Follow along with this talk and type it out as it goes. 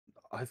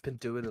I've been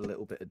doing a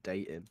little bit of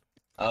dating.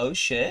 Oh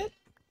shit!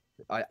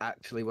 I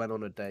actually went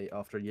on a date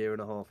after a year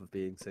and a half of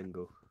being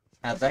single.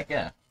 How'd that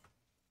go?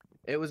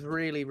 It was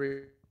really,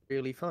 really,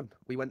 really fun.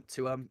 We went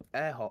to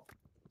air hop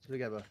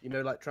together. You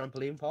know, like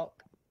trampoline park.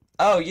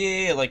 Oh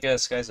yeah, like a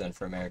Sky Zone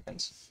for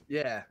Americans.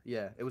 Yeah,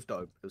 yeah. It was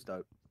dope. It was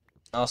dope.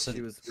 Also,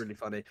 She was really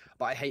funny,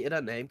 but I hated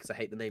her name because I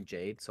hate the name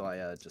Jade, so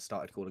I just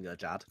started calling her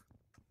Jad.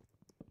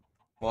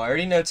 well, I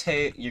already know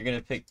you're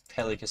gonna pick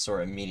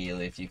Pelikasaur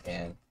immediately if you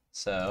can.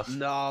 So.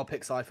 No, I'll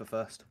pick Cypher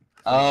first.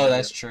 Oh, Fucking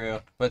that's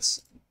idiot. true. But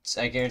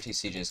I guarantee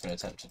CJ's gonna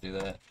attempt to do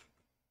that.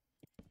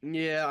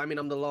 Yeah, I mean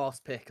I'm the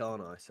last pick,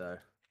 aren't I? So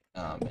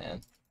Oh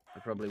man. I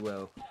probably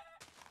will.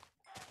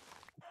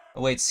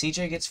 Oh wait,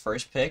 CJ gets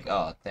first pick?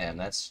 Oh damn,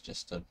 that's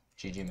just a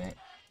GG mate.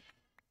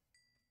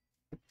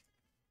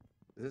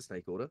 Is it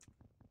snake order?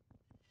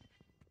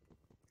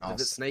 Oh,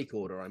 If it's snake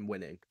order, I'm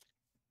winning.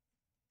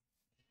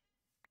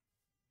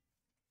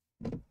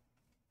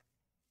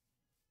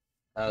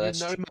 oh You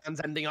that's know, true.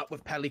 man's ending up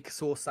with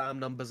Pelikasaur, Sam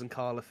Numbers, and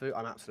Carlafu.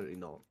 I'm absolutely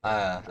not.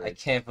 I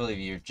can't believe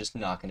you're just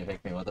not gonna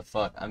pick me. What the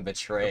fuck? I'm Of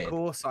betrayed.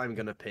 course, I'm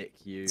gonna pick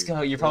Let's you.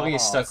 go. You're probably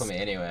stuck with Last. me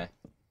anyway.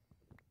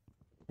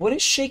 What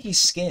is Shaky's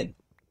skin?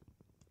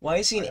 Why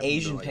is he I an have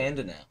Asian no idea.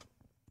 panda now?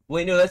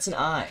 Wait, no, that's an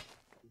eye.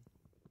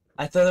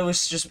 I thought it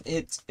was just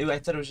I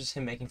thought it was just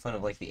him making fun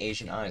of like the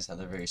Asian eyes, how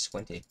they're very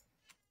squinty.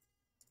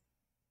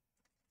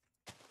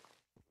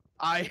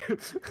 I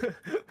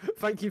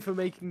thank you for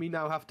making me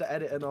now have to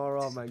edit an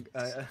RR, man.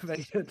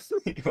 Megan.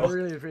 I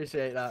really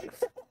appreciate that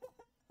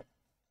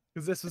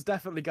because this was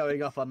definitely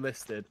going up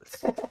unlisted.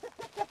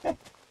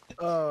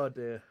 Oh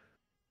dear.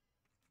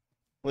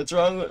 What's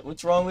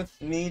wrong with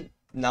me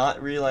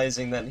not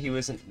realizing that he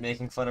wasn't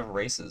making fun of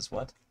races?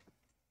 What?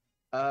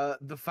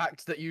 The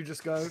fact that you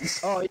just go,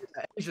 oh yeah,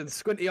 Asian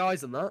squinty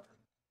eyes and that.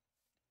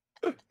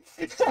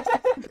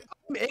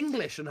 I'm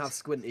English and have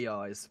squinty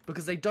eyes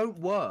because they don't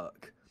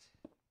work,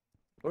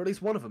 or at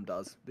least one of them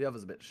does. The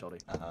other's a bit shoddy.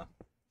 Uh-huh.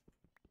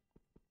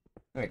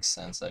 Makes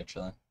sense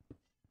actually.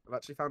 I've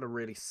actually found a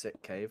really sick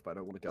cave, but I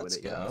don't want to go Let's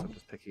in it yet. 'Cause go. I'm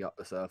just picking up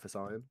the surface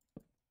iron.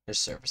 There's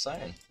surface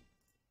iron.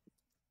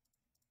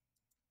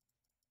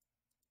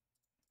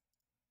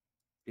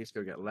 Need to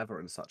go get leather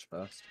and such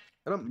first.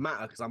 It don't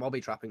matter because I'm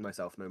obby trapping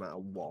myself no matter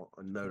what.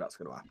 I know that's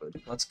going to happen.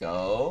 Let's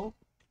go.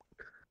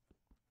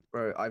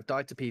 Bro, I've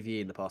died to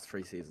PvE in the past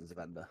 3 seasons of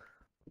Ender,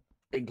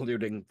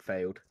 including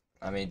failed.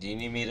 I mean, do you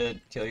need me to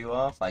kill you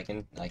off? I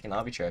can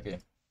obby trap you.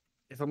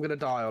 If I'm gonna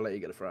die, I'll let you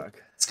get a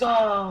frag. Let's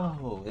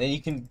go! Then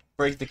you can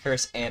break the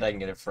curse and I can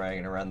get a frag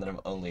in a round that I'm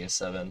only a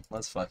 7.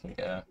 Let's fucking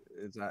go.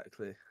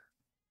 Exactly.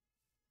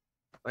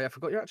 Oh yeah, I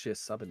forgot you're actually a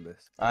sub in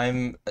this.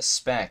 I'm a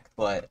spec,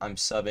 but I'm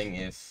subbing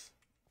if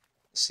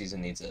the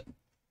season needs it.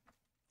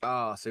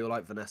 Ah, so you're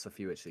like Vanessa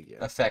Fewich,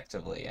 yeah.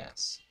 Effectively,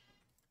 yes.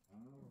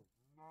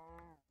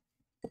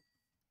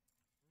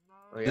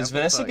 Oh, yeah, Does I've got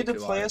Vanessa get to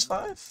 32 play iron.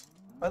 S5,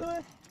 by the way?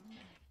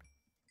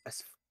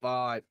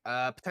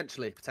 S5.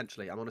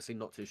 Potentially. I'm honestly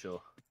not too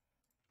sure.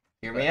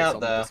 Hear But me it's out,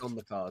 on, though. it's on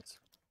the cards.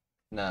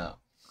 No.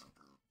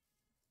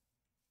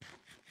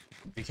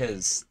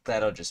 Because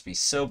that'll just be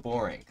so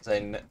boring.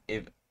 Because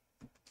if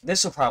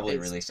this will probably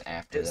It's- release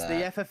after It's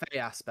that. the FFA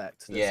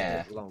aspect that's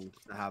Yeah. a bit long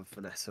to have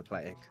Vanessa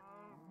playing.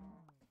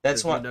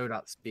 That's 'Cause what. you know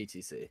that's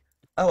BTC.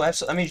 Oh,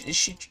 absolutely. I mean,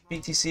 she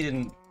BTC'd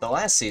in the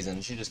last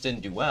season. She just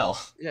didn't do well.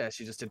 Yeah,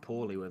 she just did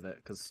poorly with it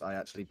because I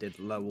actually did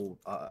low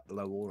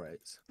all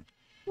rates.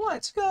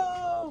 Let's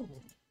go.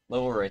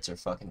 Lower rates are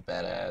fucking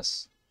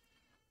badass.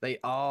 They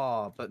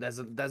are, but there's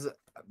a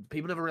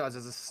people never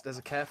realize there's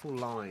a careful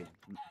line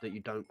that you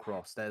don't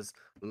cross. There's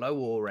low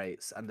ore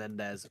rates and then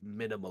there's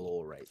minimal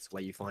ore rates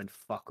where you find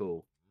fuck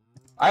all.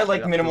 I So like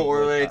you have to minimal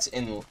ore avoid that. rates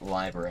in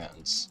live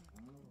rounds.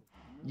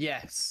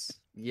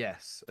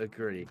 Yes,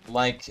 agree.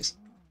 Like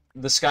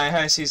the Sky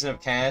High season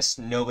of Cast,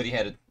 nobody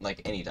had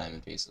like any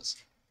diamond pieces.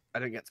 I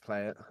didn't get to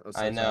play it. I was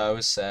so I know, sad. I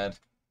was sad.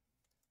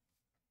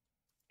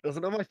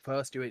 Wasn't that my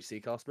first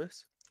UHC cast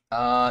miss?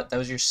 That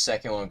was your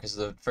second one because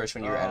the first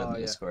one you were out of Oh, the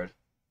yeah. Discord.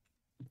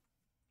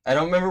 I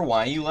don't remember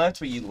why you left,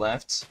 but you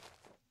left,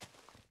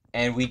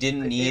 and we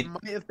didn't It need.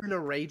 might have been a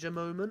rager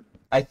moment.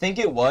 I think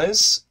it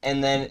was,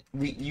 and then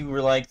you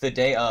were like the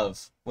day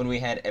of when we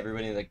had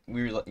everybody like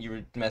you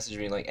were messaging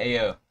me like, "Hey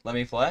yo, let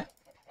me play."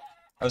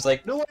 I was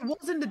like, No, I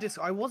was in the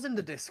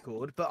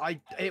Discord, but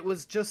it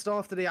was just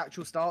after the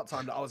actual start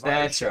time that I was like, oh,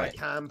 That's shit, right. I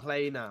can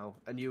play now,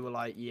 and you were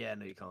like, yeah,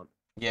 no, you can't.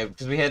 yeah,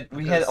 because we had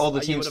all the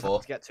You teams would have had full.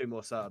 to get 2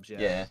 more subs. Yeah.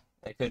 Yeah,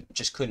 I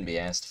couldn't be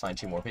asked to find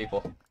 2 more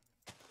people.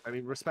 I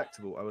mean,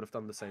 respectable. I would have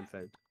done the same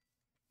thing.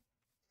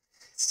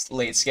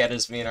 Late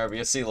scatters me in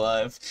RBSC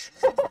live.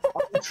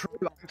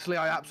 True. Actually,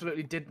 I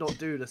absolutely did not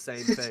do the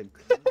same thing.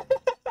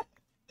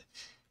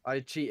 I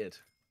cheated.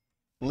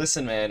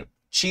 Listen, man,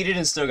 cheated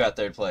and still got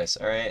 3rd place.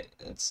 All right,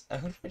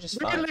 who did we just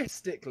find?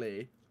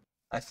 Realistically,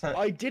 I found.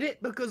 I did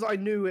it because I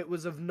knew it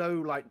was of no,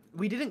 like,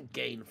 we didn't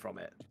gain from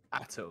it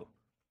at all.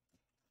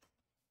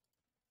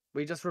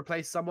 We just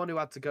replaced someone who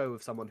had to go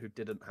with someone who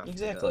didn't have to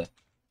Exactly. go.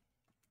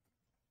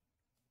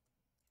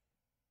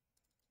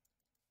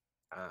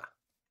 Ah,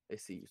 I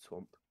see you,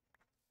 Swamp.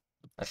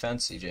 I found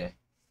CJ.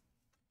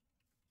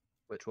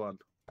 Which one?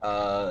 Uh,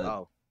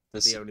 Oh,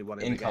 this the only one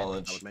in in the game.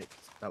 college.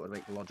 That would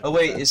make Oh logical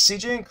wait, sense.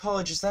 is CJ in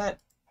college? Is that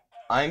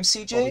I'm Bobby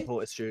CJ?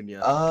 Portis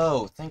Jr.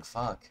 Oh, thank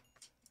fuck.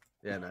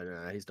 Yeah,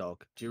 no, he's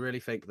dog. Do you really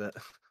think that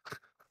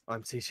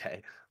I'm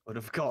CJ would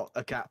have got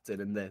a captain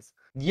in this?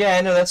 Yeah,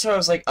 I know. That's why I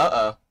was like,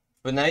 uh-oh.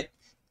 But now,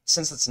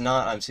 since it's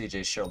not I'm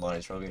CJ, sure,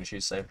 Lonnie's probably gonna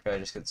choose Cypher Guy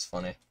just 'cause it's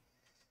funny.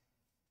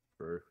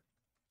 True.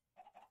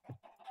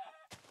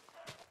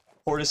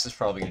 Portis is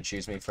probably gonna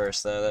choose me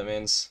first, though. That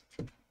means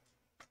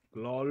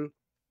Lol.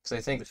 because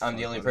I think It's I'm so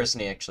the only funny.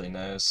 person he actually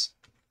knows.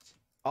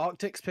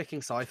 Arctic's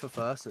picking Cypher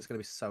first, and it's gonna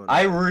be so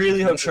I annoying.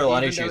 really hope Even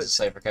Charlotte though chooses it's-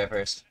 Cypher Guy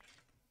first.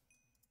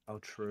 Oh,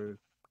 true.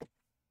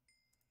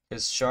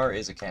 Because Char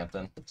is a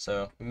captain,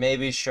 so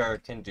maybe Char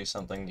can do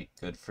something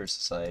good for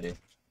society.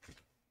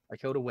 I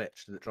killed a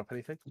witch. Did it drop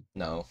anything?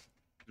 No.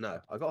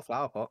 No, I got a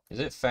flower pot. Is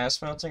it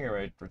fast mounting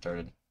or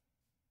retarded?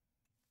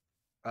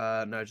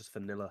 No, just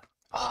vanilla.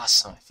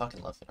 Awesome. I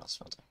fucking love vanilla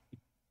smelting.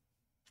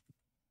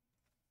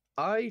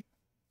 I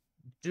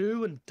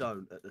do and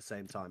don't at the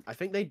same time. I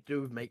think they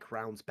do make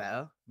rounds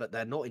better, but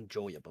they're not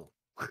enjoyable.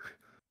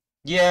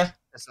 Yeah.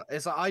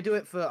 It's like I do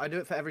it for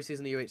every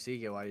season of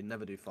UHC Go. I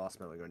never do fast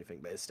melting or anything,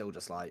 but it's still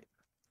just like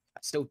I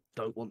still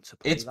don't want to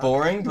play It's that.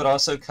 boring, but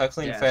also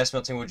cuckling and Yeah. fast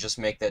melting would just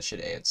make that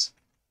shit AIDS.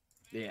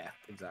 Yeah,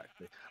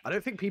 exactly. I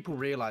don't think people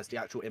realize the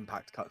actual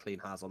impact cut clean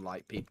has on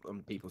like people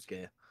on people's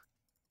gear.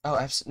 Oh,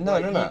 absolutely.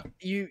 Like, No, no, no.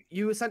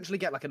 You essentially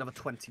get like another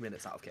 20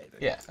 minutes out of caving.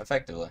 Yeah,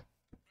 effectively.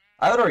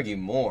 I would argue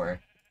more.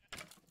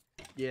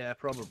 Yeah,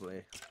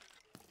 probably.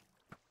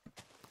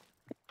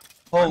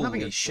 I'm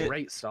having Holy a shit.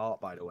 great start,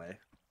 by the way.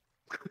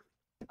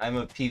 I'm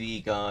a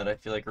PvE god. I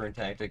feel like Rune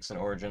Tactics and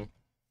Origin.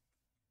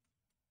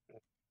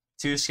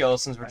 Two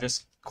skeletons were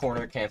just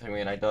corner camping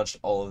me and I dodged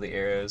all of the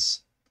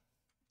arrows.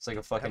 It's like a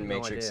I fucking have no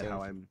Matrix idea scene.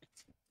 how I'm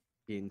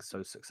being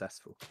so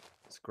successful.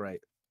 It's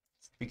great.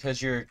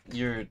 Because you're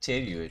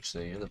TWH, so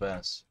you're the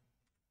best.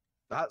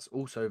 That's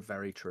also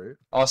very true.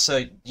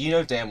 Also, you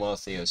know damn well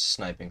Theo's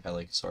sniping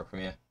Pelikasaur from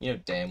you. You know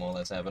damn well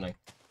that's happening.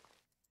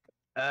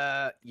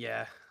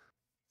 Yeah.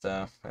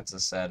 So, that's a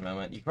sad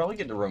moment. You could probably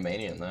get to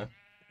Romanian, though.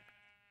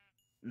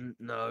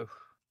 No.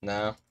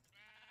 No?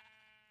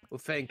 Well,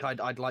 think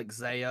I'd like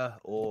Zaya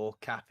or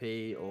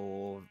Cappy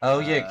or. Oh,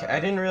 yeah,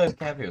 I didn't realize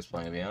Cappy was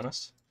playing, to be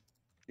honest.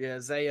 Yeah,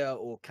 Zaya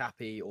or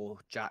Cappy or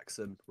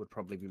Jackson would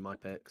probably be my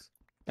picks.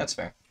 That's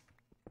fair.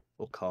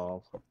 Or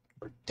Carl.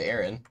 Or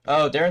Darren.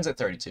 Oh, Darren's at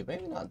 32.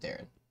 Maybe not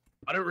Darren.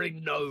 I don't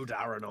really know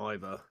Darren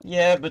either.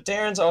 Yeah, but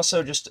Darren's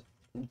also just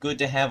good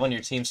to have on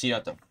your team so you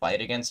don't have to fight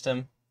against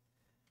him.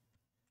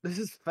 This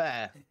is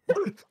fair.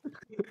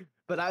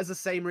 But that is the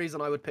same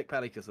reason I would pick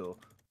Pelikasaur.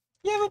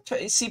 Yeah,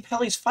 but see,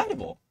 Pelly's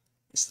fightable.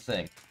 That's the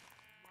thing.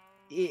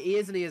 He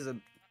is and he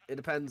isn't. It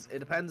depends. It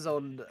depends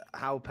on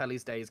how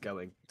Pelly's day is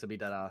going, to be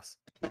dead ass.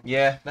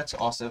 Yeah, that's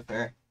also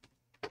fair.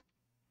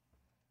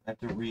 I have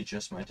to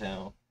readjust my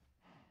towel.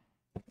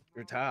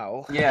 Your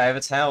towel? Yeah, I have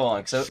a towel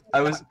on, so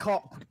I was...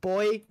 Cop,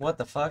 boy! What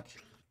the fuck?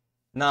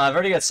 Nah, I've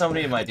already got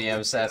somebody in my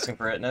DMs asking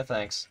for it. No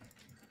thanks.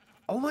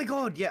 Oh my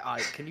god, yeah,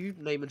 can you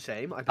name and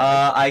shame?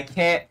 I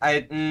can't.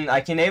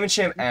 I can name and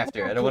shame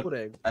after. I don't want.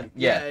 Recording.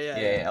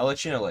 Yeah. I'll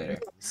let you know later.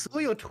 I saw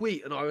your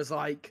tweet and I was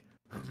like,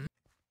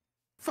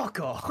 fuck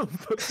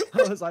off.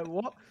 I was like,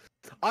 what?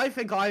 I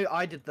think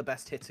I did the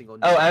best hitting on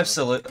you. Oh,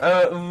 absolutely.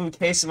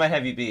 Kaysen might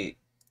have you beat.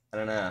 I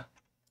don't know.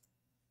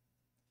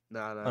 No.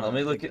 Hold on, let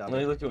me look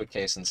at what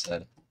Kaysen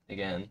said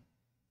again.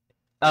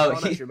 I Oh,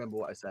 can't actually remember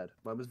what I said.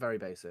 Mine was very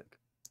basic.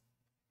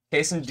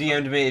 Kaysen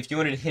DM'd me if you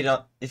wanted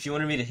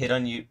me to hit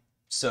on you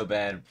so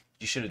bad,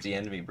 you should have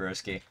DM'd me,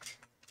 broski.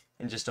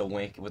 And just a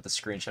wink with a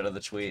screenshot of the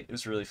tweet. It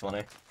was really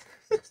funny.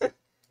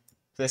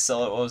 They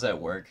saw it while I was at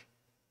work.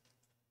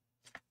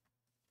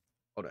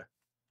 Hold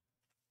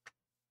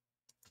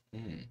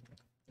on.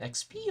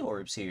 XP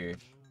orbs here.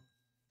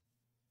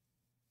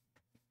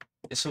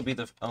 This will be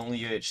the only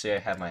UHC I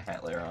have my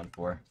hat layer on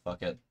for.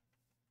 Fuck it.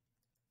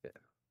 Yeah.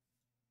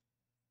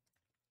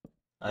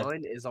 I-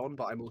 Mine is on,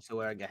 but I'm also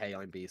wearing a Hey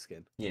I'm B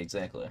skin. Yeah,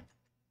 exactly.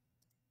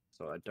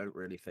 So I don't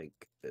really think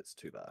it's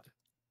too bad.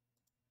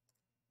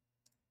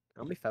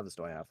 How many feathers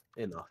do I have?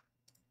 Enough.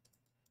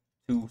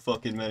 Too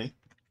fucking many.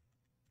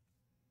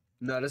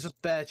 No, there's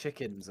just bare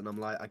chickens, and I'm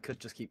like, I could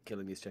just keep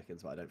killing these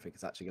chickens, but I don't think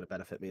it's actually going to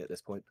benefit me at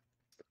this point.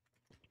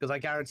 Because I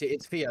guarantee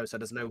it's Theo, so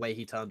there's no way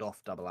he turned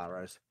off double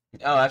arrows.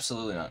 Oh,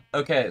 absolutely not.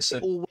 Okay, so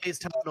Always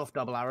turn off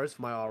double arrows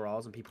for my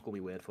RRs, and people call me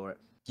weird for it.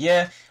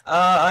 yeah,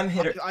 I'm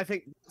hitter. I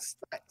think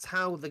that's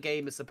how the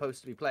game is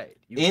supposed to be played.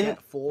 You In-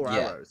 get 4 Yeah,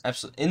 arrows.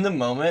 absolutely. In the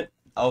moment,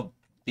 I'll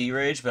be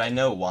rage, but I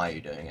know why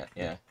you're doing it.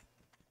 Yeah.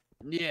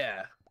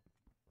 Yeah.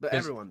 But 'Cause-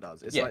 everyone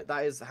does. It's yeah. like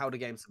that is how the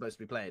game's supposed to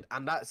be played.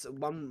 And that's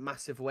one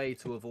massive way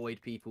to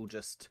avoid people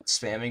just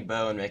Spamming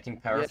bow and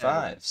making power Yeah.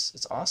 5s.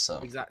 It's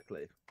awesome.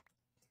 exactly.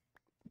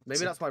 Maybe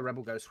So- that's why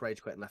Rebel Ghost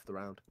rage quit and left the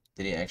round.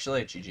 Did he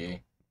actually?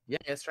 GG.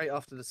 Yeah, straight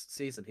after the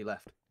season he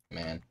left.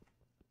 Man.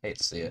 Hate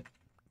to see it.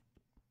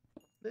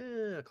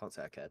 I can't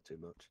say I cared too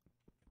much.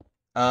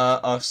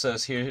 Also,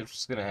 here's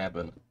what's gonna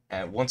happen.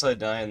 Once I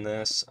die in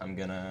this, I'm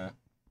gonna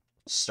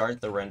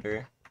start the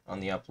render on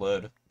the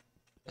upload, And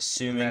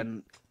assuming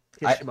then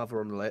kiss I your mother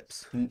on the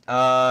lips.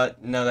 no,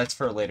 that's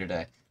for a later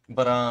day.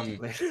 But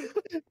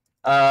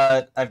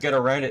I've got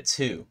a round at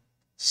 2,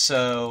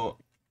 so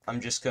I'm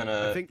just I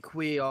gonna think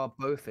we are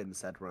both in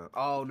said round.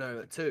 Oh no,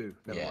 at 2.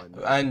 Never yeah, mind.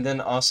 and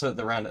then also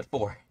the round at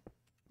 4.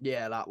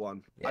 Yeah, that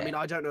one. I Yeah. mean,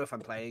 I don't know if I'm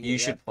playing You it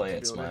should yet, play to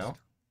it, be honest. Smile.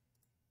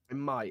 It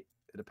might.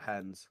 It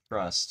depends.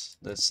 Trust.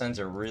 The sends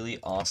are really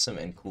awesome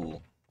and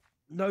cool.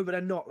 No, but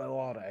they're not though,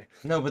 are they?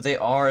 No, but they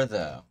are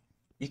though.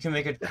 You can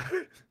make it.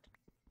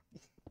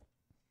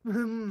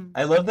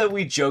 I love that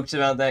we joked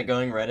about that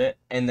going Reddit,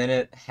 and then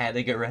it had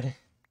to go Reddit.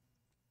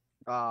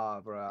 Ah,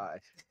 bro.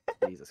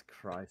 Jesus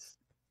Christ.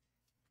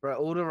 Bro,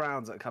 all the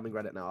rounds that are coming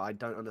Reddit now, I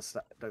don't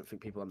understand. Don't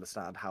think people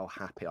understand how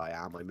happy I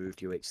am. I moved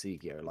UHC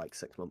gear like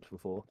 6 months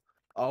before.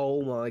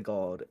 Oh my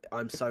god,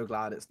 I'm so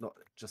glad it's not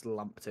just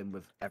lumped in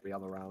with every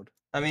other round.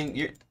 I mean,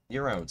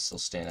 your round would still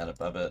stand out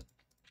above it.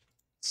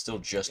 It's still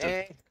just a.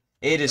 Eh,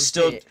 It is a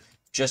still bit.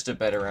 just a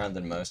better round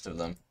than most of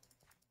them.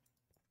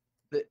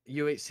 The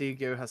UHC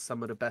gear has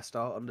some of the best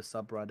art on the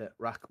subreddit.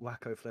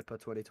 Wacko Flipper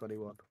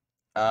 2021.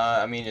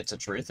 I mean, it's a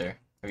truther.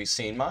 Have you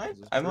seen mine? This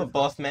is I'm a truther.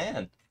 buff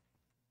man.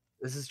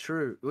 This is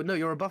true. Well, no,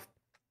 you're a buff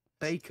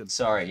bacon.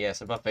 Sorry,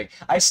 yes, a buff big.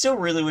 I still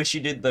really wish you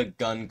did the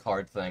gun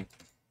card thing.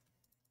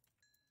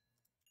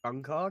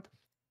 Gun card?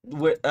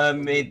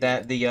 Made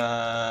that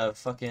the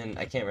fucking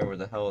I can't remember what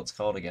the hell it's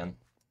called again.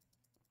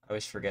 I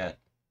always forget.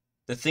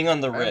 The thing on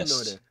the I have no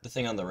wrist. idea. The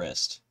thing on the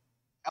wrist.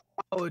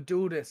 Oh, a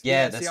dual disc.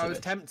 Yeah, Yeah, that's see, I what was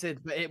it is. tempted,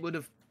 but it would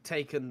have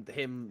taken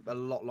him a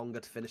lot longer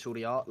to finish all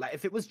the art. Like,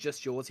 if it was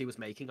just yours he was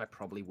making, I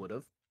probably would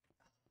have.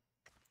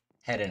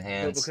 Head and But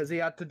hands. because he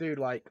had to do,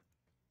 like,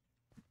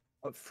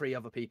 4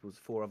 other people's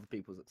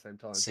at the same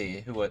time. Let's see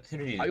who did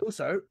he? I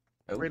also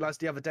Oh. realized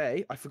the other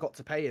day I forgot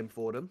to pay him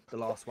for them, the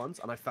last ones,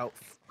 and I felt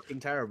fucking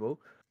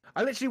terrible.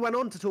 I literally went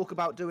on to talk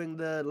about doing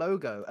the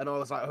logo, and I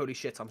was like, "Holy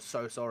shit, I'm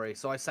so sorry."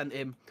 So I sent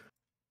him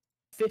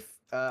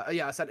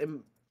I sent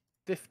him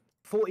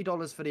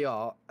 $40 for the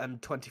art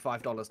and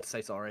 $25 to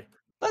say sorry.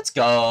 Let's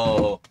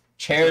go.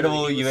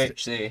 Charitable He was-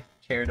 UHC.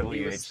 Charitable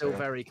He was UHC. still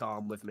very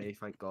calm with me,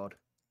 thank God.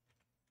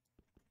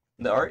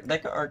 The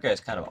art guy's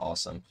kind of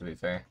awesome, to be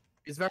fair.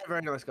 He's a very,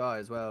 very nice guy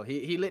as well.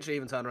 He literally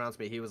even turned around to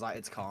me. He was like,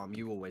 "It's calm.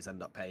 You always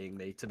end up paying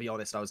me." To be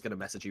honest, I was going to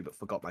message you, but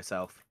forgot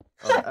myself.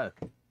 I was like,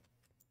 oh.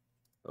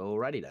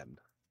 Alrighty then.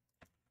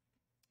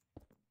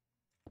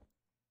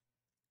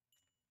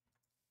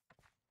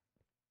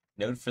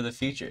 Note for the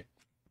future.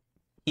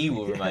 He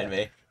will remind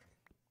me.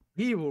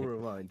 He will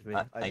remind me.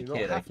 I do not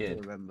kid, I have kid.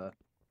 to remember.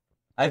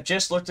 I've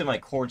just looked at my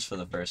chords for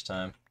the first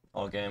time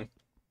all game.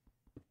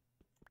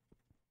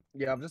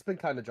 Yeah, I've just been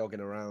kind of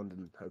jogging around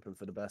and hoping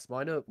for the best.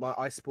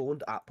 I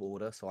spawned at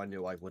border, so I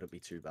knew I wouldn't be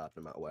too bad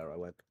no matter where I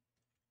went.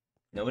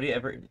 Nobody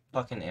ever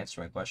fucking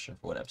answered my question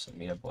for what episode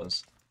meetup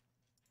was.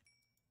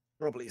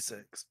 Probably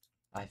 6.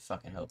 I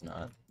fucking hope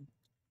not.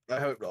 I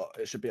hope not.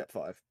 It should be at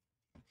 5.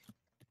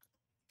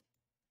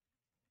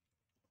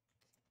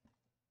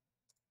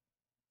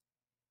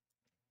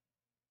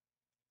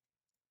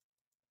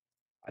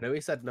 I know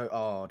he said no.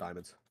 Oh,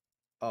 diamonds.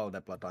 Oh,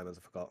 they're blood diamonds.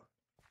 I forgot.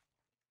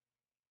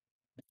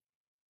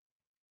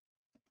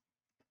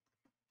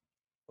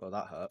 Well,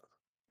 that hurt.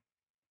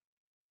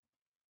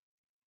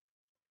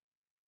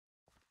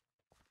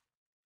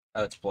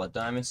 Oh, it's blood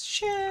diamonds.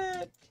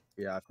 Shit.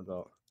 Yeah, I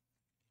forgot.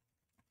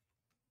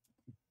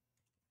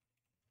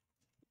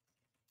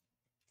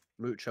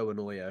 Mucho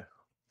Annoyo.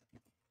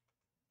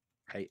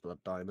 Hate blood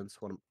diamonds.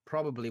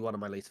 Probably one of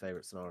my least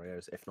favorite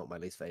scenarios, if not my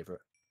least favorite.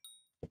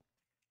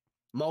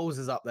 Moles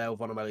is up there with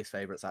one of my least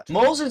favorites, actually.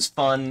 Moles is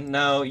fun.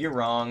 No, you're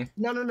wrong.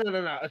 No.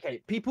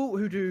 Okay, people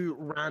who do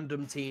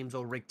random teams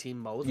or rig team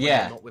moles, when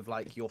Yeah. you're not with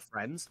like your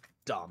friends,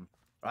 dumb,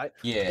 right?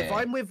 Yeah. If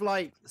I'm with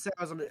like, say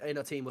I was in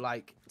a team with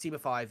like team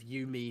of 5,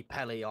 you, me,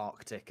 Pelly,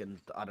 Arctic, and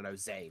I don't know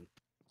Zane.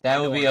 That I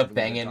would know be I'm a having a good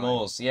banging time.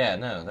 moles. Yeah,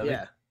 no. That'd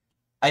Yeah, Be...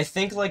 I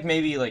think like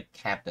maybe like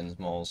captain's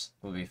moles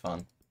would be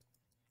fun.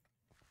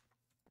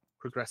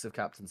 progressive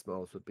captain's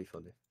moles would be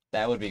funny.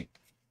 That would be.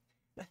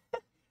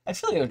 I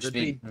feel like it would just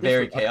It'd be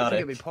very different. I don't think chaotic.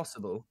 it'd be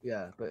possible.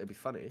 Yeah, but it'd be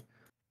funny.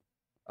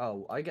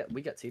 Oh,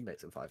 we get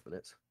teammates in 5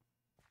 minutes.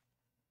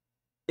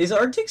 Is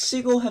Arctic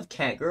Seagull have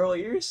catgirl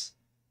ears?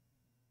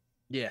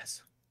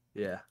 Yes.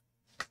 Yeah.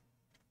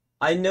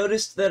 I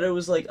noticed that it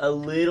was like a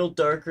little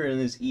darker in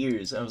his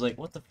ears. I was like,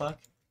 what the fuck?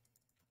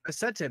 I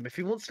said to him, if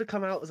he wants to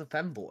come out as a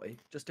femboy,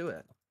 just do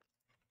it.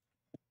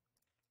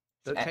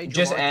 Don't A- change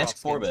just your Minecraft ask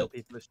skin until Forbit.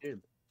 people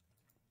assume.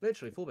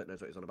 Literally, Forbit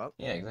knows what he's on about.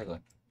 Yeah, exactly.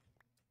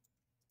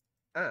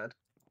 And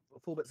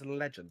Forbit's a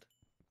legend.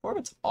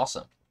 Orbit's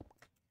awesome.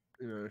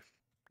 You know,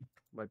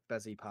 my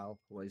Bezzy pal.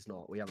 Well, he's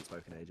not. We haven't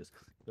spoken in ages,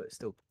 but it's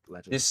still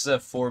legend. This is a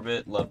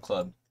 4-bit love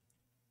club.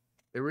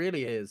 It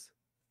really is.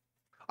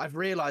 I've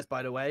realised,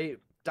 by the way,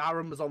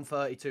 Darren was on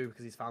 32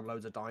 because he's found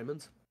loads of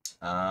diamonds.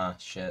 Ah,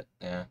 shit,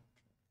 yeah.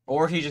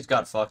 Or he just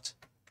got fucked.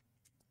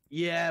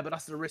 Yeah, but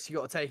that's the risk you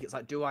got to take. It's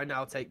like, do I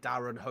now take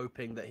Darren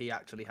hoping that he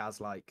actually has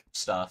like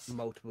Stuff.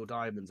 multiple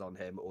diamonds on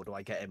him, or do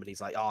I get him and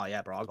he's like, oh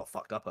yeah, bro, I got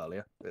fucked up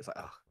earlier. It's like,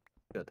 oh.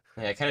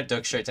 Yeah, I kind of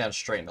dug straight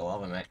into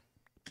lava, mate.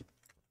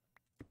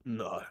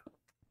 No.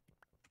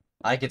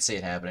 I could see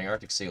it happening.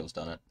 Arctic Seal's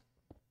done it.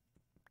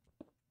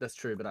 That's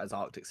true, but that is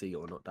Arctic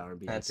Seagull, not Darren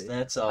BBT.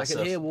 That's I also.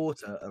 can hear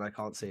water and I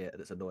can't see it,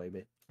 and it's annoying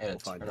me. Yeah, I'll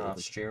find turn it off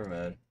even. streamer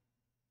mode.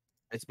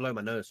 It's below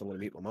my nose, so I'm gonna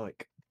mute my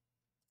mic.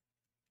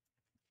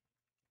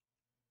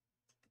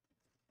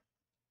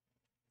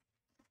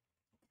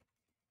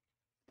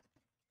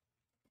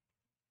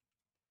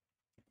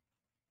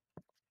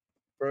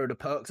 Bro, the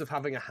perks of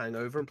having a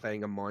hangover and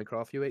playing a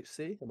Minecraft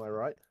UHC, am I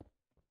right?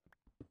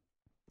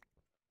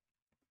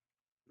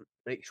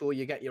 Make sure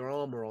you get your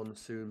armor on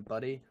soon,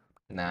 buddy.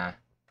 Nah.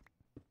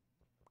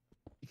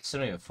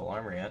 Still don't even have full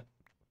armor yet.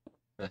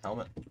 The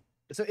helmet.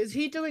 So is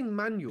he doing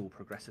manual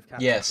progressive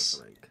capture? Yes. Or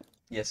something?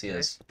 Yes, he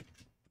is.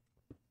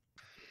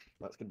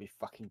 That's gonna be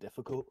fucking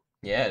difficult.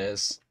 Yeah, it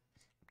is.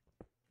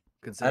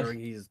 Considering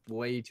he's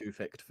way too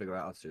thick to figure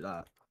out how to do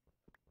that.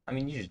 I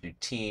mean, you just do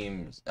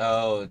teams.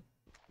 Oh,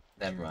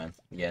 never mind.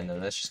 Yeah, no,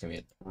 that's just gonna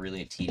be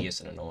really tedious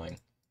and annoying.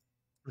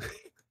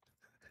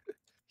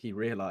 He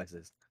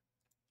realizes.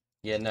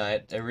 Yeah, no,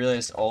 I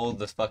realized all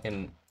the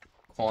fucking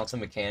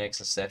quantum mechanics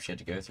and steps you had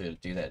to go through to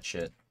do that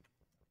shit.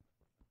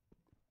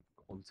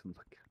 Quantum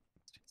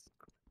mechanics.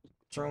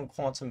 What's wrong with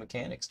quantum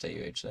mechanics,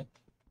 TUHC?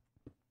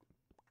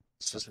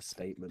 It's Such just, a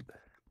statement.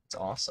 it's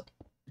awesome.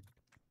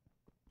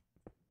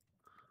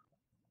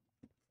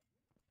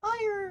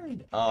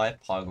 Iron! Oh, I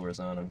have Pog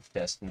Warzone. I'm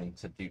destined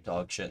to do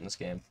dog shit in this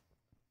game.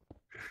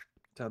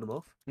 Turn them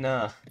off?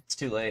 Nah, it's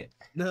too late.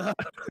 No.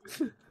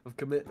 I've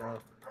commit now.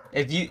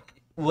 If you,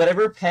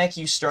 whatever pack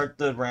you start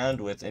the round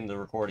with in the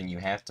recording, you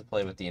have to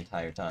play with the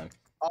entire time.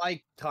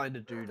 I kind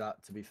of do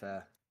that, to be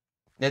fair.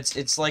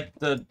 It's like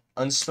the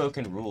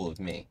unspoken rule of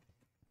me.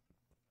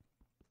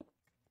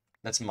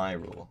 That's my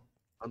rule.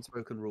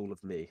 Unspoken rule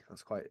of me.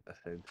 That's quite a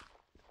thing.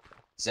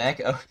 Zach,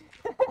 oh,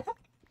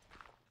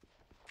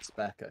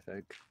 Spec, I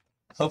think.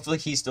 hopefully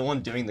he's the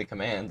one doing the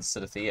commands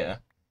instead of Thea.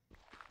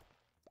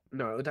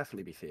 No, it would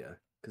definitely be Theo,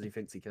 because he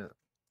thinks he can.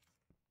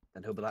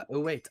 And he'll be like,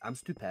 oh wait, I'm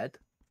stupid.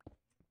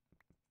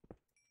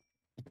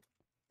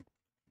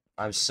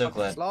 I'm so Fucking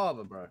glad.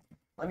 Slava, bro.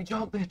 Let me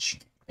jump, bitch.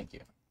 Thank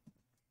you,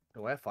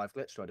 Oh, where 5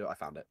 glitch? Do I do it? I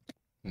found it.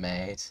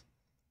 mate.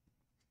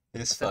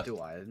 This I said, fuck. do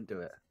I? I didn't do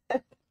it.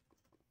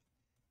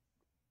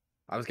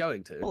 I was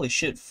going to. Holy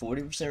shit!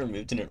 40%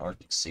 removed in an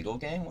Arctic Seagull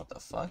game. What the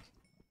fuck?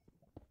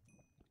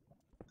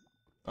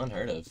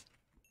 Unheard of.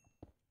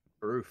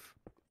 Proof.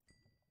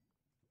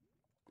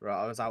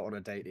 Right, I was out on a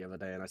date the other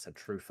day and I said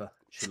truther.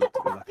 She looked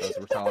at me like I was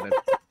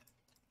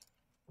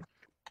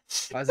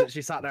retarded.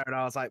 She sat there and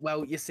I was like,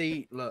 well, you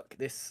see, look,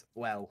 this,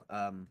 well,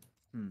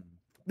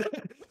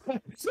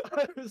 So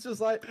I was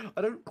just like,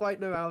 I don't quite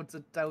know how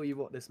to tell you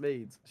what this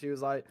means. She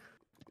was like,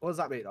 what does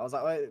that mean? I was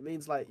like, well, it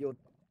means like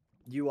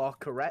you are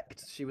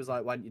correct. She was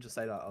like, why didn't you just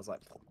say that? I was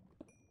like,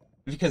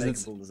 Because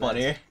it's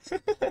funnier.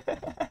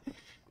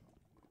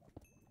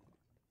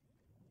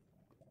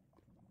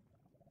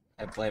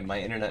 I blame my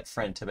internet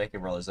friend to make it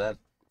roll. Is that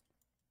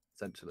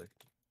essentially.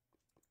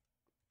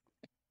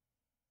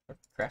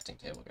 crafting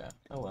table guy?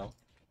 Oh well.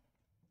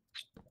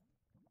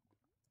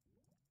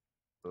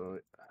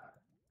 Right.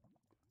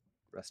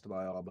 Rest of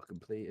my armor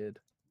completed.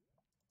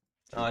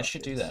 Oh, I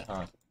should do that,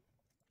 huh?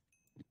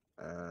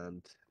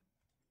 And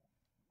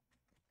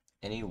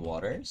Any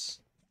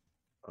waters?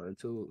 iron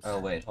tools. Oh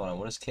wait, hold on.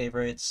 What is cave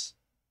rates?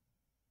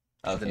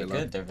 Okay, Vanilla.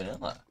 good. They're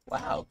vanilla.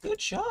 Wow, good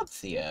job,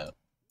 Theo.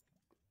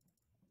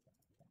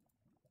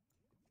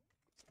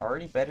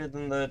 Already better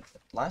than the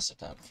last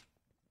attempt.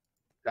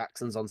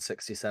 Jackson's on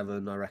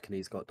 67. I reckon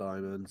he's got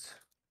diamonds.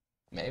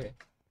 Maybe.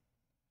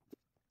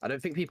 I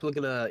don't think people are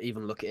gonna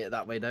even look at it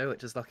that way though,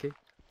 which is lucky.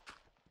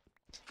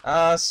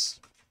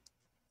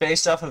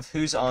 Based off of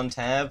who's on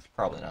tab,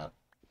 probably not.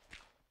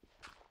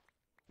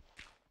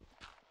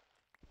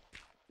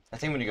 I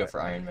think I'm gonna go for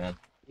Iron Man.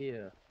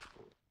 Yeah.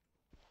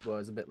 Well,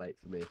 it's a bit late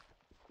for me.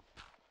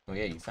 Oh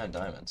yeah, you found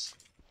diamonds.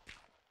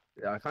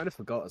 Yeah, I kind of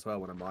forgot as well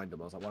when I mined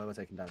them. I was like, why am I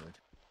taking damage?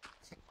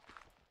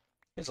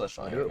 Here's less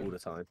I do Iron it all Man. the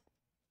time.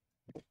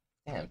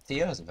 Damn,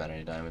 Theo hasn't found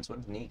any diamonds.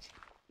 What unique.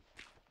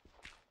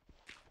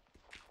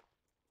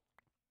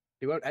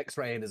 He won't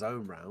X-ray in his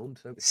own round.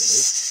 Don't be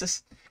silly.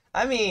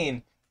 I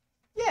mean,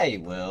 yeah,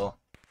 you will.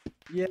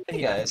 Yeah, Hey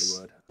he guys,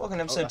 definitely would. welcome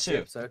to Oh, episode that's the 2.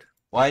 episode.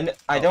 Well,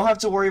 I Oh. don't have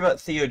to worry about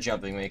Theo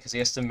jumping me because he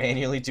has to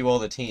manually do all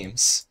the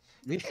teams.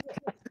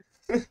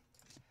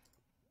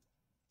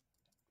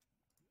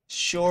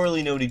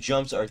 Surely nobody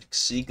jumps Arctic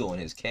Seagull in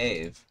his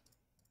cave.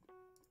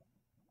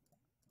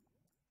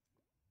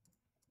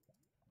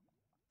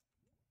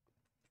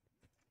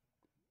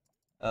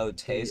 Oh,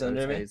 Tay's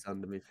under me? Tay's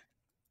under me.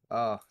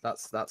 Oh,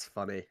 that's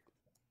funny.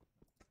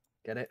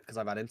 Get it? Because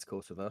I've had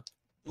intercourse with her.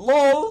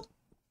 LOL!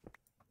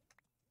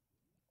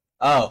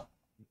 Oh,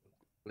 I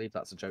believe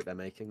that's a joke they're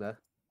making there.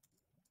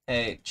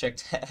 hey, check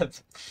tab.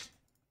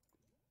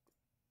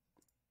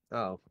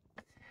 Oh.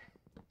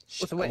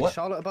 So wait, What? is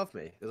Charlotte above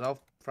me? Because I'll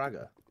frag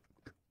her.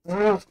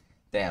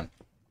 Damn.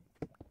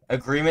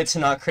 Agreement to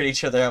not crit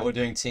each other out when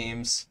doing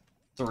teams.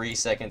 3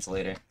 seconds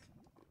later.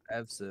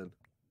 Evson.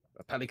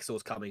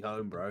 Pelixor's coming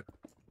home, bro.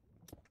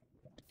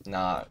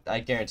 Nah, I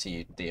guarantee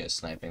you Theo's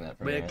sniping that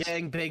from We're your ass.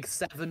 getting big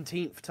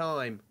 17th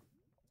time.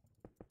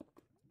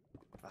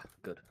 Ah,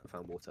 good. I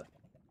found water.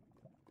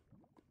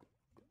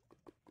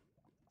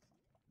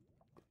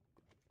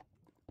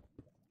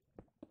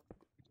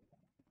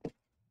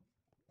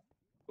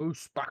 Ooh,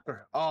 Spacker.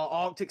 Oh,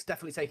 Arctic's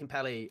definitely taking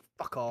Pelly.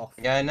 Fuck off.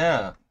 Yeah, I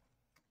know.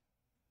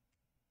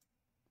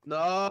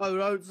 No,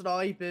 don't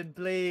snipe him,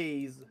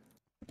 please.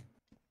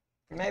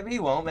 Maybe he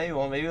won't, maybe he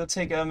won't. Maybe he'll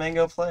take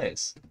Mango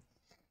Plays.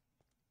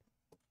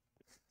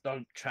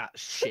 Don't chat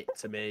shit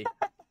to me.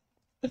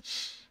 Who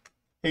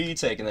are you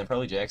taking then?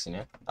 Probably Jackson,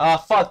 yeah? Ah,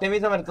 fuck, that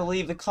means I'm gonna have to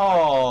leave the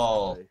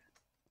call.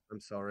 I'm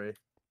sorry.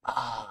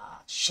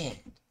 Ah, shit.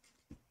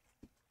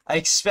 I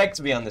expect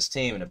to be on this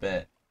team in a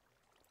bit.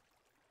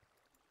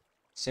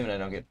 Assuming I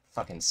don't get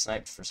fucking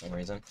sniped for some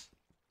reason.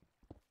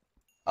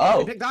 Oh!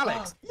 They picked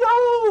Alex!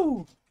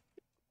 Yo!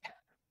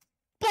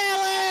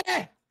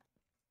 Pelly!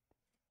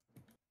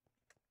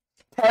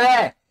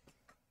 Hey!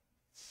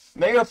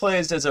 Mango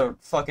Plays does a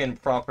fucking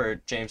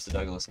proper James the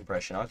Douglas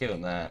impression. I'll give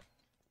him that.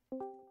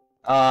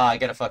 Ah, I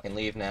gotta fucking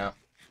leave now.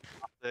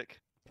 Sick.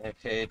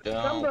 Okay,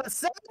 don't. Number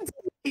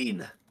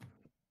 17!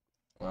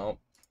 Well,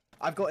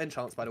 I've got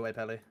enchants, by the way,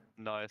 Pelly.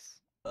 Nice.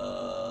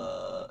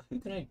 who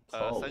can I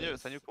call? Send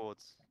with? your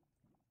chords.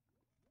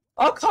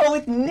 I'll call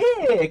with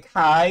Nick!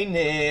 Hi,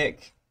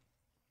 Nick!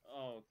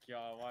 Oh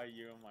god, why are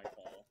you in my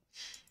call?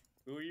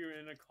 Who are you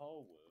in a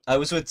call with? I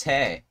was with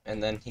Tay,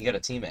 and then he got a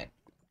teammate.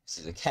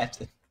 He's a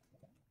captain.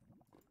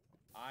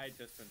 I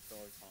just been so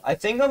I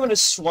think I'm gonna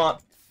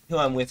swap who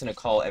I'm with in a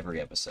call every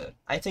episode.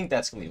 I think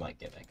that's gonna be my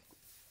gimmick.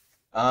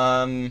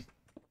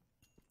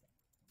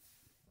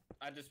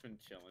 I just been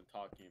chilling,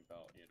 talking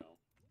about, you know,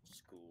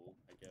 school,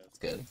 I guess.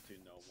 Good. To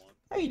no one.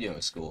 How you doing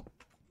with school?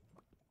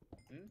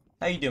 Hmm?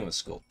 How you doing with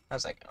school?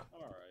 How's that going?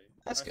 Alright.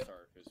 That's I good.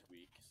 started this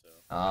week, so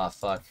Ah,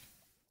 fuck.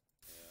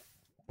 yeah.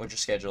 What's your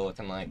schedule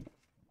looking like?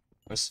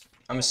 I'm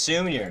Oh,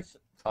 assuming you're in yes.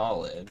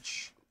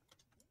 college.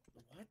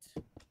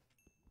 What?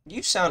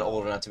 You sound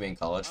old enough to be in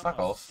college. I'm Fuck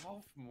a off.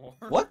 sophomore.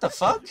 What the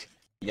fuck?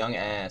 Young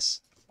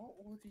ass. How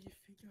old do you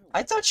think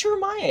I thought you were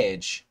my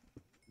age.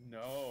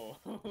 No.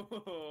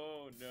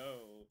 No.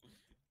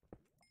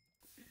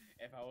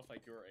 If I was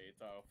like your age,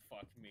 oh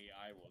fuck me,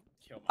 I will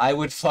kill myself. I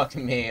would fuck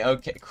me.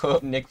 Okay,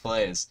 quote Nick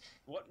Plays.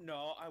 What?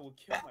 No, I will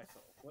kill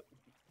myself. What?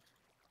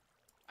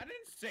 I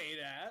didn't say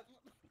that.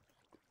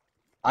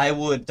 I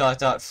would ...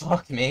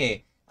 fuck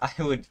me. I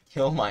would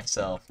kill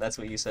myself. That's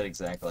what you said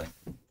exactly.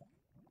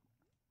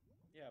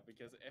 Yeah,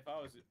 because if I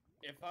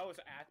was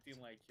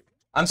acting like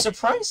I'm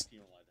surprised. acting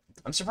like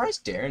that, I'm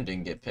surprised Darren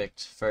didn't get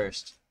picked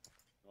first.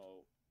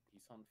 well,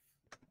 he's on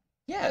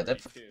Yeah, that.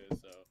 32,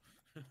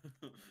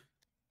 so.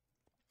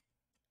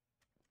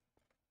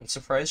 I'm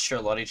surprised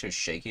Charlotte chose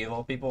Shaky of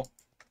all people.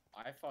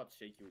 I thought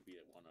Shaky would be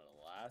one of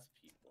the last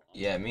people.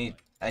 Yeah, me. Like,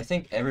 I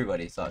think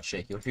everybody thought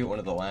Shaky would be one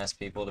of the last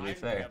people. To be I'm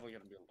fair, definitely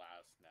gonna be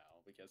last now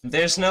because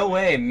there's no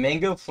way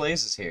Mango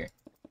Plays is here.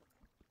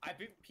 I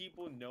think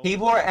people know.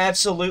 People are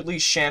absolutely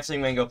shafting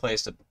Mango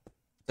Plays to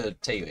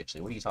Tayu.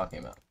 Actually, what are you talking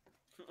about?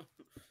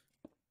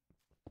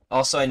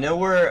 Also, I know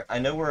where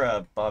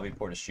Bobby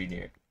Portis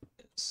Jr.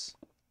 is.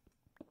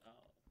 Oh,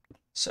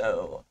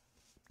 So,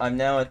 I'm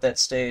now at that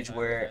stage is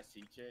where. that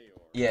CJ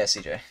or? Yeah,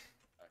 CJ. Okay.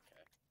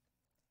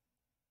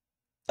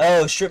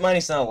 Oh, strip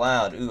mining's not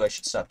allowed. Ooh, I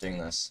should stop doing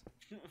this.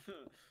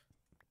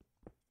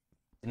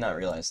 Did not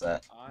realize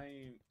that.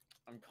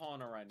 I'm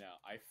calling it right now.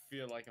 I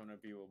feel like I'm gonna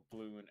be with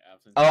Blue and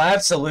Absent. Oh,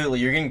 absolutely.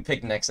 You're getting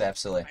picked next,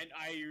 absolutely. And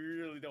I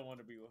really don't want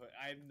to be with her.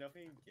 I have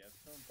nothing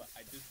against them, but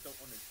I just don't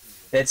want to team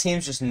with That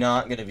team's just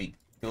not going to be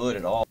good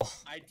at all.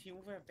 I teamed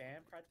with her in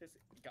band practice,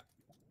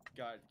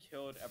 got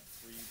killed at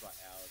 3 by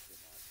Alex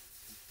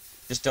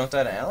and Just don't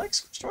die to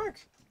Alex? It's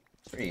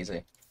pretty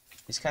easy.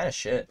 He's kind of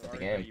shit at the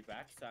game. You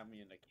backstabbed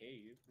me in the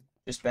cave.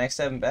 Just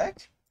backstab him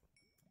back?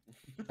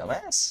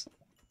 Dumbass.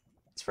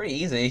 It's pretty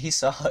easy. He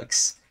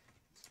sucks.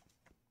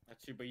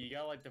 That's true, but you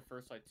got like the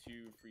first like 2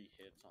 free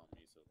hits on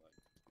me, so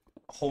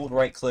like. Hold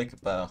right click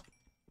bow.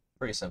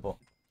 Pretty simple.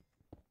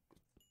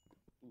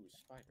 Ooh,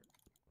 spider.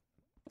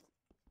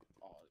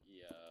 Oh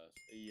yes,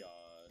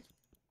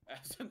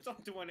 yes. Since I'm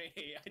doing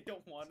it, I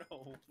don't want to.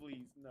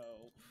 Please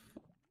no.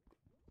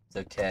 It's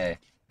okay.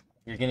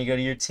 You're gonna go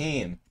to your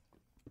team.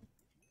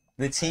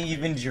 The team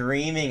you've been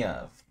dreaming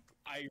of.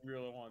 I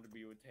really want to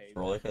be with Tate.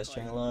 Roller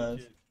coastering Like, alive?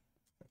 legit.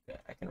 Okay,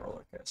 I can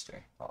roller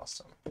coaster.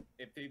 Awesome.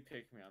 If they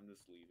pick me, I'm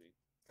just leaving.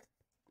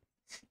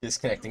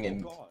 Disconnecting Oh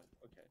and god.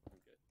 Okay, I'm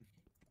good.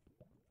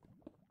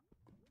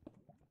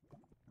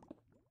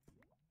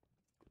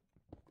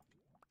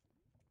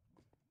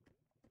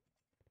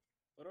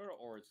 What are the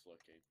orbs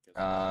looking?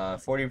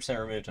 'Cause 40%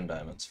 removed on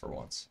diamonds for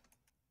once.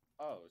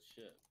 Oh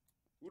shit.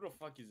 Who the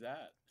fuck is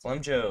that?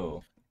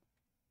 Flemjo.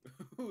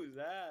 Who is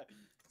that?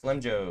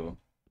 Flemjo.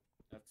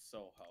 That's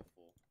so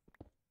helpful.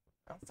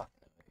 I don't fucking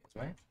know who he is,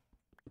 man.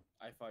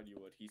 I thought you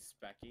would. He's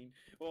specking.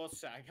 Well,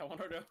 Sack, I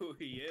want to know who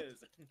he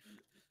is.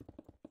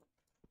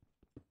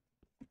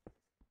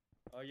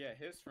 Oh yeah,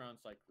 his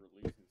round's like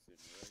releasing soon,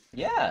 right?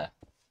 Yeah.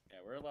 Yeah,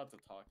 we're allowed to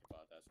talk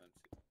about that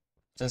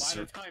Since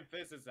by the time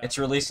this is out. it's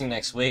releasing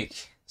next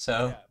week,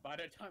 so Yeah, by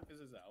the time this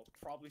is out,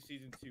 probably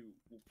season 2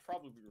 will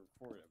probably be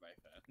recorded by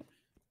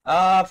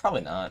then.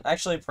 probably not.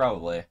 Actually,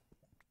 probably.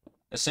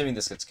 Assuming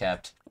this gets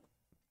kept.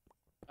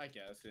 I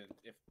guess, and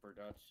if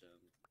production,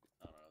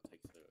 I don't know,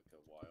 takes a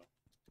good while.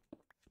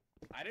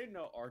 I didn't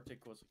know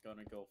Arctic was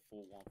gonna go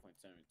full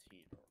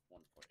 1.17 or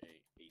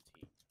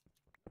 1.18.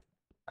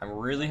 I'm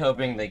really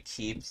hoping they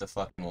keep the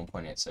fucking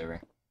 1.8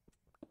 saber.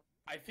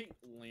 I think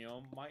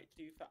Liam might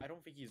do that. I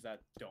don't think he's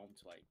that dumb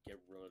to like get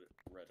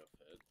rid of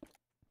it.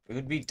 It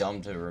would be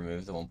dumb to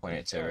remove the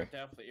 1.8 saber.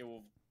 Definitely, it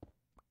will.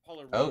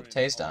 Probably Oh, ruin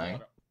Tay's a lot dying.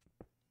 of-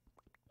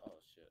 Oh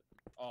shit!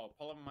 Oh,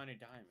 pull up money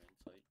diamonds.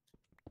 Like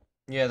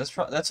Yeah, that's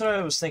what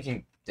I was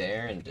thinking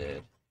Darren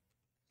did.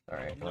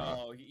 Alright,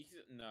 no,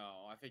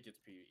 no. I think it's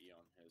PvE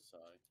on his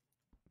side.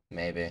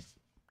 maybe.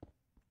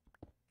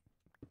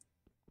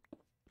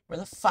 Where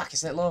the fuck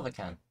is that lava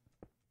can?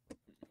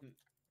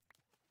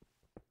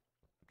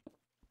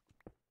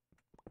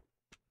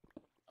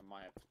 I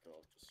might have to go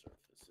up the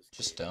surface. This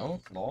Just cave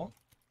don't? is Lol?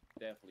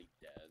 Definitely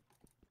dead.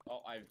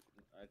 Oh, I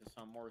just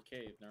found more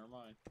cave. Never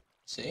mind.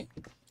 See?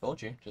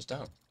 Told you, just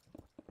don't.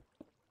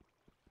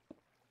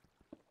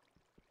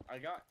 I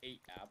got 8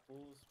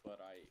 apples, but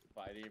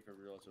I didn't even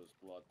realize it was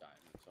blood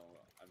diamond. So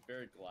I'm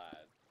very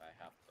glad I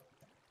have the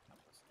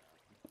apples now.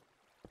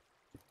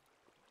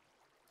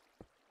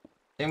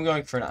 I'm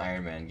going for an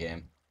Iron Man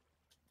game.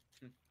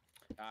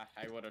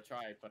 I would have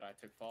tried, but I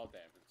took fall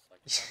damage.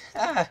 Like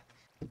Ah,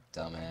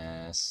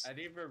 dumbass. I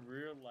didn't even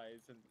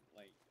realize, and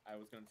like I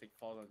was gonna take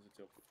fall damage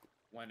until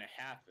when it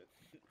happened.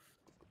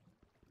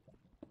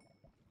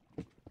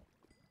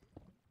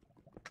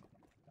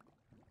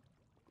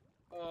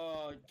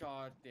 Oh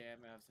god damn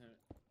it!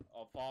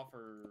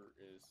 Foffer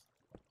is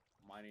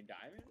mining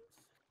diamonds.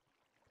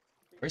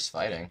 Where's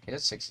fighting? He's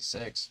at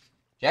 66.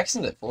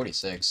 Jackson's at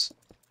 46.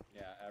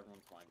 Yeah,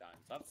 everyone's mining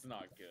diamonds. That's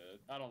not good.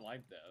 I don't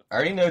like that. I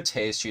already know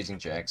Tay's choosing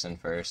Jackson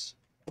first.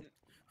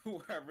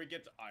 Whoever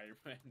gets Iron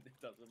Man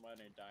doesn't mine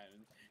any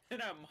diamonds, and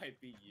that might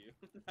be you.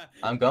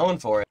 I'm going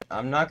for it.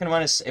 I'm not gonna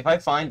mine if I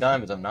find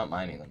diamonds, I'm not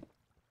mining them.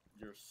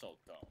 You're so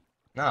dumb.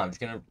 No, I'm just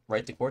gonna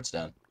write the quartz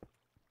down.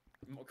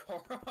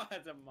 Makoro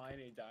hasn't mined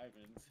any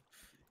diamonds.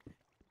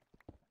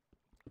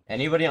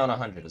 Anybody on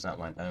 100 does not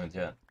mine diamonds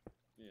yet.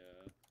 Yeah.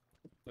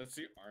 Let's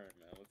see Iron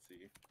Man. Let's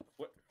see.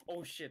 What?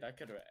 Oh shit! I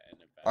could have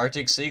ended back.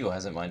 Arctic Seagull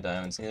hasn't mined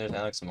diamonds. Neither does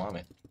Alex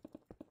Amami.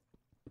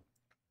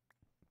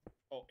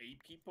 Oh, 8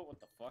 people? What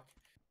the fuck?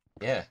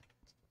 Yeah.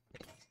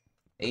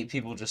 8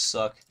 people just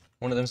suck.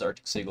 One of them's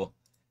Arctic Seagull.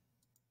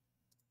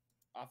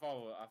 I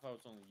thought it was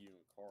only you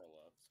and Carl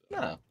left.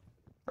 So. No.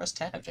 Press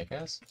tab,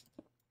 jackass.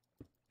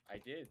 I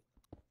did.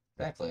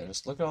 Exactly.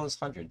 Just look at all those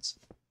hundreds.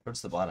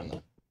 Towards the bottom,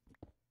 though.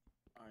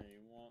 I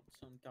want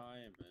some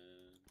diamonds.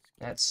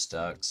 That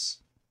sucks.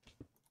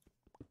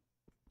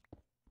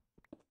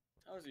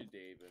 How's your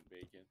day been,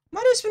 Bacon?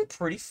 My day's been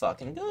pretty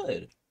fucking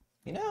good.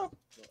 You know?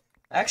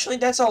 Actually,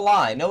 that's a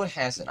lie. No, it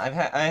hasn't. I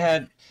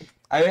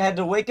had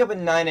to wake up at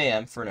 9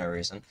 a.m. for no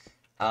reason.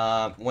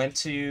 Went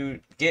to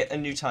get a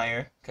new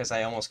tire because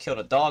I almost killed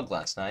a dog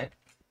last night.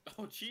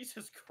 Oh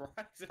Jesus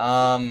Christ!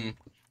 And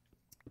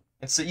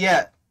so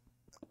yeah.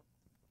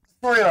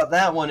 Story about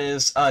that one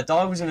is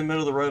dog was in the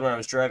middle of the road when I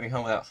was driving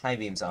home without high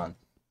beams on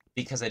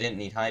because I didn't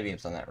need high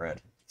beams on that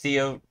road.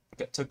 Theo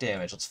took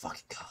damage. Let's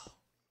fucking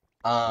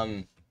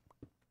go.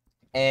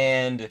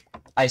 And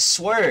I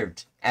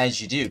swerved,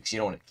 as you do, because you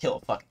don't want to kill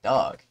a fucking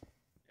dog.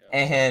 Yeah.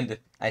 And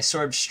I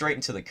swerved straight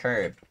into the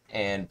curb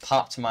and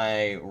popped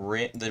my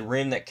the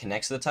rim that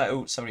connects the tire.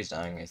 Oh, somebody's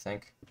dying, I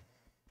think.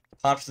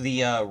 Popped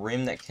the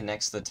rim that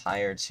connects the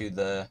tire to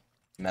the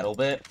metal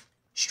bit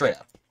straight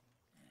up.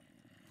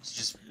 It's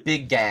just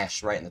big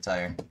gash right in the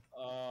tire.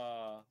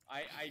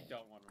 I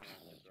don't want to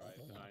learn to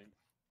drive tonight.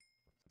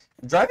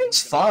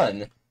 Driving's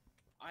fun.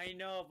 I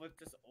know, but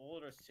this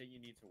older shit you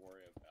need to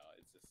worry about.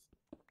 It's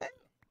just.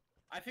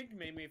 I think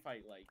maybe if I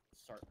like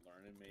start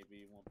learning,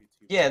 maybe it won't be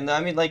too. Yeah, bad. no,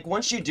 I mean, like,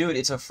 once you do it,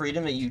 it's a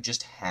freedom that you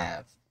just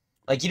have.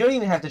 Like, you don't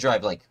even have to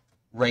drive, like,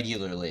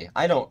 regularly.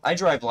 I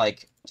drive,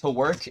 like, to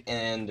work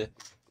and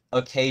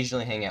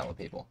occasionally hang out with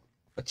people.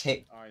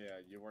 Okay. Oh yeah,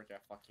 you work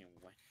at fucking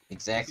Wendy's.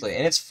 Exactly,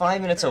 and it's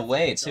 5 minutes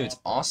away, too. It's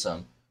Job.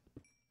 awesome.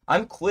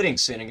 I'm quitting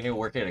soon. I'm gonna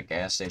work at a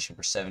gas station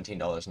for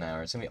 $17 an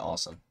hour. It's gonna be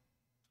awesome.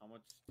 How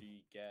much do you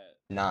get?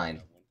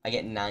 9. I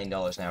get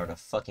 $9 an hour at a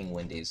fucking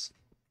Wendy's.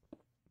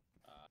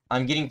 Uh,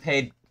 I'm getting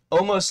paid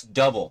almost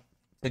double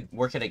to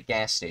work at a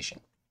gas station.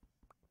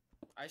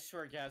 I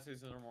swear gas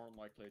stations are more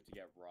likely to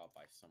get robbed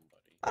by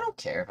somebody. I don't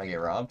care if I get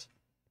robbed.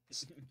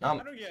 I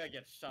don't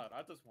get shot.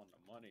 I just want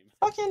the money.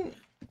 Fucking...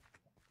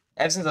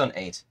 Edison's on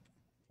 8.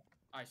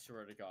 I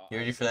swear to God. You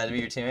ready for that to be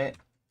your teammate?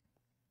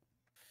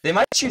 They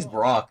might choose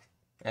Brock,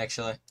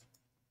 actually.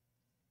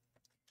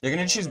 They're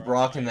gonna choose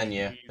Brock and then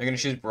you. They're gonna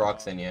choose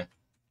Brock then you.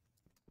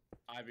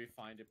 I'd be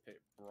fine to pick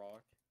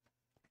Brock.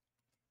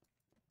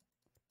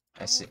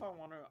 I see.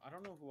 I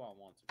don't know who I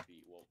want to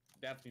beat. Well,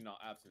 definitely not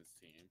Absence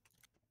team.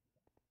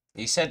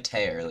 You said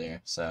Tay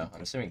earlier, so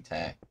I'm assuming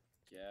Tay.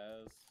 Guess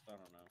I don't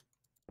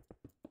know.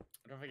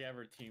 don't think I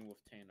ever teamed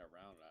with Tane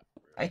around that.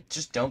 I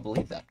just don't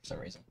believe that for some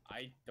reason.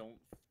 I don't.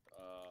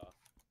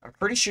 I'm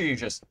pretty sure you're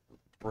just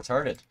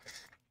retarded.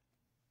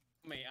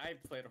 I mean, I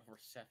played over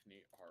 70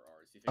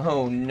 RRs. You think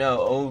Oh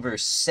no, over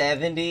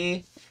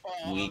 70?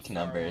 Oh, Weak I'm sorry,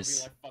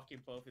 numbers. I'll be like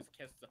fucking both his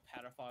kids the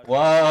pedophile.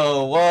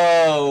 Whoa,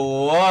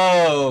 whoa,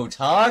 whoa,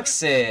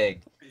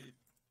 toxic.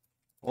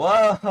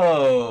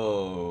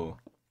 Whoa.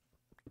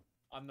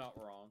 I'm not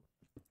wrong.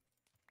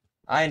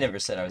 I never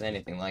said I was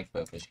anything like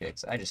Bofish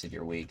Kicks. I just said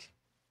you're weak.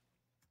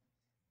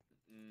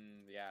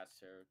 Yeah,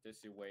 sir.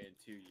 This is way in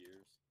 2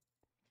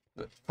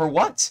 years. For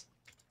what?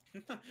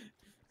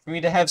 For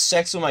me to have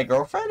sex with my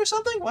girlfriend or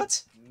something?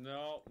 What?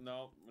 No.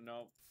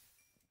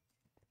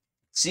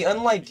 See,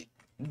 unlike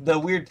the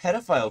weird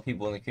pedophile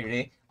people in the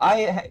community,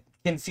 I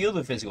can feel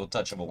the physical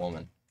touch of a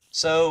woman.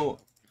 So,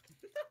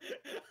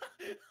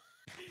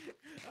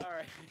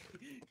 Alright.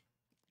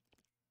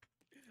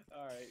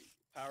 Alright.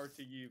 Power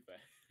to you, man.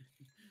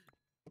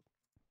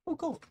 oh,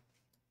 cool.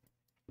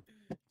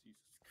 Jesus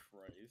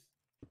Christ.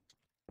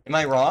 Am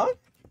I wrong?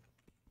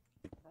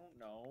 I don't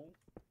know.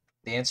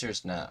 The answer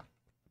is no.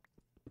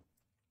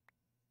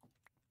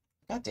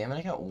 God damn it,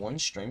 I got 1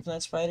 string from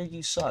that spider?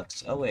 You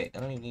sucks. Oh wait, I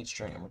don't even need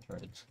string, I'm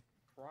retarded.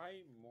 Cry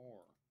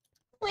more.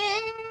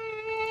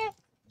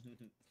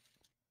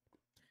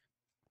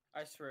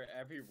 I swear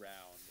every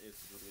round is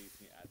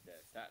releasing at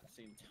this at the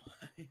same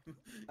time.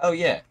 Oh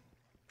yeah.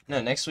 No,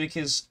 next week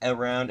is a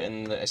round,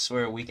 and I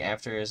swear a week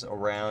after is a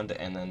round,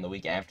 and then the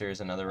week after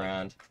is another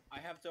round. I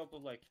have to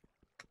upload like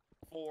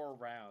 4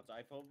 rounds.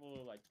 I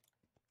uploaded like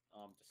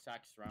the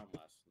Sax round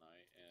last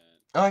night, and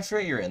Oh, I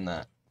forgot you're in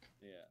that.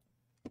 yeah,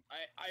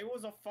 I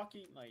was a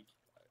fucking like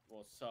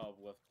sub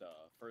with the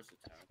first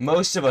attempt.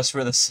 Most of us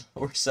were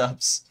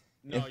subs.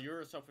 No, you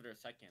were a sub for their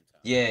second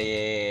attempt.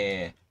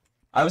 Yeah.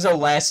 I was a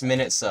last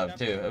minute sub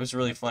too. It was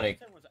really funny.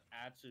 The was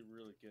actually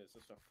really good. It's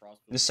just a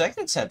Frost. The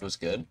second attempt was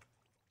good.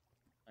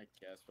 I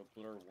guess, but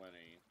Blur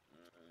winning.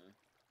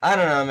 I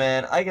don't know,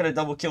 man. I got a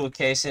double kill with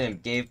Kaysen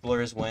and gave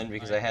Blur his win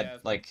because I had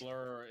guess, like.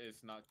 Blur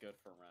is not good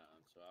for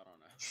rounds, so I don't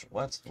know.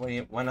 What?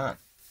 Why not?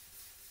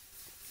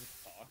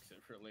 Just toxic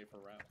really for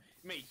round.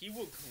 Mate, he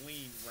will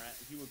clean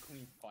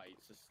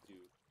fights just to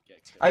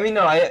get killed. I mean,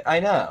 no, I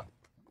know.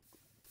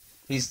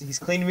 He's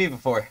cleaned me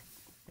before.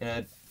 Oh,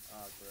 great.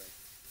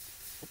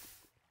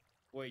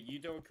 Wait, you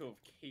don't kill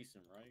with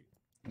Kaysen, right?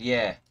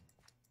 Yeah.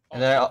 Oh,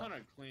 And then I'm kind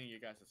of cleaning you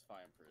guys'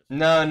 fight, I'm pretty sure.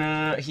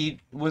 No.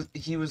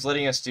 He was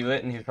letting us do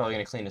it, and he was probably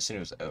gonna clean as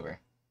soon as it was over.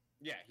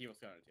 Yeah, he was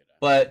gonna do that.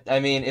 But I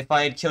mean, if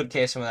I had killed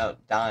Kaysen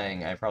without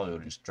dying, I probably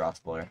would have just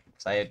dropped Blur.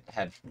 Because I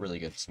had really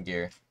good some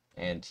gear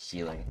and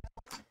healing.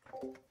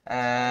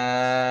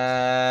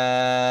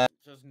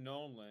 Just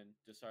Nolan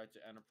decided to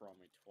enter on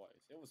me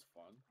twice. It was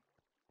fun.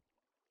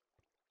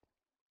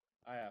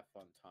 I had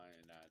fun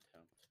tying that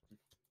attempt.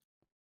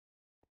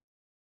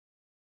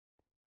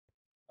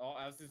 Oh,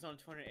 as he's on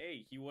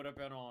 28, he would have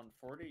been on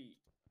 40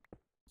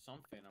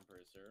 something, I'm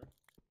pretty sure.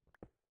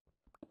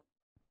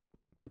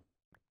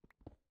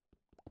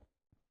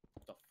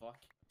 What the fuck?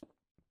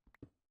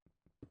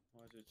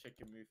 Why is the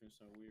chicken moving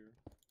so weird?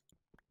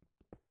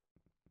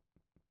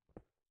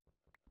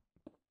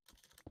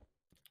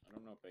 I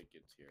don't know if it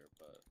gets here,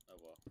 but oh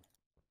well.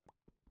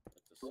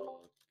 That's a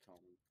solid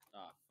comment.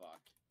 Ah,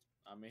 fuck.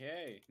 I mean,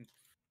 hey.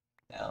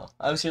 No,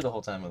 I was here the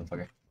whole time,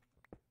 motherfucker.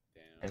 I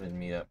Damn. didn't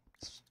meet up.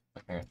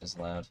 My parent is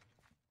loud.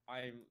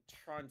 I'm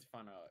trying to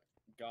find a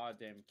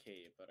goddamn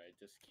cave, but I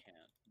just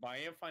can't. But I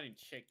am finding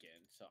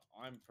chicken, so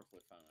I'm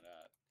perfectly fine with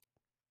that.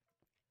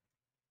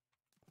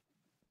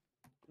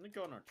 I'm gonna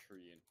go on a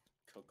tree and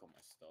cook all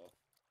my stuff.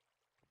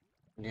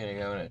 You're gonna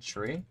go in a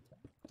tree?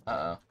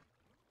 Uh-oh.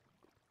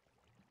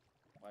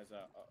 Why is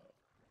that? Uh-oh.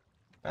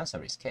 Found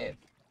somebody's cave.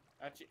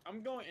 Actually,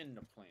 I'm going in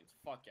the plains.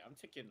 Fuck it, I'm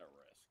taking the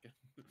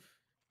risk.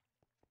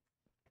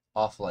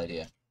 Awful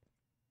idea.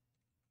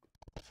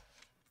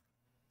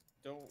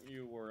 Don't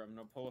you worry, I'm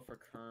gonna pull it for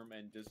Kerm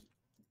and just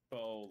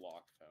bow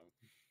lock them.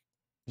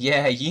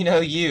 Yeah,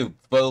 you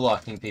bow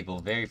locking people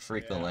very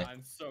frequently. Yeah,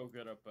 I'm so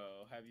good at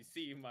bow. Have you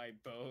seen my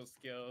bow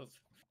skills?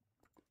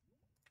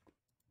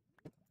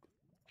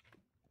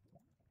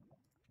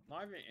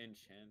 Not even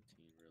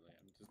enchanting, really.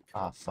 I'm just.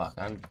 Oh fuck,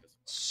 I'm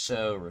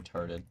so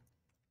retarded.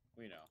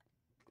 We know.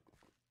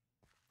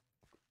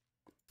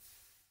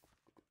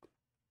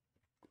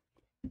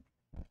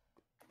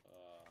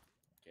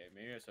 Okay,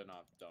 maybe I should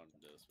not have done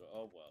this, but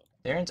oh well.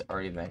 Darren's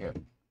already back up.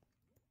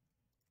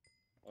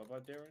 What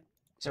about Darren?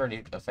 He's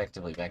already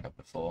effectively back up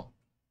to full.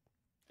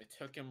 It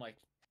took him like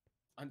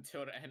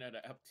until the end of the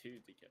F2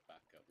 to get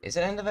back up. Is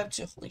it end of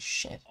F2? Holy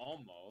shit.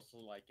 Almost,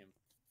 like in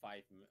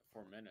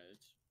 4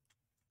 minutes.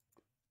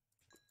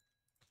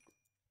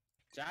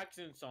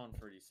 Jackson's on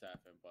 37,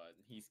 but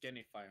he's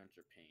getting 500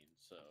 pain,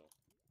 so.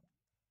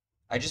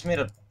 I just made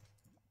a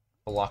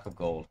block of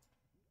gold.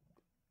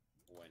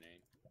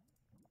 Winning.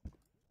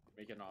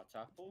 Make an odd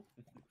apple?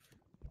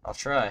 I'll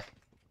try.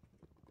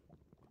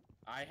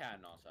 I had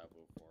an odd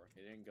apple before.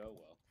 It didn't go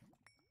well.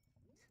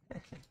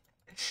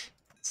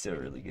 Still a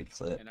really good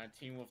clip. And I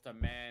team with the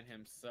man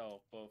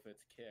himself, both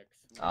its kicks.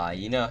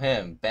 You know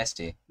him,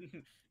 Bestie.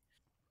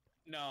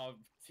 No,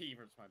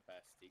 T-Firm's my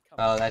bestie. Come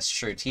Oh, on. that's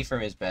true.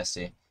 T-Firm is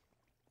Bestie.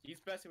 He's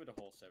bestie with the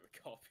whole server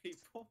call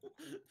people.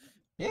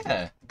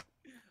 Yeah.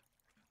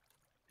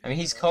 I mean,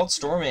 he's called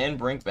Storm and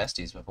Brink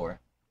besties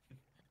before.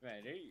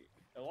 Man,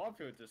 a lot of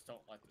people just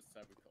don't like the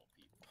server call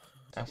people.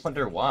 I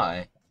wonder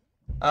why.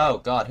 Oh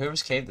god,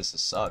 whoever's cave this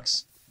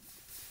sucks.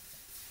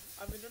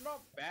 I mean, they're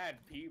not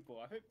bad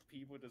people. I think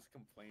people just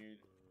complain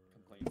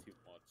too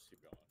much, to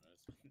be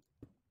honest.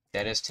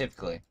 That is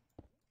typically.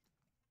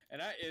 And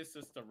that is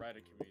just the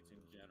Reddit community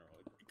in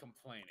general,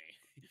 complaining.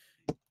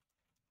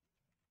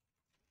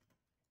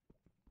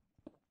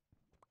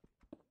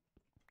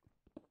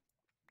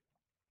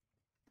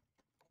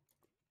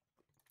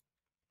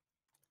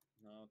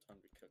 Now, time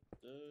to cook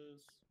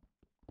this.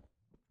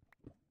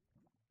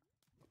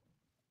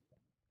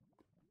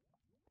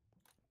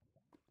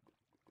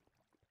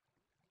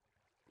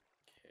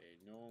 Okay,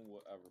 no one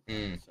will ever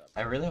play this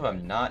I really hope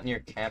I'm not near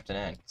Captain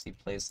N, because he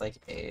plays like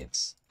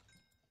AIDS.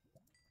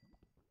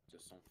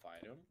 Just don't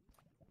fight him.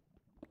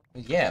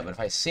 Yeah, but if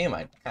I see him,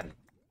 I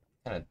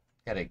gotta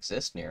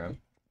exist near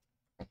him.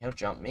 And he'll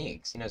jump me,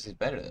 because he knows he's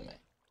better than me.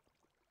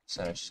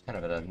 So it's just kind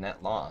of a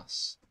net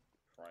loss.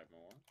 Try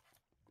more.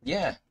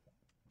 Yeah.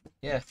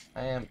 Yeah,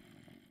 I am.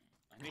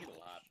 I need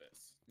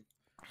lapis.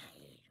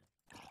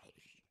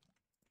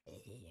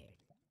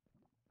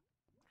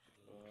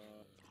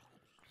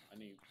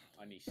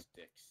 I need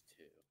sticks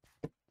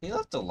too. He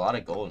left a lot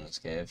of gold in his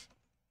cave.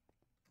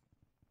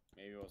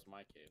 Maybe it was my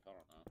cave. I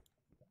don't know.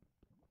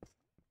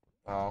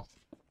 Well,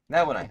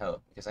 that one I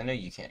hope, because I know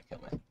you can't kill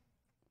me.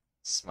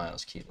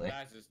 Smiles cutely.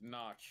 That is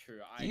not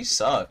true. I You could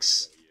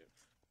sucks. definitely kill you.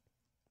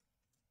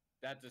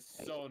 That is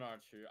so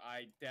not true.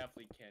 I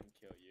definitely can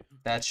kill you.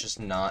 That's just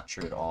not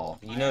true at all.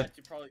 You I know,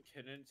 actually probably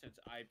couldn't since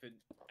I haven't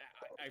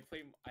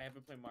played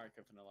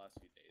Minecraft in the last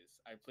few days.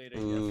 I played it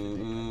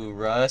yesterday. ooh,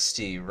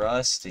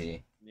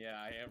 rusty. Yeah,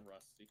 I am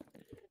rusty.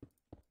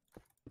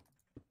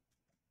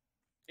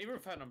 Even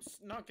if I'm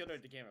not good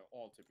at the game at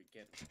all to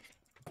begin with.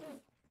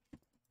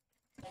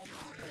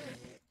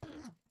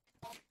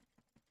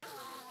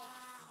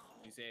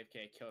 He's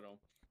AFK, killed him.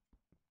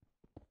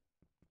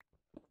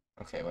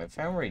 Okay, well, I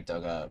found where he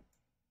dug up.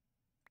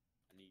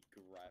 I need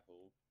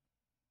gravel.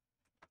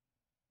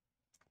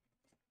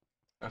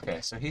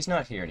 Okay, so he's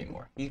not here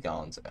anymore. He's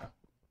gone, so.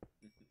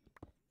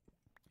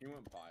 He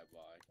went bye-bye.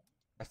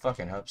 I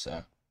fucking hope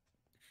so.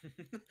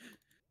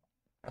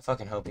 I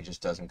fucking hope he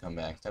just doesn't come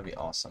back. That'd be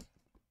awesome.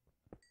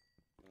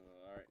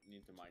 Alright,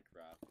 need to mine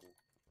gravel.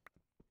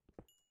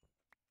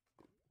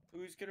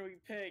 Who's gonna be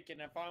picked?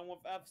 And if I'm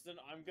with Epson,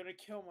 I'm gonna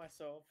kill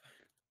myself.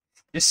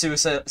 Just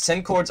suicide.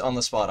 Send cords on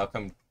the spot. I'll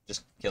come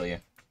just kill you.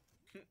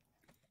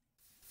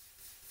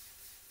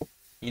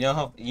 You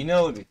know it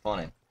would be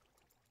funny.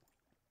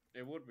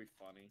 It would be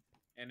funny.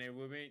 And it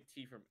would make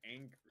T from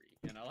angry.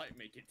 And I like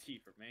making T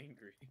from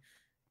angry.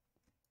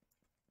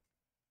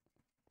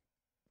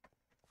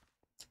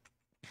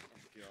 Oh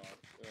god.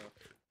 Ugh.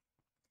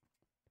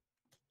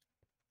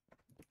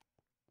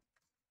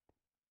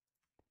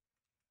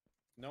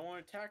 No one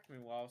attacked me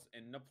while I was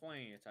in the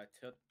plains. I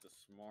took the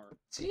smart.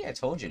 See, I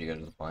told you to go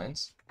to the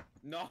plains.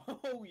 No,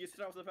 you said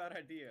that was a bad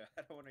idea.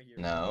 I don't want to hear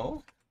that.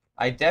 No.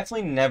 I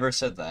definitely never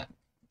said that.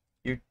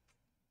 You're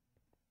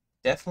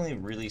definitely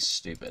really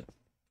stupid.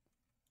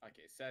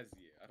 Okay, says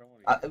you. I don't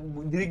want to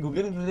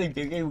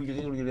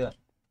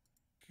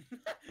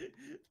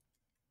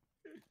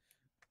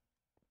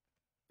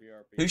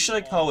hear Who should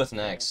I call with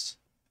next?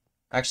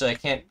 Actually,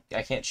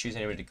 I can't choose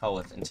anybody to call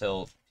with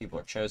until people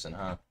are chosen,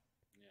 huh?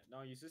 Yeah,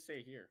 no, you just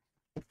say here.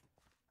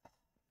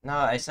 No,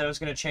 I said I was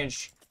gonna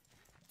change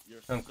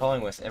You're who I'm so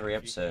calling with every you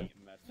episode.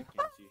 hate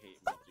Mexicans, you hate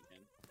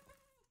Mexicans.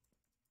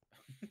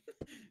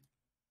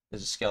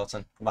 There's a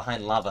skeleton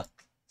behind lava,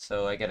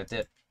 so I gotta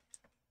dip.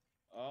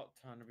 Oh,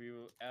 time to be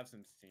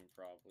absence team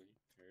probably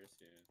very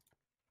soon.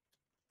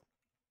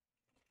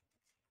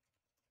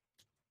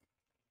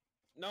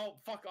 No,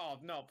 fuck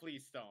off. No,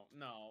 please don't.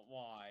 No,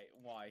 why?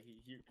 Why?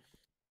 He...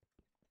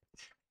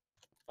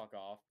 Fuck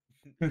off.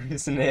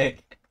 Who's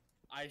Nick?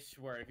 I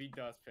swear, if he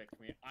does pick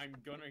me, I'm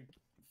gonna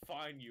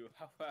find you,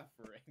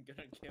 however, and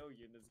gonna kill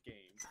you in this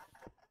game.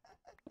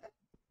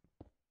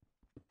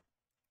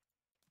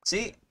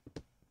 See?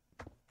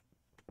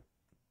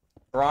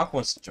 Brock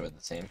wants to join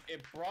the team.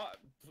 It brought...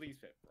 Please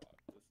pick Brock.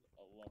 This is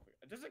a lovely...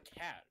 There's a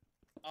cat.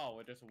 Oh,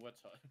 it just a witch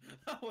hut.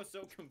 I was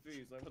so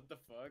confused. Like, what the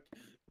fuck?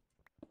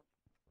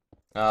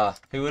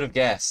 Who would have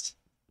guessed?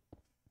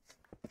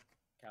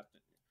 Captain.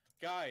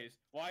 Guys,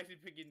 why is he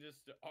picking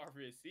just the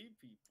RVC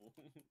people?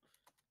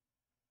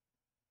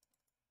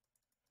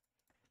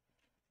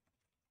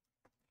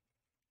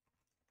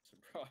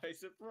 Surprise,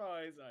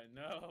 surprise! I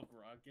know,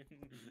 Brocken.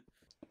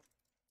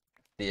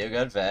 Theo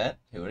got vet.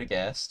 Who would have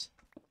guessed?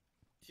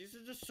 These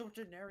are just so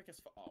generic as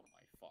fuck. Oh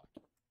my fuck.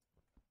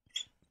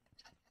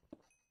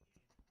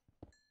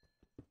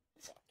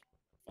 Fuck.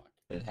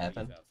 Did it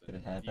happen? Please, Elson, Did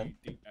it happen?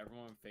 Do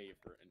everyone a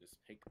favor and just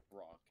pick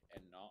Brock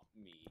and not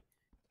me.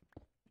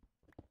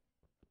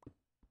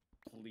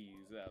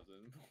 please,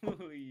 Evan,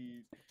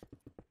 please.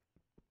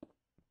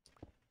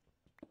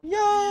 Yeah.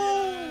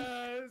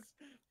 Yes!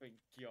 Thank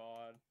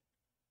God.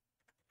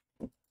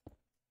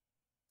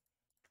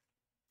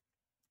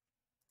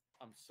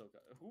 I'm so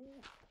good.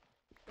 Who?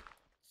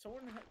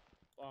 Someone had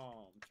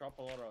dropped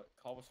a lot of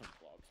cobblestone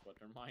blocks, but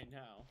they're mine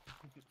now.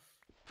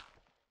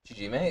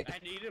 GG, mate. I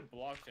needed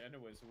blocks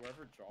anyways.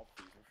 Whoever dropped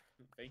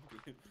these, thank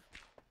you.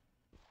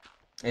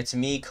 It's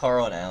me,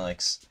 Carl, and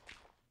Alex.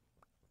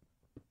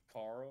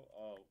 Carl?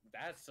 Oh,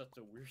 that's such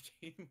a weird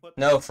team. What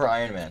No, the- for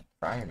Iron Man.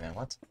 For Iron Man,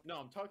 what? No,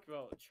 I'm talking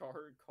about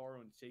Char, Carl,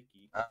 and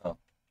Tiki. Oh,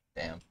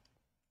 damn.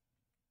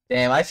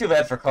 Damn, I feel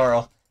bad for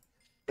Carl.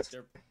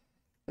 They're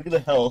Look at the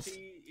health.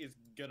 Tiki is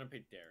gonna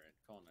pick Darren.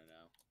 Calling it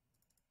now.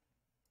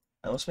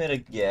 I almost made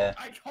a yeah.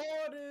 I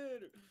called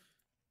it.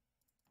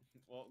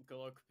 Well, good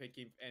luck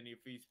picking any of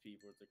these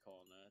people to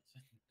call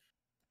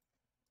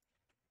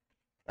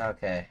that.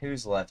 Okay,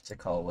 who's left to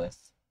call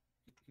with?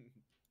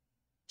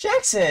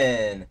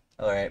 Jackson!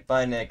 Alright,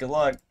 bye, Nick. Good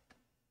luck.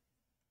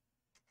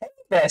 Hey,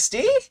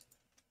 bestie!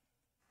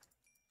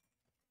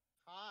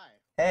 Hi.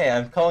 Hey,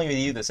 I'm calling with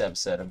you this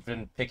episode. I've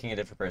been picking a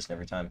different person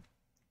every time.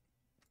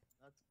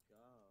 Let's go.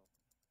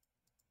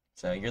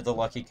 So you're the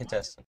lucky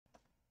contestant.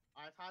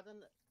 I've had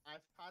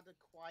a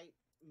quite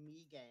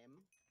me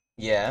game.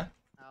 Yeah.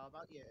 How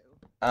about you?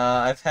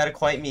 I've had a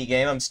quite me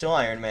game. I'm still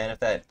Iron Man, if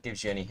that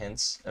gives you any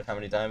hints of how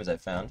many diamonds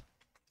I've found.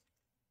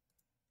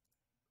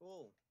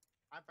 Cool.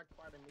 I've had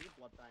quite a me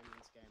blood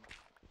diamonds game.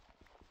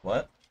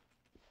 What?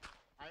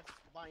 I've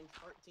mined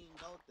 13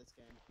 gold this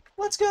game,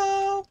 Let's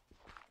go!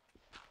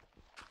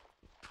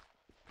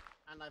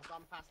 and I've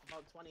gone past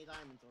about 20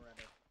 diamonds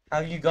already.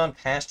 How have you gone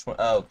past 20?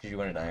 Oh, because you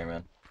wanted Iron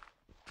Man.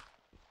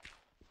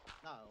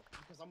 No,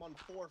 because I'm on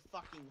 4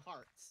 fucking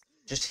hearts.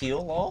 Just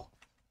heal, lol?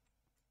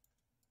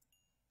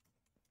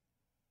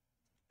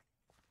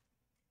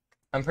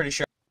 I'm pretty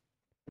sure.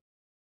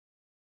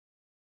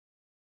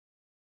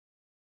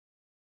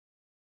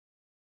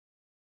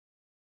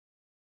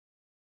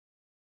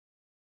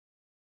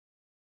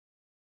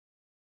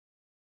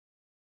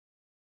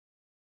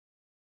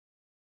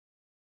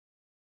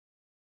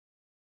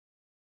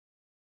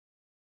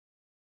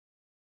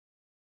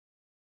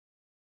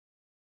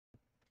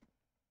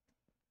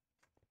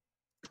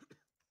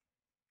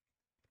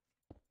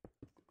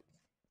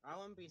 I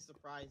wouldn't be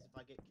surprised if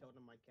I get killed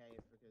in my cave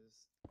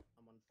because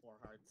I'm on 4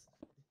 hearts.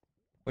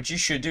 What you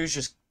should do is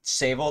just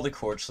save all the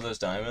quartz for those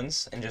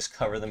diamonds and just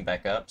cover them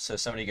back up so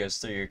if somebody goes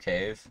through your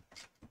cave,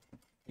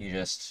 you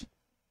just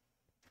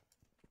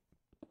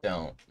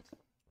don't.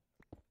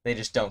 They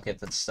just don't get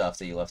the stuff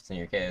that you left in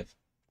your cave.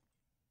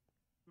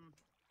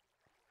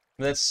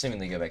 But that's assuming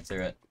they go back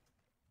through it.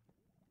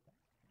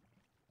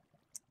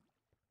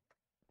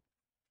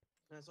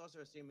 And it's also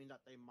assuming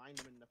that they mined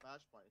them in the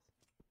first place.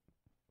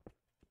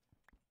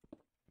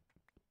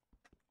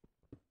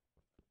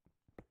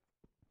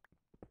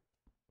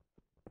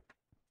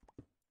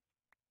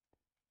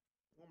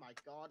 Oh my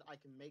god, I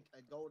can make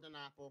a golden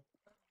apple.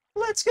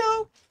 Let's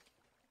go!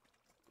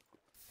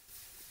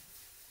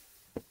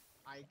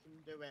 I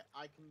can do it.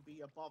 I can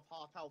be above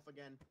half health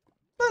again.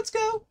 Let's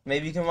go!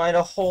 Maybe you can mine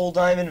a whole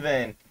diamond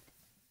vein.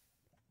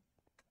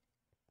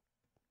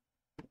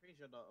 I'm pretty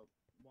sure the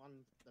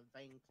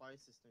vein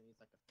closest to me is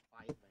like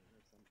a 5 vein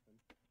or something.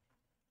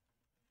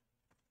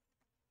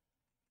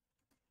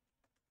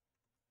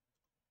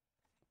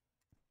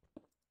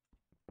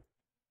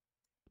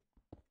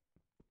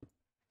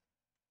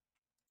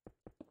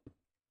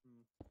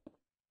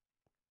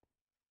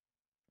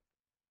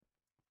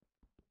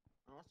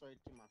 I'm also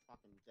eating my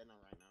fucking dinner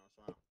right now as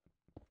well.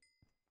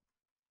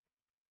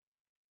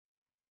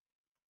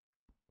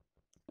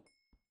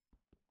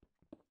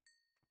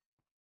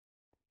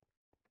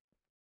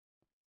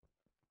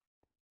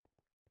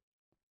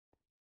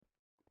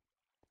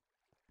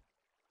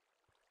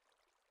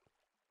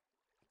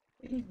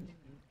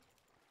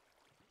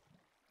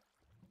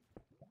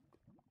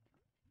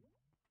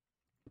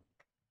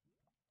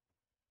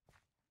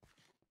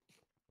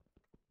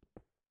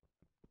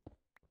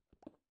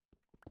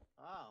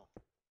 Oh.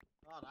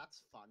 Oh,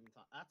 that's fun.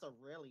 That's a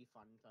really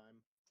fun time.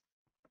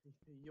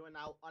 You are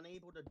now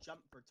unable to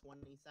jump for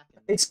 20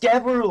 seconds. It's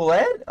Gabba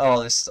Roulette?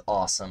 Oh, this is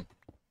awesome.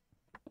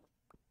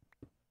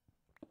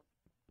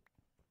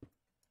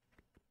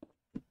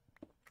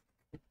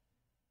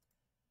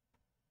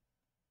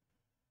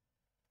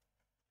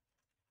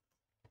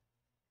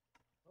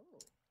 Oh.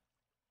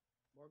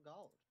 More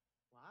gold.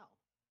 Wow.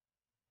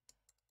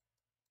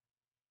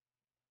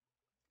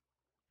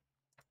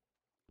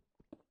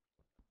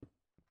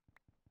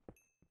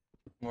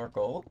 More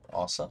gold?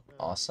 Awesome.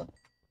 Awesome.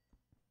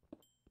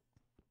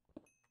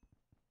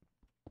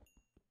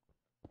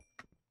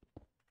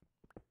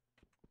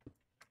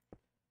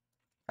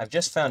 I've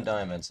just found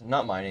diamonds. I'm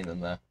not mining them,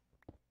 though.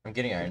 I'm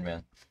getting Iron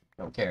Man.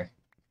 Don't care.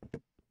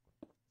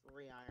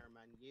 3 Iron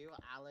Man. You,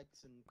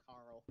 Alex, and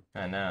Carl.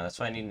 I know. That's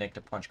why I need Nick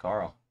to punch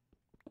Carl.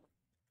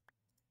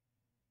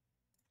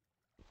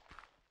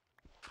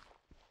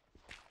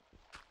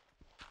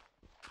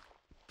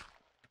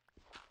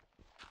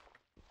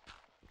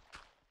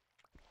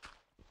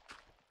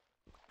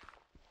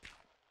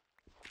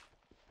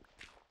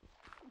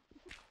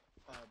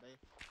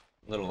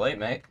 little late,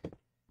 mate.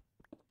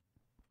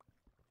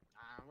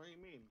 What do you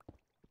mean?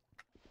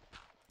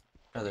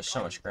 Oh, there's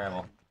so On much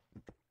gravel. time.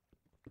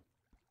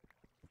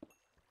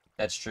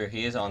 That's true.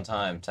 He is on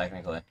time,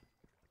 technically.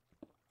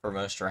 For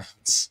most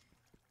rounds.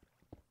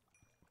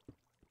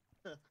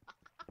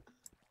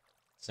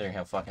 Considering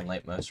how fucking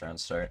late most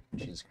rounds start.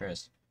 Jesus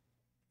Christ.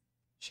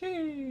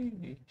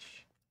 Sheesh.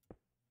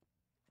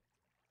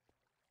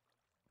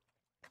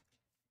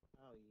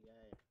 Oh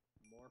yay.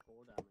 More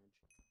full damage.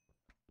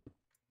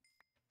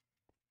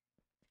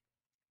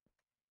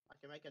 I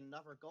can make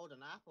another golden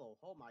apple.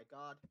 Oh my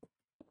god.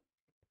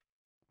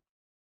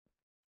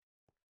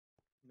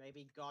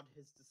 Maybe God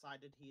has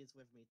decided he is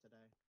with me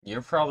today.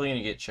 You're probably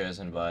gonna get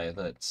chosen by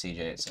the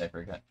CJ at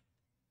Cypher guy.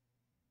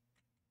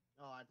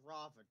 Oh, I'd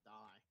rather die.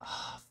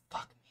 Ah, oh,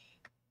 fuck me.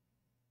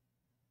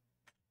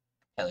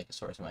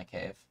 Helicosaurus in my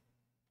cave.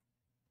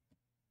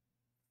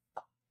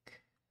 Fuck.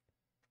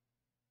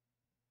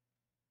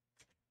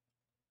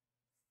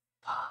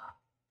 Fuck.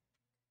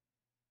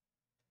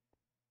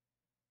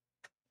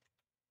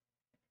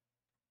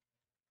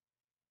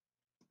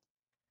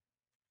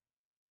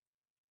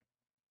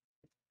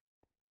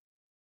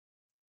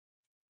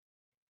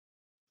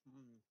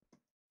 Hmm.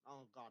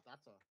 Oh god,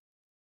 that's a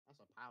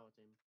power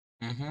team.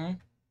 Mm-hmm.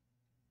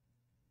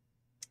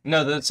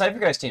 No, the Cypher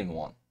guys team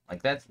won.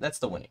 Like, that's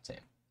the winning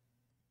team.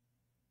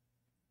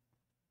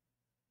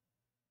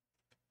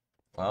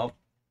 Well,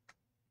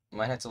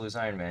 might have to lose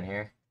Iron Man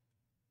here.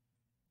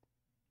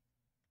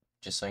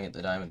 Just so I can get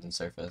the diamond and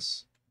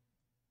surface.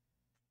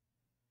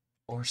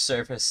 Or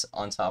surface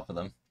on top of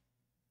them.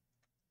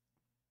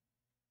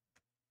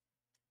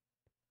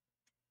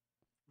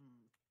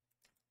 Hmm.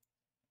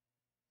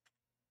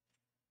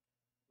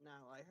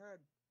 Now I heard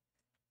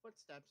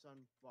footsteps on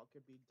what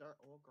could be dirt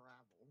or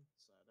gravel,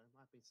 so there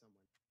might be someone.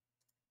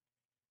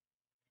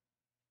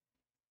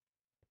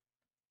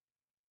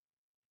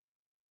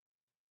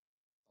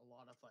 A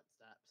lot of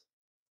footsteps.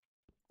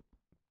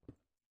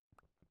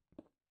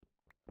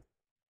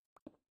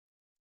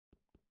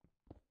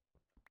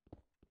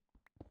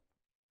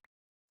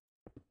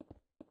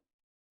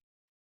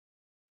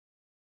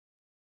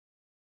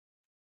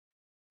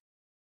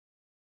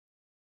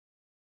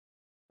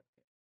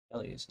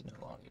 Ellie is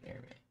no longer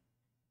near me.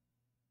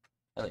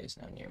 Ellie is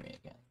now near me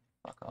again.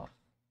 Fuck off.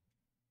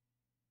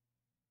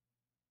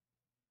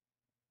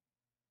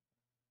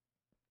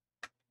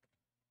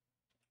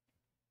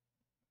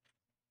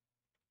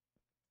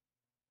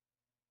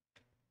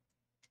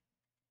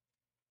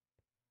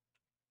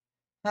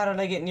 How did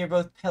I get near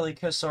both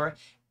Pelicosaur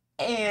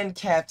and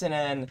Captain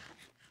N?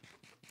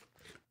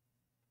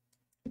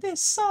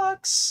 This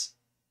sucks.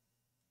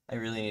 I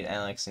really need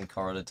Alex and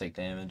Carl to take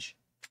damage.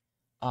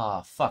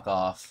 Ah, fuck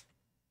off.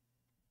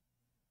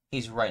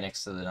 He's right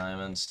next to the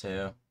diamonds,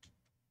 too.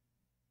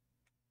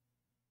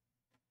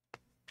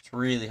 Just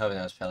really hoping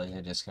that was Peli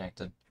who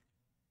disconnected.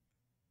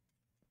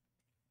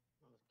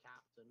 That was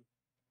Captain.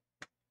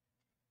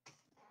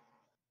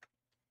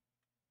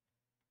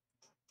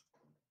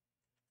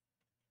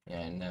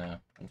 Yeah, no,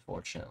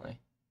 unfortunately.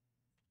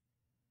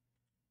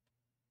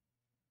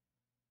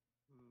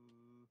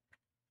 Hmm.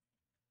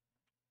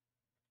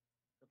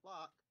 Good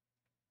luck.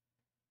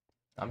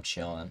 I'm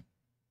chilling.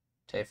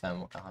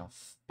 Tayfam, oh,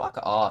 fuck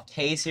off.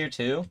 Tay's here,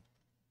 too?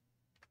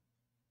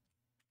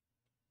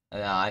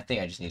 No, I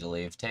think I just need to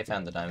leave. Tay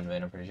found the diamond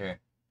vein, I'm pretty sure.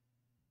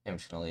 I'm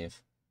just gonna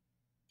leave.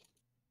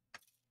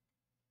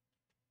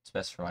 It's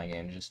best for my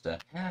game to just,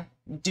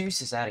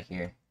 deuces out of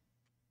here.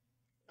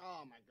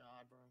 Oh my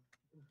god, bro.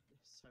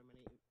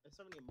 There's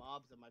so many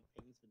mobs and my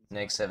ping's been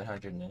Next spiked.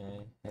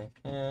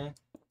 700.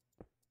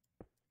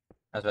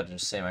 I was about to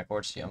just say my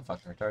chords to you. I'm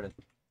fucking retarded.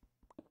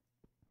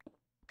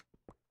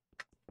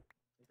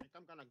 You think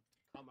I'm gonna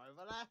come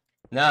over there?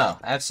 No,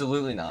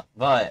 absolutely not.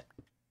 But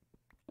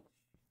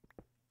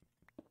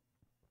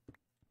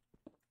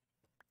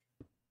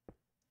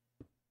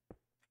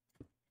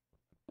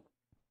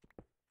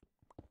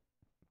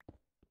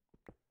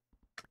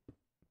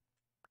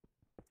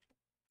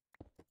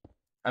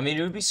I mean,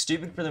 it would be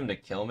stupid for them to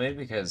kill me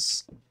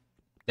because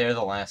they're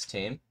the last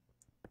team.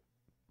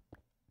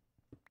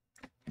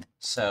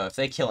 So if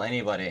they kill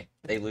anybody,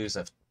 they lose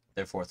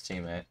their fourth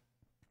teammate.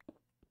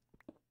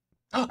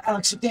 Oh,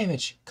 Alex took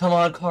damage! Come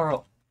on,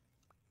 Carl!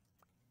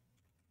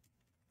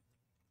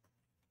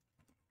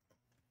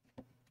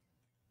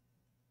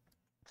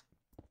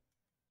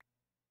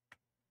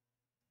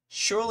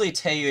 Surely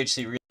Tay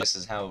UHC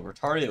realizes how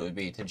retarded it would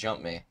be to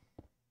jump me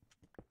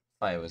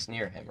if I was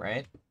near him,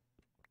 right?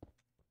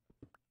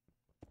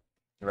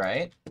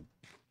 Right?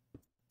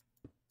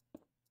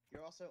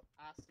 You're also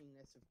asking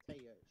this of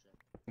Teo shit.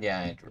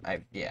 Yeah,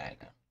 yeah, I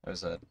know. It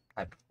was a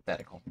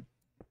hypothetical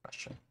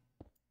question.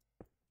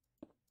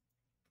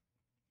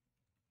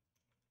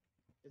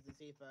 It's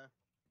either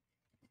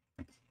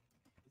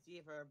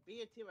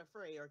be a team of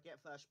 3 or get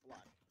first blood.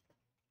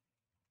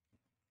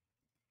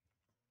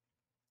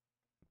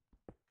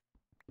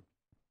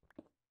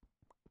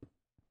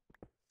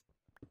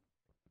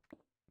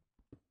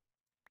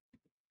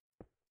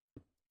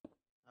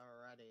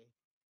 Alrighty.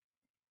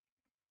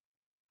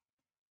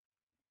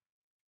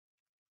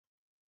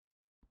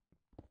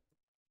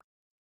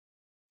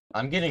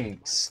 I'm getting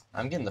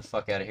the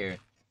fuck out of here.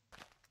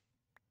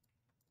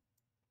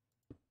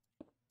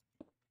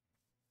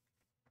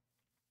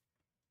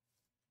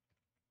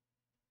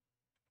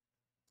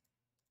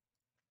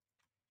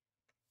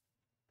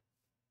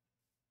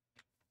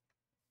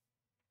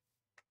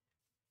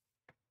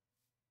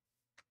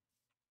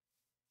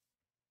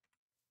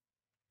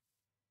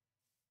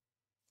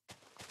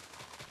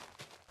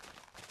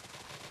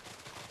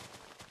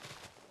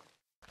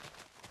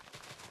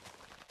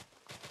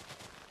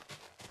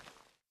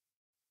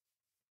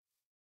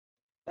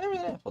 There an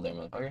apple there,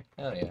 motherfucker.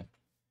 Hell yeah.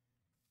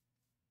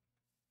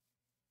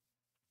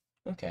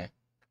 Okay.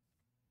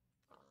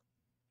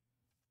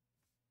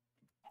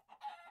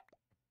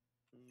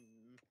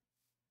 Mm,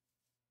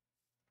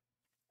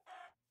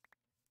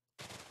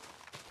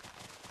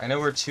 I know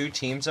where 2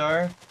 teams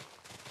are. that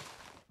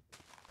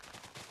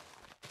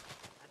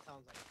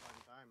sounds like a fun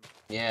time.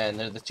 Yeah, and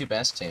they're the 2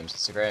 best teams.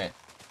 It's great.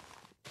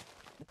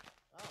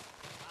 Oh,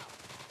 wow.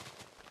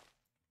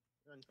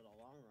 You're in for the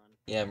long run.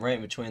 Yeah, I'm right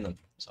in between them.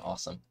 It's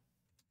awesome.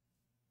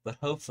 But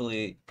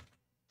hopefully,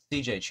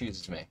 CJ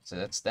chooses me. So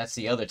that's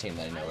the other team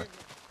that I know. I Her. don't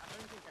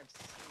think I've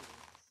seen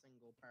a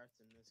single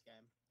person in this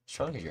game. It's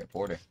probably because you're at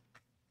border.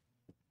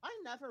 I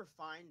never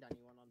find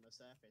anyone on the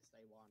surface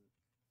they want.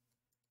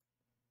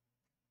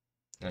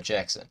 Now,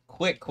 Jackson,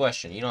 quick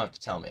question. You don't have to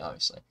tell me,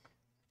 obviously.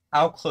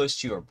 How close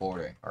to your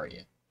border are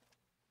you?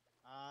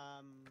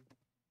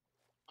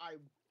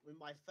 In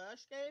my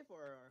first cave,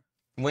 or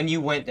When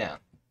you went down.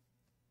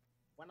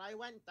 when I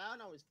went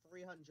down, I was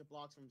 300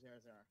 blocks from 0,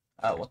 0.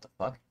 Oh, what the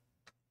fuck?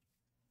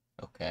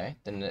 Okay,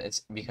 then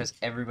it's because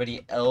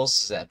everybody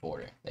else is at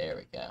border. There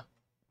we go.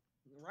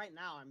 Right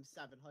now, I'm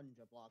 700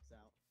 blocks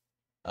out.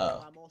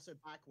 Oh. I'm also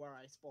back where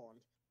I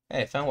spawned.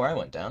 Hey, I found where I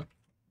went down.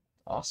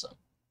 Awesome.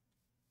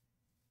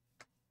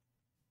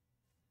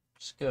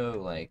 Just go,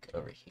 like,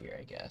 over here,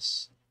 I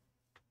guess.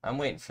 I'm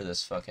waiting for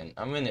this fucking...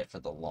 I'm in it for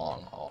the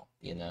long haul,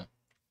 you know?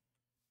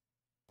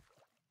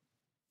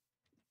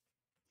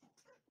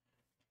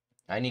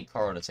 I need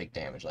Carl to take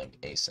damage, like,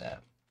 ASAP.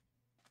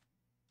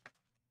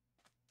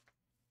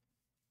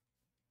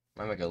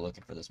 I might go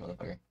looking for this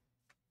motherfucker.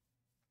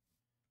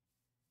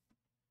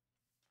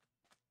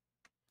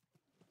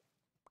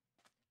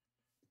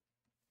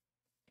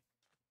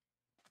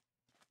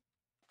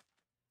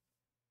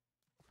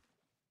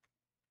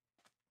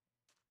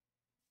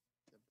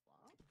 The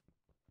block?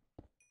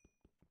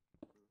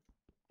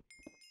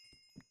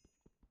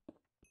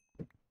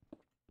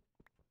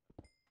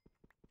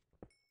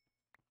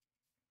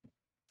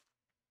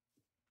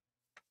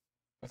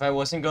 If I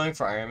wasn't going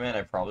for Iron Man,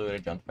 I probably would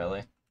have jumped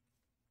Belly.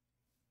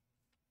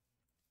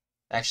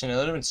 Actually, no,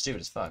 that would have been stupid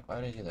as fuck. Why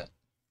would I do that?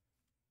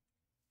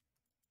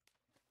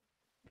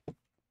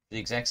 The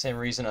exact same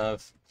reason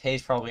of, hey,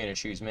 he's probably gonna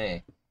choose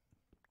me.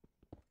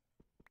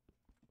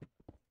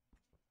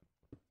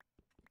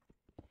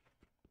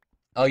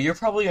 Oh, you're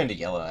probably going to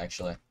yellow,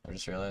 actually. I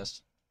just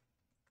realized.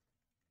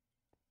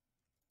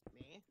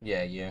 Me?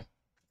 Yeah, you.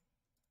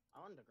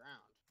 I'm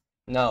underground.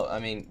 No, I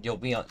mean, you're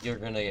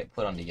gonna get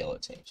put on the yellow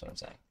team, that's what I'm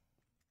saying.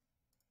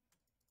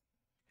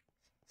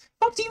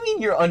 What do you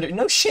mean you're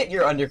no shit,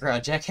 you're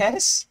underground,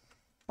 jackass?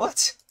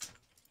 What?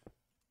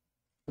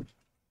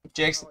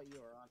 Jackson,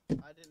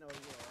 I didn't know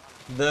you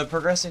were on. the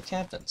progressive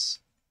captains.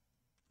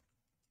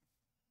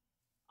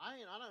 I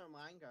don't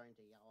mind going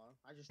to yellow.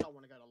 I just don't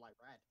want to go to light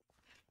red.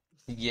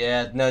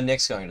 Yeah, no,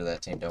 Nick's going to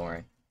that team, don't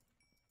worry.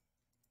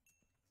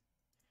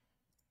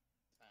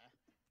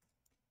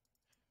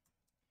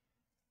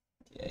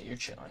 Fair. Yeah, you're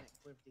chilling.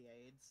 With the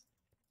aids.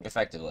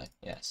 Effectively,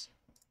 yes.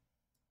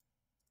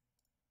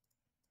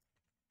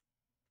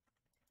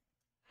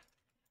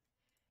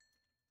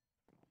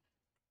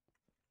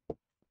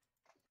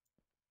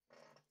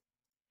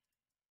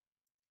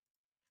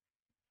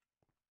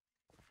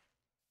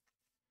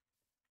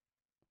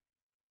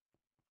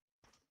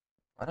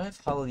 Why do I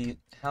have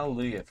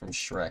Hallelujah from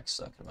Shrek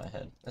stuck in my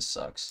head? This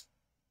sucks.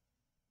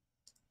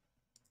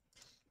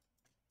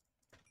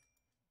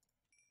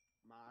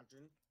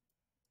 Margin.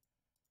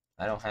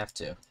 I don't have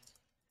to. I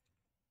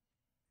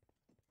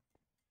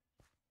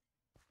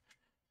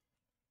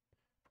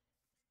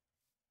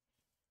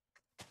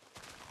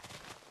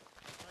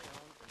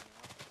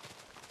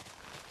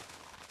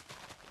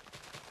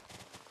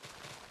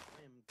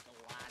am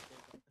glad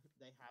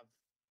they have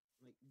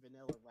like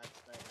vanilla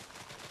redstone.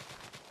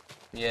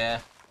 Yeah.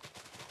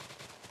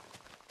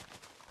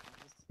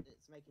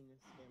 It's making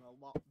this game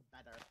a lot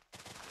better.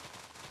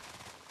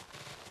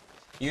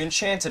 You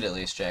enchanted at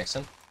least,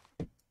 Jackson.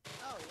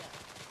 Oh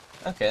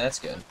yeah. Okay, that's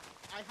good.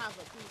 I have a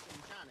piece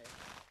enchanted.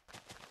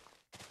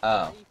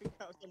 Oh. You think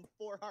I was on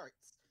 4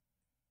 hearts?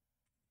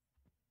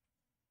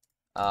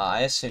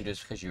 I assumed it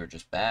was because you were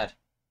just bad.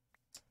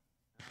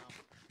 Oh.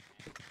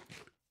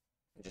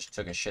 You just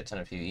took a shit ton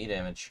of PvE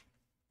damage.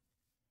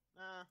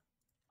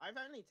 I've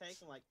only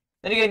taken like.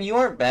 Then again, you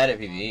aren't bad at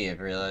PvE,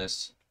 I've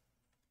realized.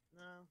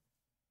 No.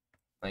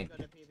 Like,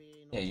 Good at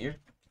PvE, yeah, not you're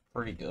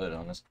pretty good,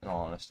 in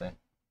all honesty.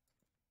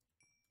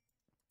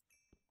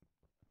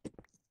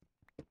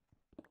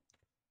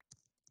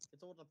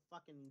 It's all the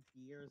fucking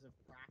years of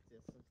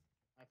practice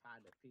I've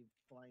had at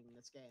playing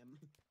this game.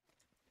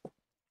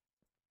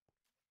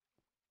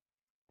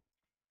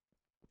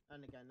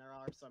 And again, there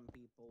are some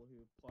people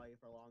who play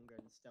for longer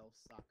and still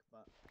suck,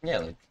 but Yeah,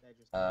 like, they're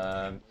just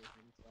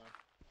losing, so.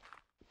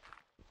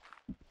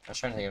 I was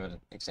trying to think of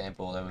an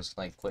example that was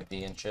like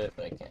quippy and shit,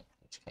 but I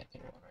just can't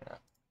think of one right now.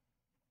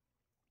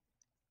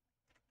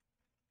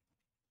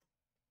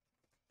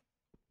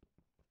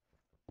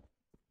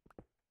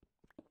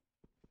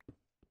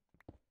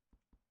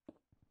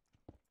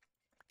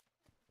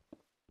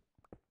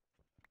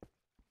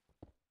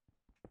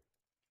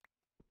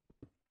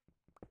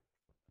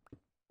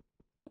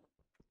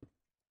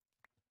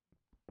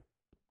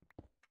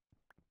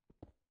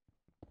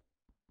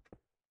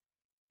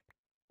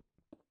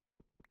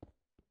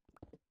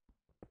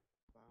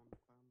 Bum,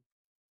 bum.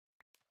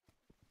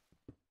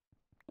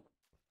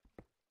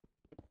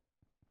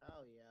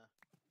 Hell yeah.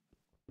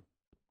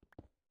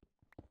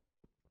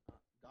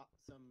 Got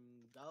some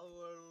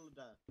gold.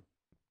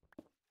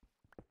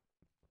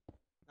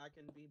 I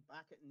can be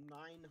back at 9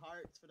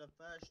 hearts for the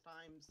first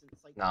time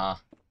since like Nah,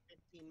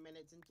 15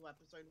 minutes into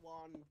episode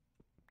 1.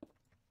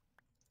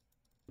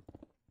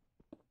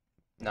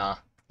 nah,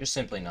 just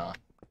simply nah.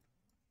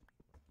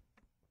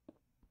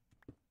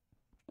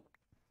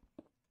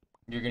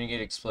 You're gonna get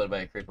exploded by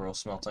a creeper while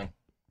smelting.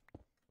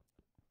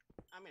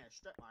 I mean, a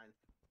strip mine.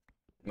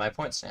 My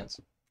point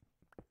stands.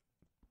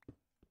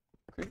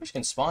 Creepers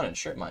can spawn in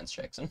strip mines,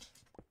 Jackson.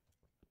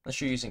 Unless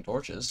you're using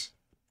torches.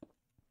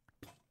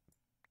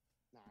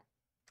 Nah.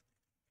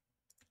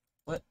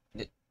 What?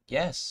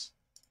 Yes.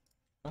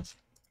 What?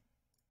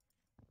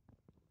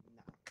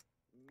 Nah.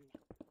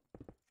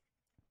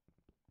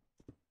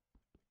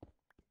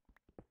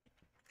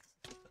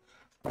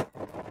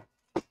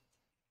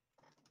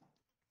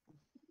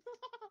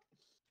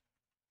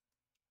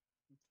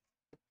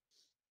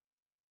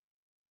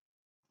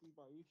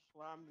 Bro, you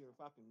slammed your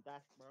fucking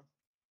desk, bro.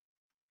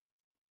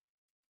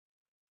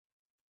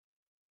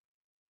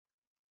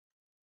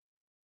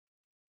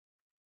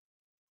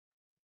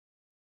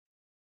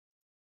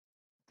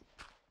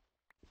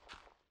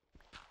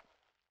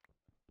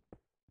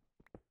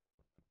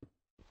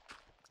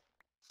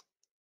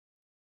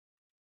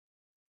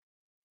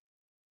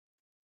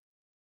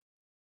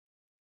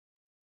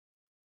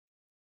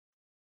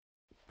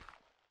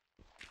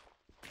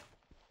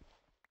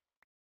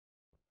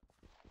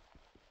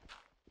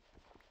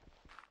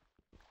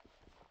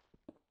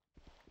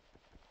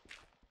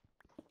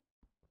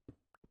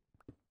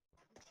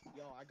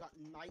 Yo, I got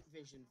night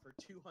vision for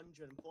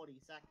 240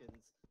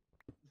 seconds.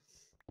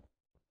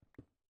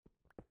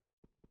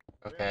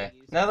 Okay.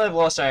 Really Now that I've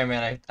lost Iron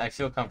Man, I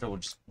feel comfortable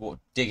just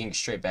digging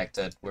straight back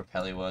to where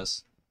Pelly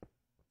was.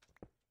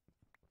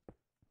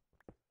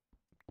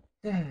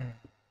 Wait,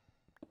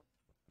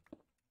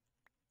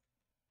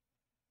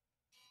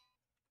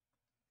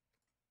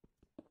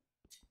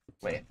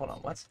 hold on,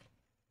 what?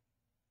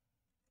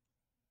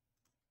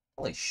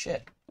 Holy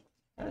shit.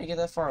 How did you get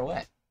that far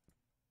away?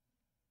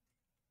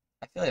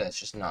 I feel like that's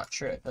just not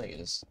true. I feel like it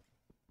is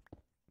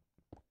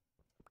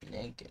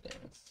negative.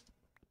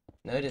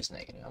 No, it is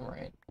negative. I'm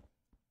right.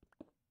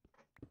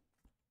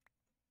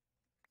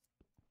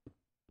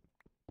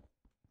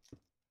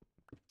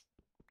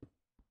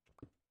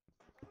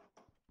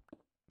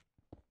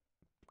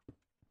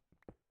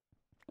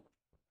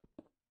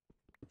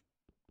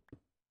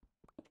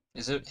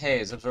 Is it? Hey,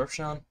 is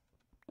absorption on?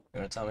 You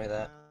wanna tell me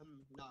that?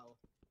 No.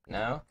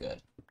 No?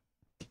 Good.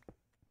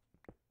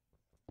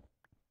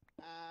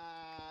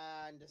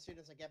 And as soon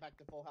as I get back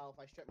to full health,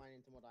 I strip mine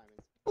into more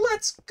diamonds.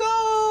 Let's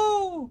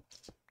go!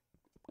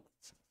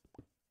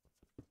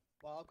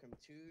 Welcome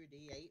to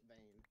the 8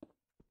 vein.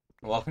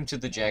 Welcome to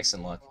the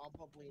Jackson luck.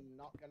 Probably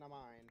not gonna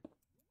mine.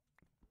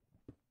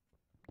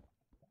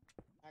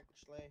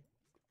 Actually,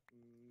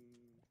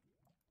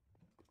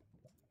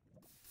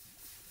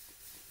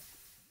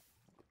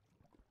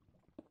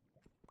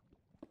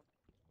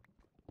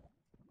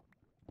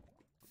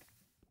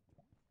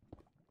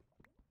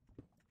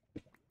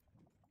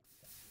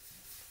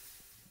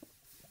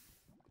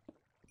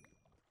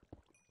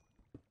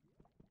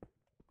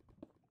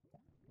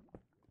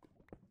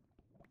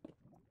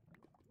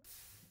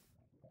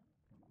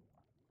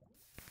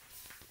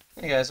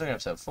 Hey guys, we're in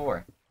episode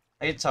 4.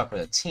 I get to talk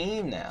with a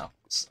team now.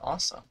 It's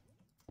awesome.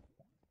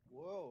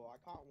 whoa! I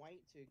can't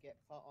wait to get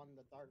put on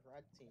the dark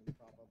red team.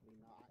 Probably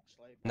not,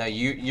 actually. No,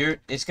 Probably not. you're.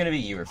 It's gonna be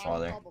you or I'm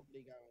father.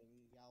 probably going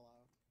yellow.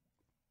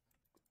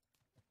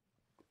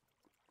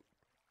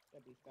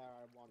 To be fair,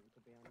 I want to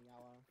be on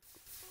yellow.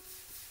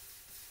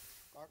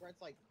 Dark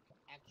red's like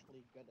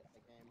actually good at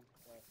the game,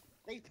 but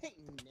they picked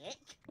Nick.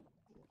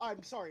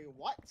 I'm sorry,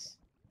 what?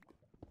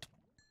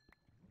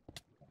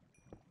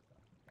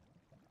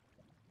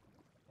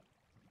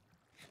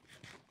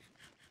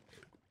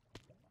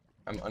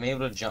 I'm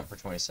able to jump for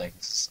 20 seconds.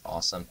 It's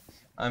awesome.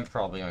 I'm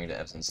probably going to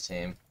Evan's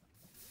team.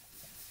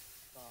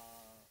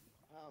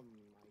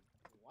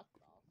 What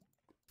the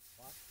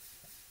fuck?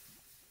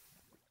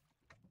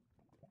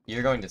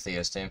 You're going to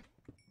Theo's team.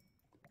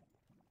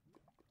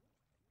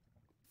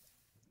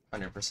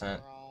 100%.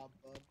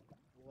 Probably.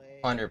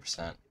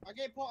 100%. I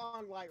get put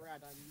on white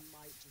red, I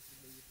might just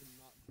leave and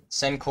not.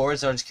 Send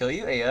cores, I'll just kill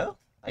you, Ayo?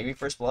 I give you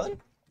first blood?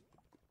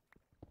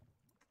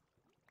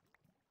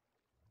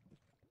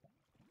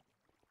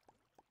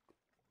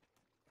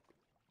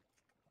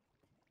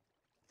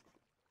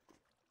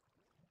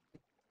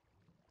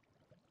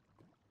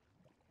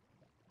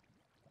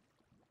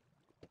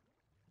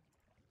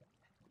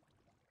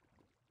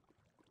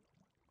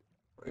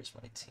 Where's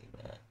my team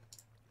at?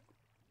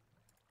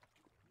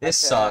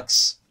 This Okay.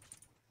 sucks.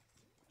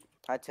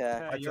 Hi,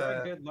 Ted. Yeah,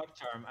 you're a good luck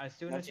charm. As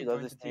soon Don't as you you love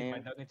joined this the team, I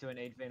team? dug into an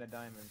 8 vein of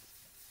diamonds.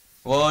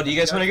 Well, do you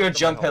guys You want to guys go look at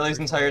jump my health Pele's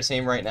recently. entire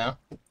team right now?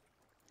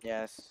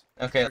 Yes.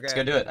 Okay, let's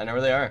Okay. go do it. I know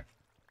where they are.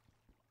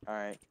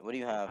 Alright, what do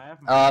you I have?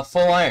 have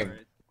Full for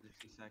iron.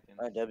 60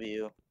 seconds.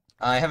 W.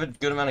 I have a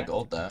good amount of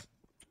gold, though.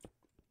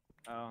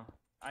 Oh,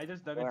 I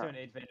just dug Where? into an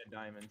 8 vein of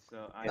diamonds,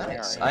 so I.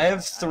 Nice. Yeah, I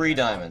have 3 I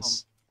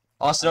diamonds.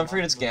 Also, don't I'm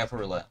forget it's awesome.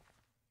 Gamma Roulette.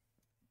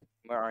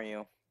 Where are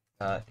you?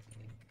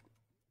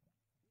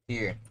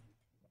 Here.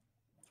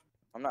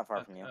 I'm not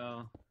far from you.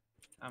 Oh,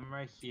 I'm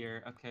right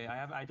here. Okay,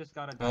 I just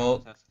got a Well-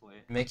 diamond chest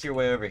plate. Make your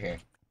way over here.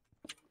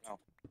 Oh.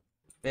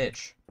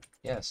 Bitch.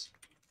 Yes.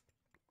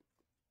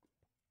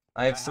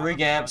 I have I 3 have a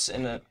gaps pouch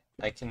and plate.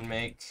 I can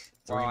make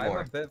 3 Wow, I'm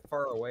more. a bit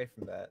far away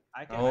from that.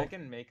 I Oh.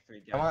 can make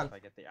 3 Come gaps on. if I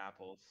get the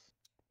apples.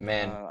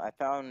 Man, I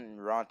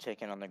found raw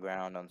chicken on the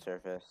ground on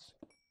surface.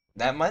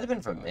 that might have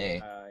been from me.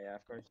 Yeah,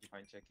 of course you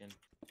find chicken.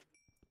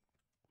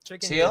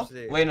 Chicken TL?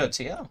 KFC. Wait, no,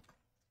 TL?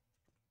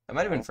 That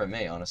might have been No. from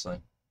me,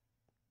 honestly.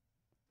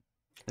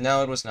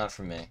 No, it was not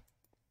from me.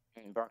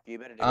 Brock, you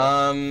better do it.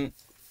 I'm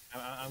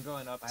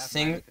going up. I have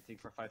Thing- magnet fatigue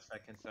for 5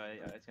 seconds, so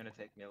it's gonna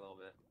take me a little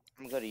bit.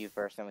 I'm gonna go to you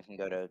first, then we can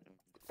go to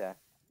Seth.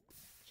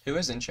 Who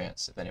is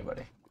enchants, if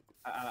anybody?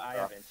 I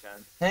have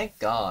enchant. Thank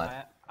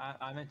God.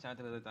 I'm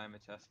enchanted with a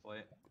diamond chest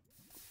plate.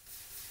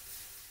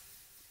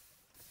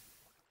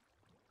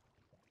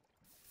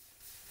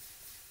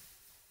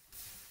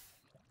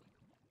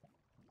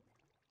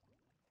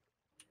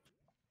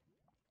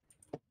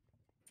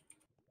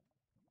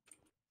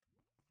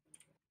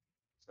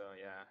 So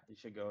yeah, you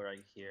should go right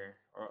here.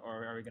 Or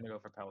are we gonna go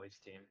for Pelly's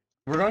team?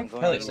 We're going I'm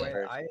going Pelly's to team.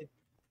 the- I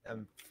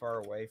am far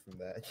away from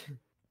that.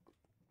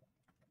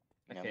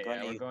 Yeah, I'm Okay, going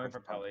yeah, to we're you going first, for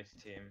Brock. Pelly's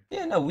team.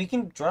 Yeah, no, we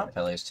can drop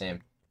Pelly's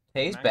team.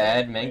 Tay's Mango-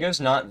 bad, Mango's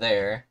not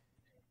there.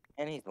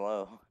 And he's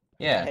low.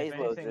 Yeah. Hey. If He's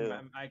low, anything,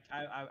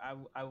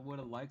 too. I would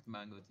have liked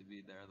Mango to be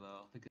there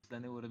though, because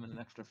then it would have been an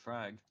extra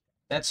frag.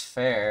 That's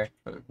fair.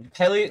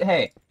 Pelly,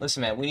 hey,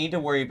 listen, man, we need to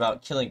worry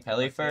about killing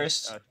Pelly Okay,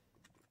 first.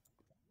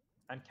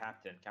 And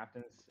Captain's.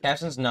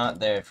 Captain's not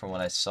there from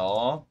what I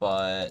saw,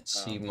 but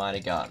he Oh. might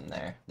have gotten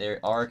there. They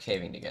are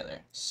caving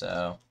together,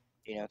 so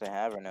Do you know what they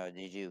have or no?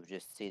 Did you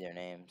just see their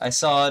names? I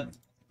saw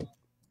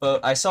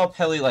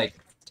Pelly like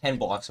 10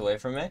 blocks away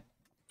from me,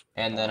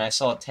 and then I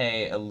saw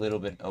Tay a little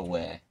bit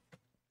away.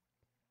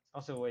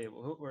 Also, wait,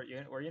 were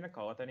you gonna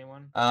call with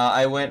anyone?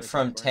 I went Really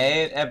from quick,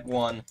 Tay at Ep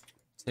 1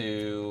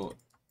 to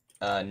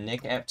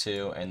Nick Ep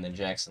 2 and then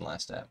Jackson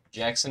last Ep.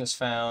 Jackson has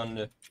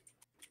found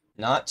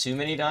not too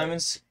many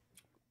diamonds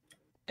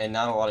and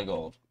not a lot of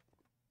gold.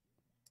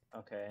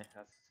 Okay,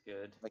 that's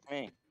good. Like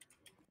me.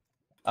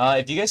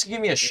 If you guys can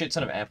give me a shit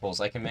ton of apples,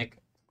 I can make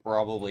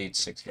probably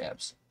 6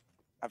 gaps.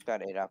 I've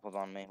got 8 apples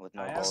on me with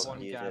no I gold have to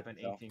 1 use gap it, and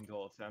so. 18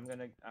 gold, so I'm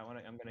gonna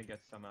get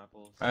some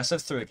apples. I also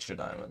have 3 extra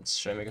diamonds.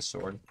 Should I make a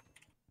sword?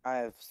 I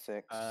have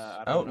 6.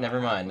 I Oh, don't know, never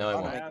I have mind. No, I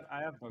books. won't.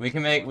 I have books We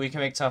can for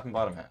make top and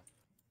bottom half.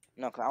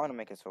 No, cause I want to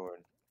make a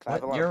sword. 'Cause I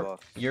have a What? lot of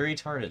books. You're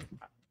retarded.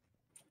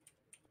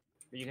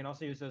 But you can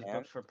also use those Yeah.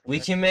 books for. We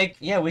can make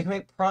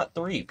prot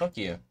 3. Fuck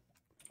you. Yeah,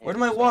 Where'd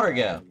my just water I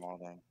go? have them all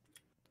then.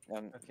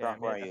 Okay,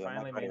 Brock, where are you? I I'm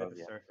finally not made it over to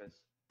the you. surface.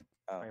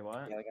 Oh. Wait,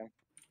 what? Yeah, again?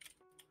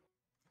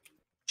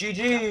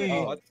 GG.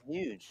 Oh, what? it's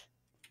huge.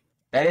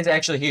 That is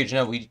actually huge.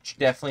 No, we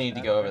definitely need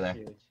to That- go over that's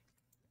there. huge.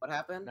 What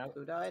happened? Nope.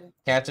 Who died?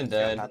 Captain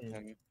dead.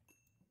 Captain.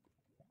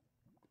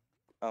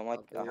 I'm like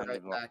I'll be 100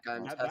 right blocks. back.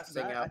 I'm I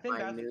testing out think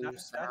my new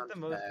that's the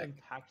most sound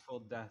pack.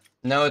 impactful death.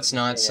 No, it's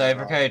not. Yeah,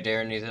 Cyber Kai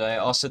Dare neither. I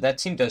also that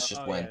team does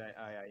just win.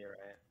 Yeah, you're right.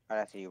 I'd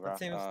ask you, bro.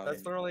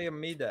 That's literally a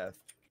me death.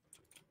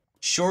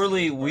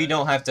 Surely we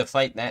don't have to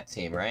fight that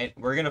team, right?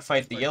 We're gonna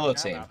fight the Wait, yellow you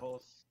have team.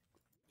 apples?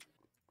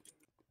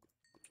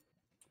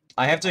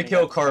 I have to I mean,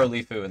 kill that's-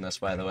 Carolifu in this,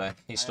 by the way.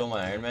 He I stole have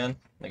my to- Iron Man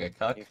like a You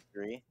cuck. have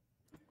 3.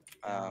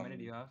 How many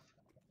do you have?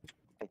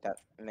 Take that.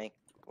 Make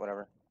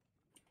whatever.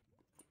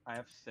 I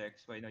have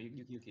 6. Wait, no,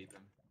 you keep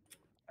them.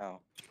 Oh.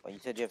 Well, you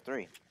said you have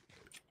 3.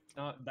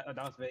 No, that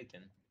was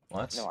bacon.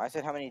 What? No, I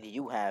said how many do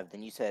you have?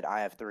 Then you said I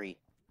have 3.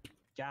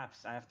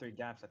 Gaps. I have 3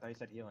 gaps. I thought you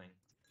said healing.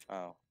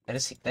 Oh. That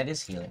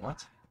is healing. What?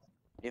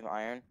 Do you have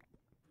iron?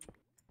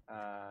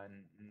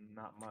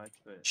 Not much,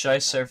 but. Should I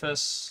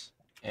surface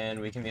and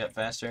we can be up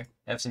faster?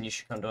 Epson, you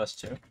should come to us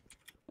too.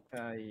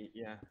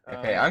 Yeah.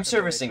 Okay, I'm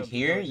servicing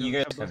here, you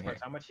guys go come here.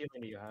 first. How much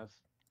healing do you have?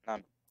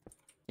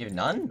 You have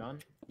none?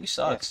 None. You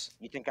sucks.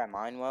 You think I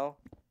mine well?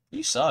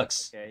 You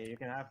sucks. Okay, you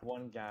can have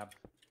 1 gap.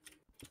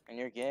 And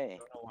you're gay. I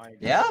don't know why you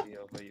Yeah? got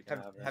Theo, but you can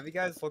have, Have you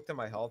guys looked at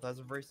my health as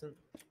of recent?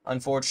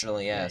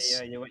 Unfortunately, yes.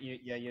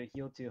 Yeah, you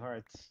healed 2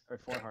 hearts or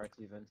 4 hearts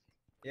even.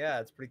 Yeah,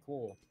 it's pretty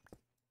cool.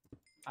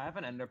 I have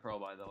an Ender Pearl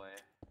by the way,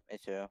 Me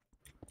too.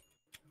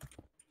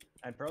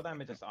 and pearl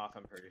damage is off.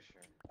 I'm pretty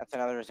sure. That's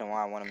another reason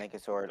why I want to make a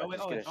sword. Oh I wait,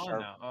 just oh get a it's on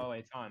sharp. now. Oh wait,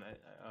 it's on.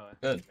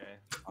 Good. Okay.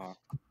 Oh.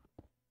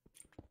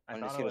 I I'm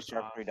thought just it get a was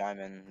sharp off. 3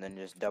 diamond, then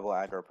just double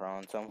aggro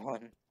prone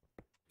someone.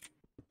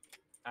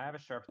 I have a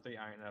sharp 3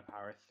 iron and a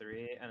power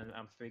 3, and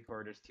I'm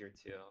 3/4 tier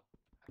 2.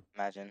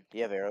 Imagine. Do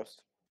you have arrows?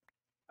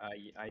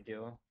 I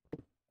do.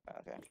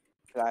 Okay.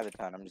 'Cause I have a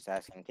ton. I'm just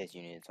asking in case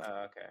you needed some.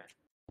 Okay.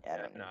 Yeah, I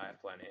Yeah, don't no, need I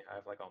have plenty. I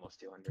have like almost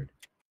 200.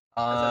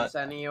 I'm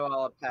sending you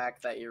all a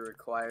pack that you're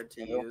required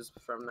to Yep. use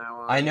from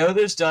now on. I know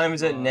there's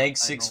diamonds at I neg don't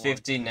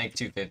 650, neg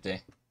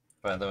 250.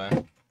 By the way,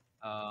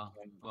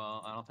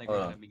 Well, I don't think Hold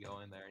we're on. gonna be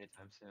going there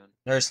anytime soon.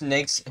 there's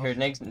neg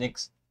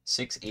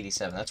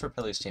 687. That's where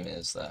Pelly's team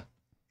is, though.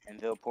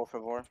 Envil, por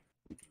favor.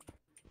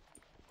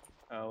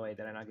 Oh wait,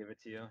 did I not give it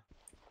to you?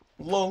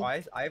 Lol. Oh,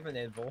 I have an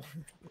anvil.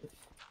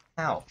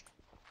 How?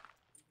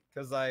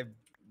 Because I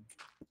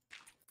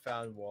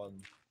found one.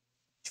 Did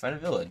you find a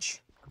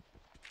village?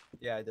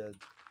 Yeah, I did.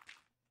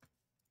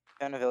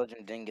 Found a village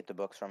and didn't get the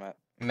books from it.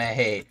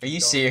 Mate, are you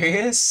Don't-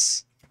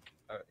 serious?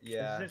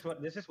 Yeah.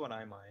 This is what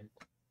I mined.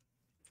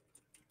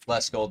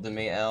 Less gold than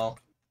me, L.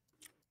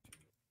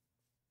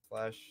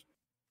 Slash.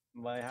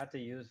 But I had to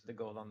use the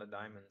gold on the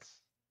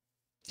diamonds.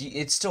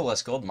 It's still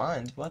less gold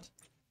mined. What?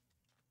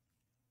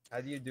 How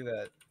do you do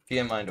that?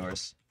 PM mine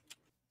doors.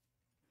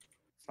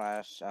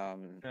 Slash,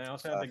 And I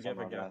also had to give a something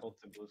like that. gapple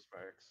to Blue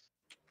Sparks.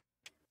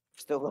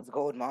 Still with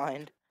gold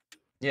mined.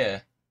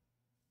 Yeah.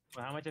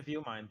 Well, how much have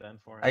you mined then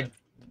for I- it?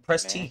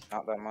 Press Man, T.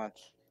 not that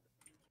much.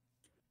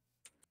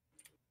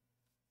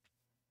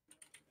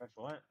 That's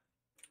what?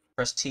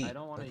 Press T. I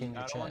don't want Look to. in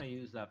your I don't want to chat.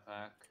 use that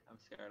pack. I'm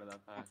scared of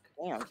that pack.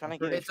 Damn, I'm trying to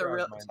pretty get. It's a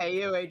real mine.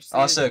 KUHC.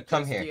 Also, is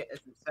come just here.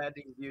 Said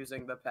he's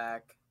using the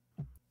pack.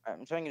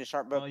 I'm trying to get a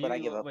sharp book, Well, but I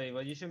give up. Wait,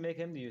 well, you should make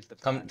him use the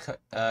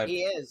pack.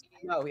 He is.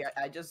 No,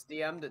 I just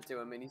DM'd it to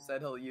him and he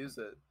said he'll use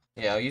it.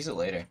 Yeah, I'll use it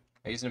later.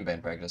 I use it in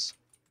band practice.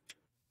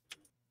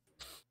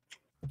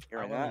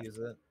 You're I in want that. to use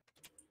it.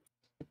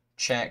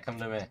 Chat, come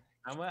to me.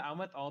 I'm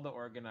with all the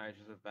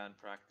organizers of band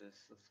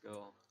practice. Let's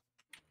go.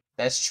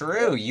 That's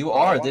true. You Oh,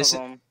 are. one This.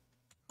 of 'em-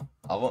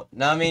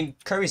 No, I mean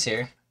Kirby's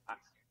here.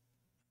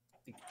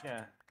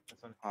 Yeah,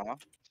 that's one. Huh?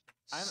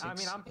 I'm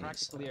 687.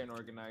 practically an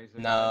organizer.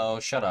 No, I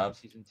did shut stats for up.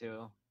 Season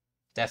 2.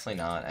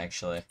 Definitely not,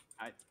 actually.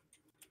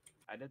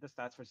 I did the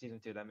stats for season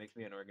 2. That makes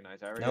me an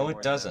organizer. I already No, did it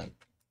more than doesn't.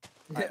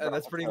 Yeah,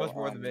 that's pretty much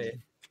more than me.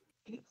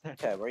 him.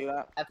 Okay, where you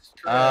at? That's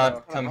true.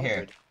 Come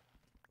here. 100.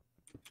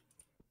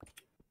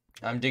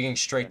 I'm digging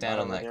straight They're down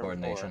not on over that there before.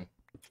 coordination.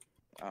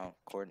 Oh,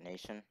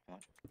 coordination. What?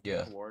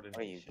 Yeah. Are you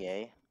Coordination.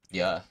 gay?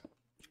 Yeah.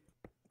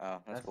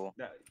 Oh, that's cool.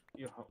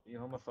 You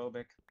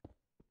homophobic?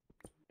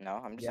 No,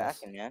 I'm just Yes.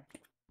 asking, man.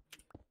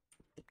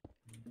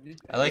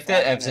 I like Just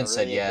that asking in a Ebson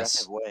said really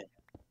yes. aggressive way.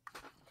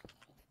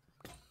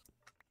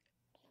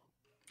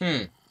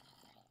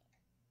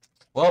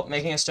 Well,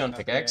 making a stone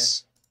Okay.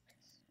 pickaxe.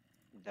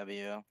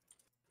 W.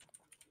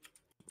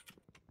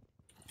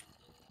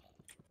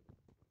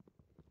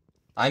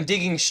 I'm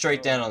digging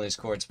straight down on these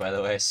cords, by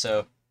the way,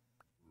 so.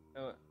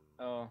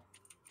 Oh.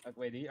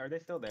 Wait, are they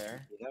still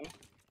there? See them?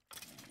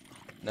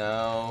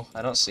 No,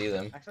 I don't see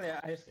them. Actually,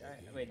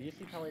 wait. Do you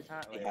see Pelly's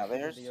hat? Wait, Yeah, is it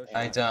there's- the Yoshi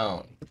I hat?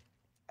 don't.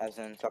 As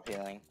in, stop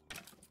healing.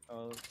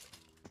 Oh.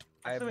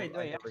 I Actually, have- I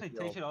wait. never Actually,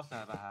 Tay healed. should also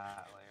have a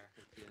hat layer.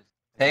 'cause he is-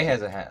 Tay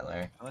has a hat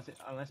layer.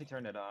 Unless he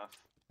turned it off.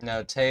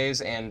 No,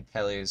 Tay's and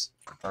Pelly's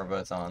are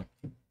both on.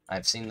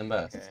 I've seen them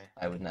both. Okay.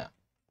 I would know.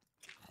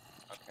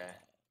 Okay,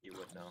 you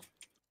would know.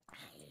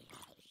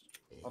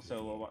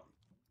 Also, well,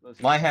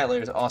 what? My hat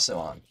layer is also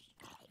on.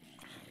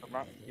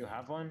 You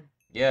have one?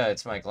 Yeah,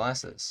 it's my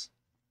glasses.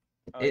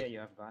 Oh It- yeah, you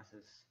have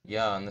glasses.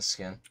 Yeah, on the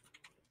skin.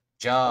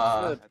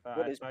 Ja. Good. I thought,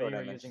 What I is thought you were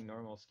pro-damage? using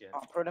normal skin.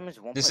 Oh, pro damage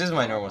 1. This is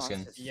my normal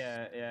skin.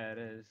 Yeah, it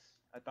is.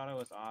 I thought it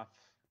was off.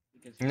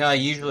 Because No, I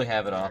usually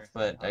have it here. off,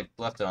 but I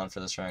left it on for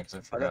this round because I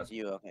Oh, forgot. that's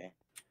you, okay.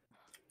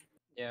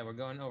 Yeah, we're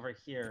going over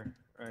here,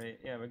 right?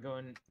 Yeah, we're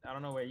going. I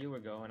don't know where you were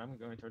going. I'm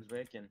going towards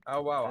Bacon.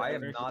 Oh wow, I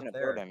am There's not Speaking of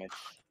pro there. damage.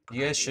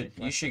 You guys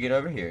should get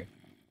over here.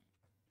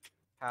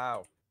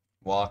 How?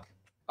 Walk.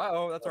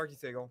 Oh, that's Arky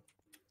Seagull.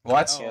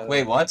 What? Oh.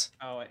 Wait, what?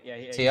 Oh yeah,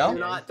 yeah. TL? Do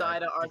yeah, not he's die dead,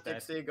 to he's Arctic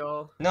dead.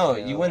 Seagull. No,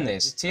 Yeah, you win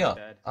this. he's still TL.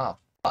 dead. Oh,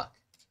 fuck.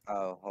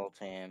 Oh, whole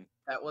team.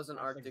 That wasn't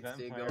Arctic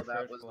Arctic Vampire Seagull.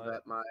 That First was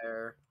Blood.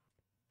 Vetmeyer.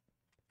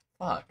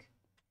 Fuck.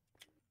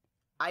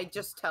 I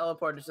just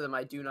teleported to them.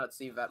 I do not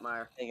see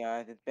Vetmeyer. Hey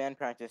guys, it's band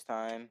practice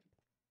time.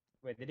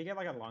 Wait, did he get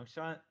like a long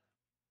shot?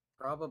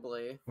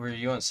 Probably. Were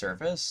you on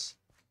surface?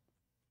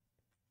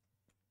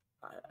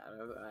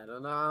 I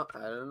don't know. I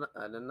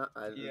don't know.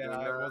 Yeah,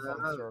 I was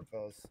on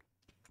surface.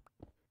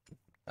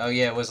 Oh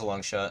yeah, it was a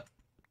long shot.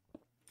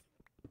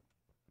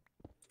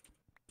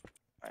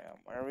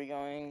 Where are we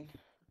going?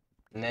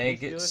 He stole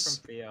it Negus.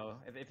 from Theo.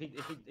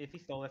 If he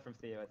stole it from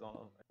Theo, it's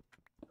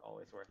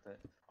always worth it.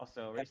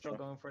 Also, are we still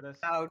Gotcha. going for this?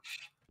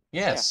 Ouch.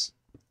 Yes.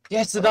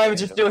 Yes, the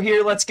diamonds are still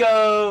here. Let's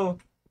go.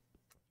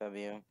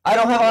 W. I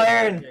don't have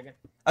iron. You're gonna-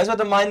 I was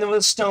about to mine them with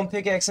a stone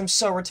pickaxe. I'm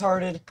so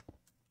retarded.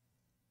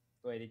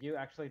 Wait, did you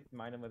actually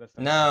mine them with a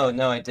stone? No,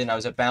 no, I didn't. I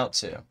was about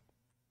to.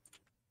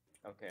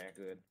 Okay,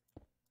 good.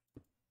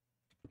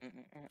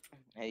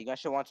 Hey, you guys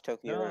should watch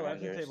Tokyo No,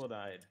 Legend Revengers. Table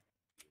died.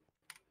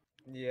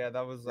 Yeah,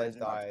 that was like There's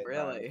no- died.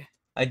 Really?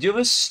 I do have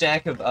a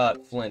stack of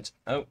flint.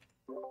 Oh,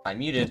 I'm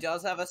He muted.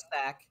 does have a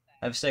stack.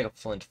 I have a stack of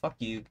flint. Fuck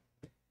you.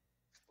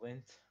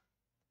 Flint.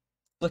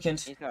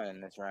 Flickant. He's not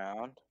in this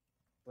round.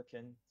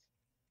 Flickant.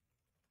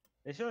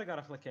 They should have got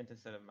a Flickant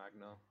instead of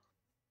Magno.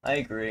 I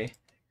agree.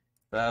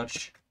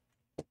 Vouch.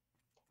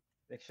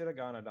 They should have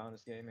gone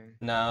Adonis Gaming.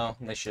 No,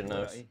 they shouldn't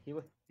have. He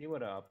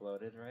would have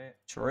uploaded, right?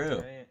 True.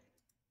 Right.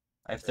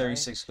 I have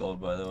 36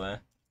 gold, by the way.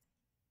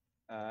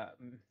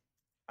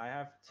 I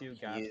have 2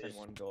 gaps and Yes.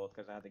 1 gold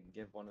because I had to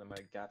give one of my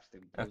gaps to.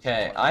 Blue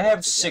Okay, Spark I have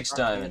because he 6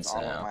 Fucking diamonds all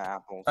of now. my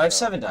apples, I have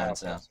so 7 my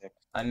diamonds apples now. 6.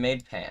 I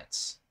made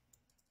pants.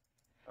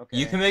 Okay.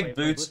 You can make wait,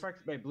 boots-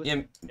 Blue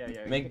yeah,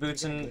 yeah, make you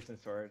boots can and- boots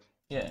and sword.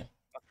 Yeah.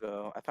 Let's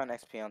go. I found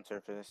XP on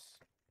surface.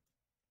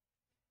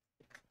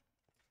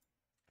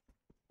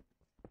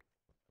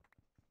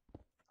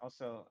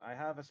 Also, I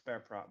have a spare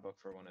prop book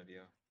for one of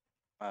you.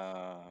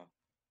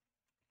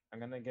 I'm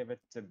gonna give it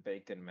to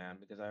Bacon Man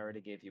because I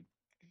already gave you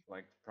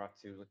like prop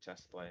 2 with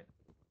chest plate.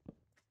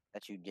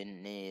 That you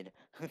didn't need.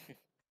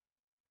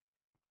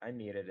 I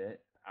needed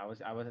it. That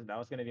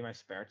was gonna be my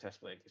spare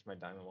chest plate because my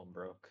diamond one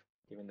broke,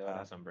 even though it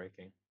has some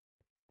breaking.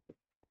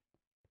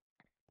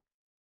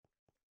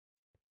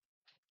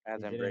 As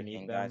You I'm didn't need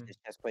breaking, guys, them. this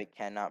chest plate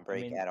cannot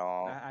break mean, at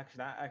all.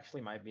 That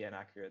actually might be an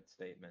accurate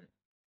statement.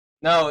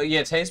 No,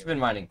 yeah, Tay's been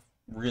mining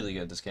really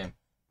good this game.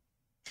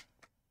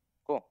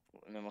 Cool.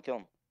 And then we'll kill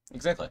him.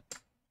 Exactly.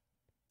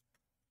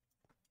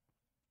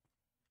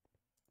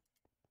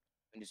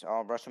 And just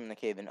all rush him in the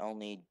cave and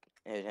only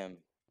hit him.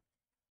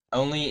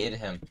 Only it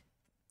him.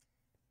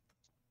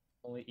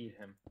 Only eat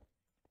him.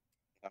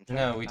 I'm trying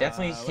No, to- we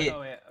definitely Wait, hit.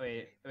 oh,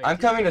 wait. I'm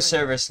he's coming to doing-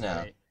 service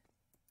now. wait.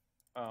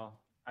 Oh.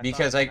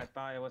 Because I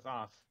thought it was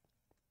off.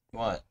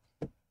 What?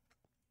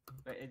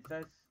 But it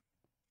says.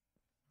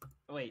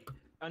 Wait.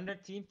 Under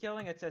team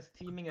killing, it says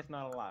teaming is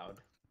not allowed.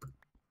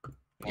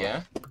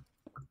 Yeah?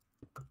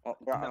 Well,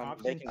 bro, the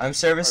option- Bacon- I'm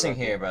servicing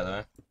Sorry here, about by the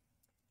way.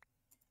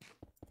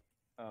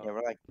 Oh. Yeah,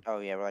 we're like, oh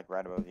yeah, we're like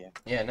right above you.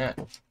 Yeah, no.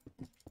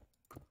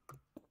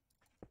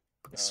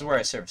 This is where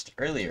I serviced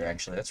earlier,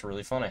 actually. That's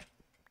really funny.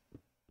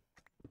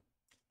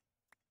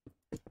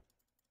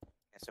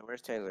 Yeah, so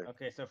where's Taylor?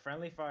 Okay, so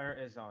friendly fire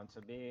is on,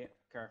 so be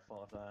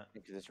careful of that.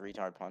 Because this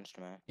retard punched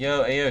me.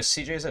 Yo,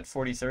 CJ's at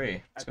 43.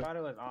 I Let's go. thought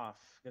it was off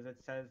because it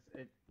says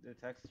the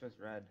text was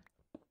red.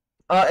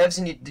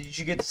 Evson, did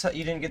you get to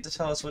you didn't get to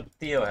tell us what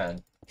Theo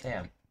had?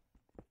 Damn.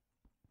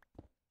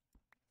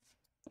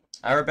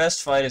 Our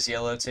best fight is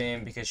yellow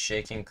team because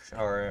shaking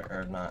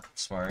are not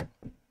smart.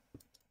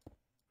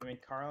 I mean,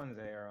 Carl and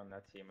Zay are on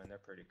that team and they're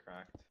pretty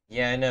cracked.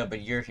 Yeah, I know,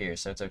 but you're here,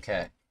 so it's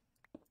okay.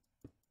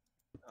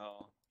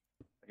 Oh,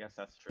 I guess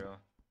that's true.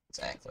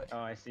 Exactly. Oh,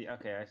 I see.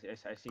 Okay,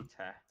 I see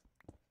Teh.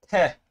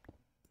 Heh.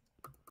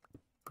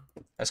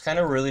 I was kind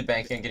of really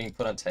banking on getting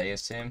put on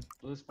Taya's team.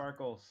 Blue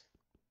sparkles.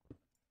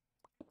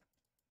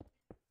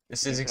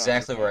 This Yeah, is put on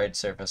exactly his where team. I'd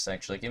surface,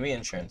 actually. Give me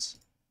insurance.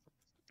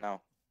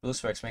 No. Blue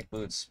sparks make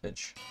boots,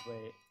 bitch.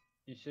 Wait,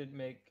 you should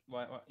make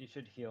what? You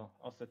should heal.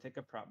 Also, take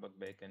a prop book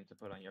Bacon to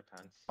put on your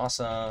pants.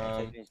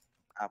 Awesome. Take these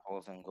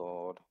apples and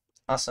gold.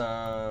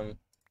 Awesome.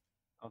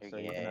 Also,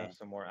 you can Yeah. have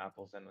some more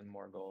apples and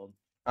more gold.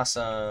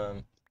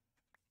 Awesome.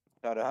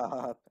 Shut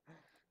up.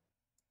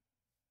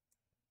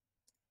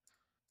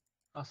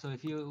 Also,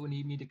 if you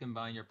need me to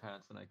combine your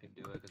pants, then I can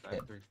do it because I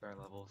have 3 spare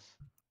levels.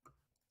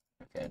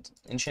 Okay,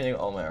 enchanting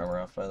all my armor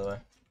off, by the way.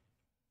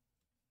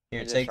 Here,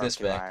 Here's a take sharp this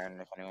two back. Iron,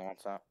 if anyone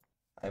wants that.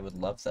 I would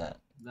love that.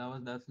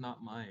 That's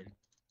not mine.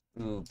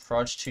 Ooh,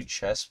 Proj 2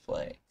 chest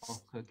plate.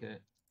 I'll cook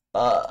it.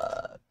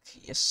 Fuck.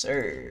 Yes,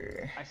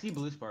 sir. I see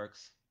blue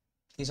sparks.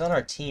 He's on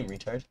our team,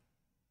 retard.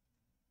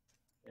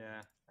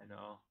 Yeah, I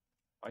know.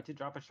 Why'd you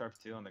drop a sharp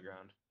 2 on the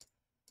ground?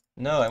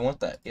 No, I want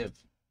that. Give.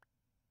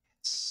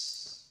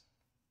 Yes.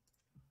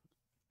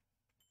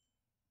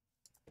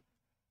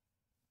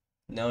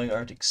 Knowing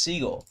Arctic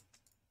Seagull.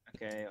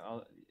 Okay,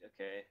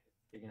 okay.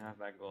 You can have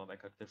that gold. I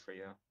cooked it for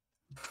you.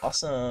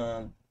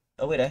 Awesome.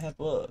 Oh, wait, I have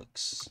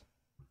books.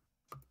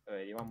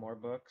 Wait, you want more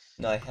books?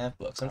 No, I have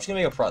books. I'm just gonna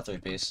make a Prot 3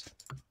 piece.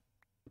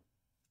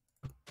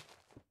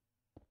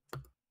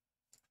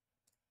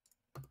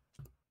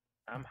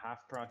 I'm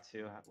half prot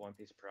 2, have 1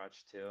 piece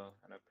proj 2,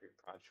 and a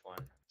pre-proj 1,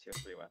 2 or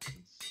 3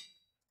 weapons.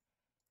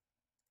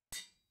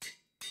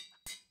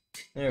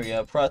 There we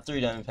go. Prot 3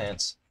 diamond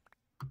pants.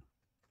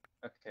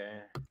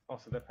 Okay.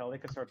 Also, the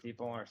Pelicasaur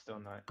people are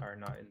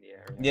not in the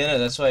area. Yeah, no,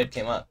 that's why it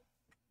came up.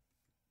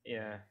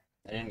 Yeah.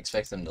 I didn't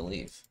expect them to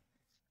leave.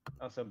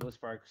 Also, blue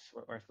sparks.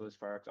 Where's blue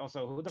sparks?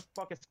 Also, who the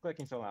fuck is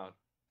clicking so loud?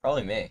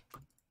 Probably me.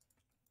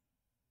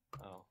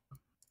 Oh.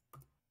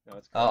 No,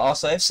 it's.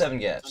 Also, I have 7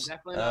 I'm gaps.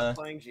 definitely not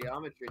playing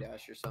Geometry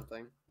Dash or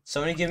something.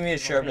 Somebody give me a Well,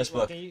 sharpness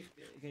book. Can you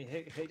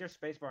hit your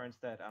spacebar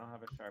instead? I don't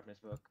have a sharpness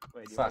book.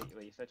 Wait, Fuck.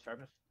 wait, you said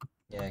sharpness?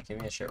 Yeah, give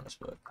me a sharpness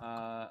book.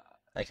 Uh,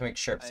 I can make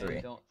sharp 3.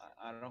 I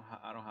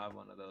don't have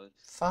one of those.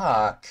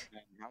 Fuck.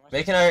 How much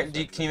Make is an iron.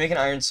 this Can you make an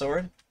iron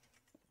sword?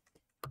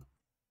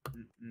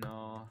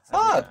 No. I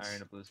Fuck! need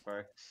iron and blue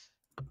sparks.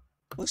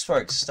 Blue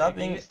Sparks, stop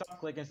Can you being. stop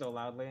clicking so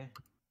loudly?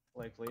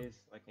 Like, please?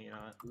 Like, can you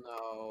not?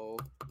 No.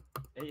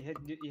 Hey,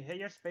 you hit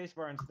your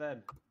spacebar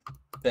instead.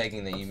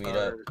 Begging that you meet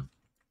up.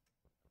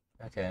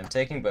 Sorry. Okay, I'm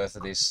taking both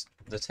of these,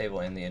 the table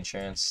and the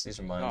insurance. These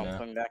are mine No, I'm now.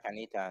 coming back. I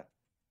need that.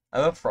 I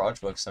have a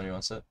Proj book. Somebody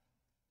wants it.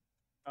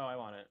 Oh, I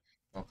want it.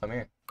 Oh, come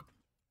here.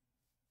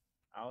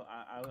 I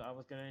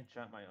was gonna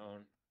enchant my own,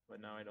 but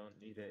now I don't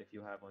need it if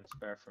you have one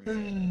spare for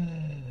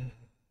me.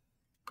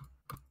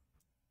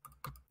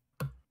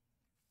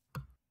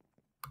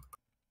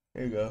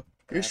 Here you go.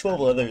 Here's 12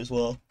 leather as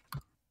well.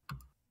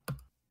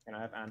 Can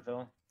I have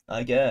anvil?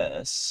 I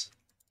guess.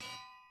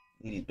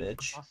 Needy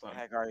bitch. Awesome. What the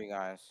heck are you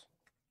guys?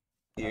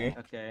 Here.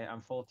 Okay,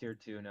 I'm full tier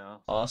 2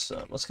 now.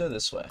 Awesome. Let's go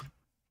this way.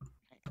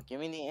 Give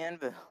me the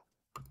anvil.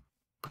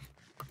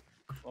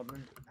 Well,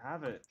 then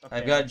have it. I've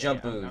Okay, got okay,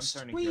 jump I'm boost.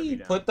 turning Whee! Kirby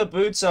down. Put the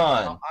boots Oh,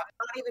 on. I'm not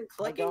even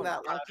clicking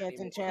that I loud can't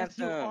anymore. enchant Yes,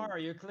 you them. are.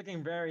 You're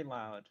clicking very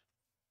loud.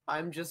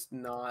 I'm just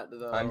not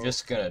though. I'm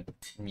just gonna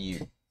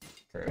mute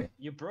Kirby.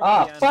 You broke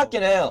Ah, the anvil.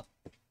 fucking hell!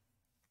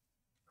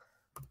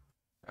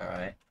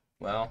 Alright.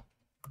 Well.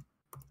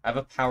 I have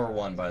a power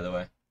 1, by the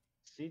way.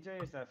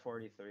 CJ is at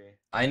 43.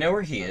 I know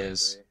where he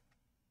is.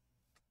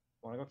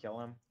 Wanna go kill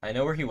him? I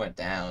know where he went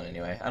down,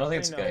 anyway. I don't think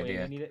it's a good Wait,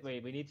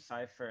 idea. we need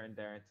Cypher and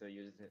Darren to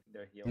use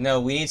their heal. No,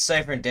 we need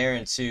Cypher and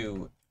Darren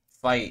to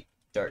fight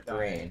Dark Die.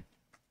 Green.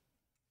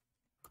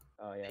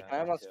 Oh yeah. I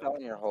almost fell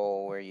in your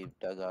hole where you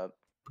dug up.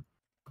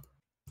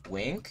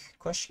 Wink?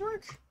 Question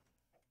mark?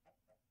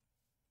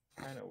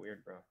 Kind of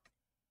weird, bro.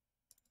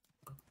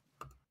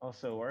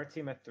 Also, we're a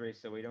team at 3,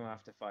 so we don't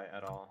have to fight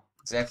at all.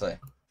 Exactly.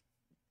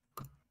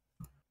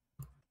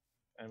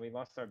 And we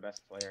lost our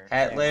best player.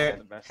 Hat Yeah, layer,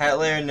 the best hat player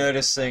layer in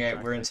noticing the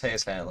we're in practice.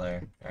 Tay's hat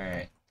layer.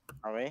 Alright.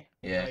 Are we?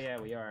 Yeah. Oh yeah,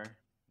 we are. How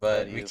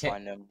But do we you can't.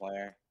 find him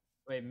where?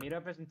 Wait, meet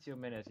up is in 2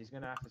 minutes. He's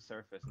gonna have to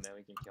surface, and then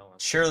we can kill him.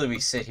 Surely we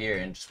sit here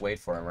and just wait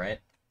for him, right?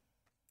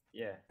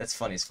 Yeah. That's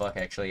funny as fuck,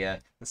 actually. Yeah.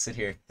 Let's sit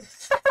here.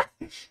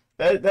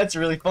 That's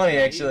really funny,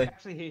 actually.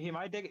 He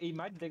might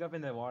dig up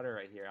in the water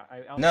right here.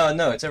 I'll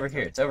No, it's over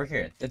here. It's over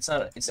here. It's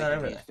not Bacon,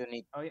 over you there. still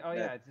need Oh that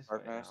yeah, it's this way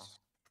now. sharpness.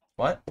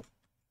 What?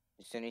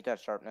 You still need that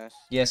sharpness.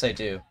 Yes, I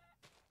do.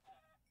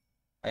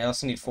 I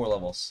also need 4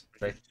 levels.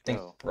 But I think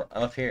Oh.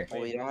 I'm up here.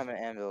 Well, you don't have an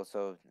anvil,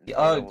 so. Yeah,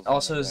 four oh, levels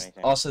also doesn't do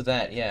anything. also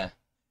that, yeah.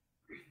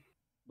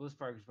 Blue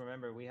Sparks,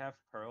 remember we have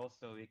pearls,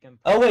 so we can.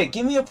 Oh put wait, on-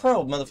 give me a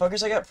pearl,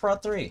 motherfuckers. I got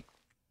prod 3.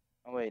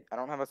 Oh wait, I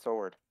don't have a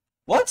sword.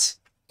 What?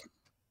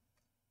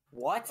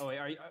 What? Oh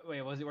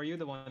wait, were you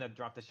the one that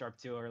dropped the sharp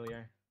 2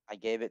 earlier? I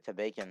gave it to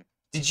Bacon. Did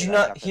Because you I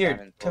not got the here?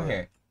 diamond Come sword.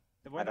 here.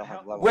 Where I the don't have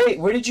hell- levels. Wait,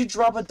 where did you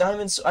drop a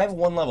diamond? I have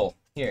 1 level.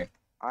 Here,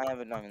 I have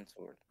a diamond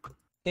sword.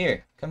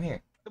 here, come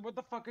here. What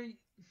the fuck are you?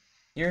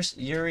 You're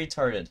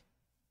retarded.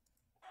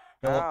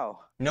 No, Ow.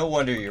 no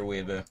wonder you're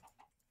weeaboo.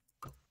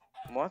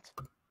 What?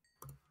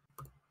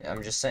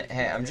 I'm just saying.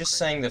 Hey, I'm just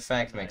saying the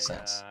fact makes I,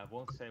 sense.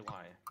 Won't say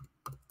why.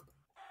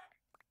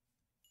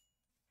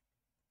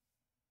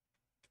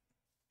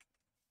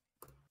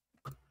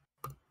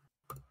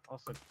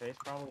 Also, today's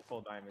probably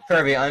full diamond.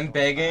 Kirby, I'm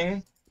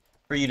begging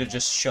for you to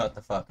just shut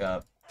the fuck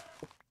up.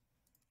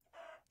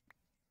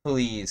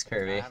 Please,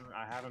 Kirby.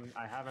 I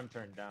have him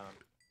turned down.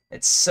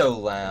 It's so Should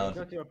we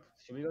loud.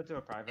 should we go to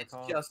a private It's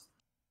call? just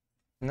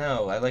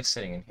No, I like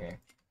sitting in here.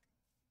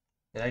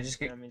 Did I just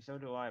Yeah, get? I mean, so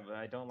do I, but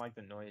I don't like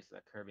the noise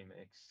that Kirby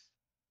makes.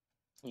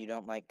 You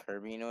don't like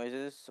Kirby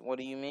noises? What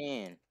do you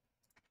mean?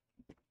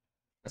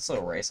 That's a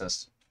little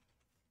racist.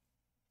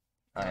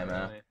 I am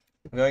Not really.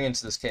 I'm going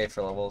into this cave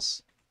for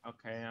levels.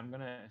 Okay, I'm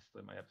gonna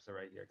split my episode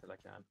right here because I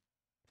can.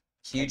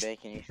 Huge. Hey,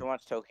 Bacon, you should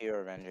watch Tokyo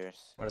Revengers.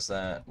 What is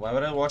that? Why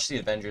would I watch the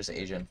Avengers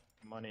Asian?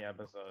 Money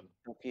episode.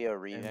 Tokyo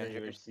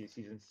Avengers Revengers.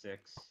 season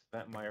 6.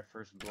 Batmire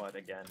First Blood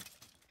again.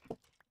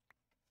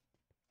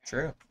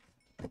 True.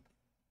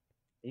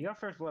 He got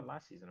First Blood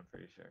last season, I'm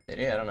pretty sure. Did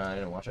he? I don't know. I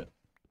didn't watch it.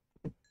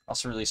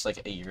 Also released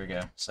like a year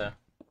ago. So.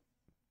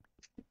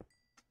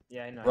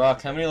 Yeah, I know.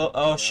 Rock, how many?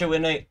 Oh shit! We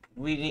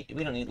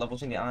don't need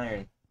levels. We need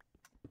iron.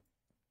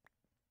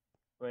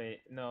 Wait,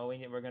 no,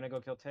 we're gonna go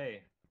kill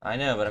Tay. I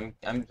know, but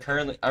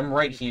I'm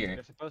right here.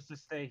 You're supposed to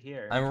stay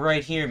here. I'm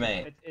right here,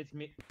 mate. It's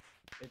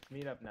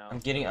meet up now. I'm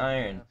getting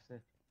iron. You have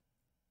to-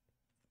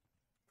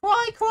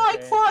 Cry,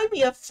 Okay. cry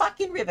me a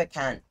fucking river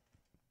cunt.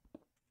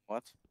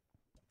 What?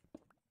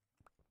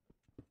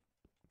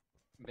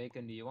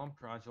 Bacon, do you want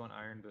Proj on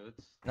iron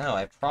boots? No,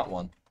 I brought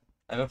one.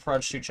 I have a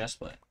Proj 2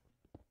 chestplate.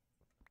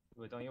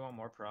 But don't you want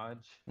more Proj?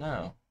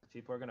 No.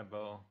 People are gonna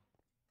bow.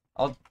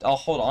 I'll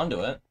hold on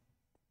to it.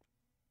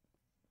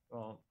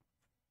 Well.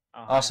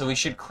 I'll Also, we have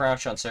should it.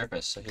 crouch on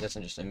surface so he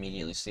doesn't just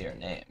immediately see our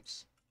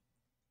names.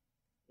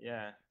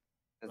 Yeah.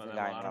 There's Well, a then,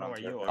 guy well, I don't know not where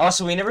on you server. are.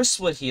 Also, we never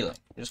split healing.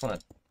 I just want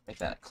to make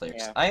that clear.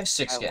 Yeah, I have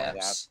 6 I have one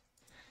gaps.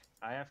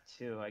 I have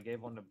 2. I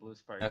gave one to Blue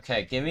Spark.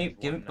 Okay, give me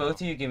one both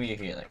of now. you. Give me a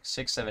healing.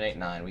 6, 7, 8,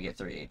 9. We get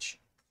 3 each.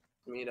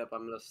 Meet up.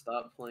 I'm gonna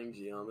stop playing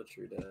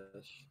Geometry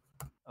Dash.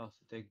 Oh, so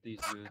take these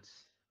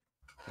boots.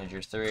 Here's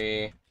your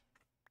 3.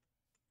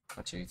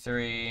 1, 2,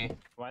 3.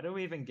 Why do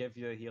we even give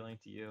you a healing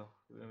to you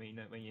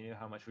when you knew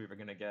how much we were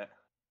gonna get?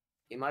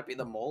 He might be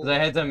the mole. 'Cause I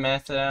had to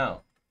math it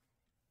out.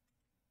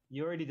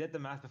 You already did the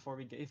math before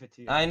we gave it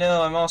to you. I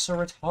know. I'm also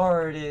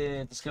retarded.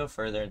 Let's go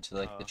further into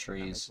like Oh, the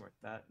trees.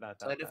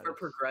 Excited for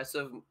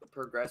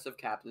progressive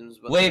captains.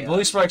 But Wait, they,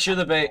 Blue Sparks, you're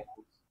the bait.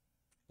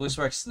 Blue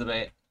Sparks, the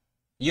bait.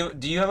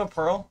 Do you have a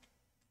pearl?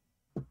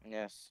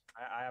 Yes.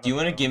 I have Do you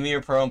want to pearl. give me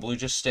your pearl and Blue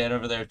just stand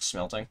over there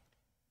smelting?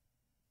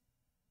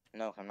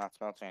 No, I'm not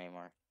smelting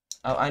anymore.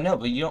 Oh, I know,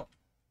 but you don't.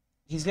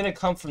 He's gonna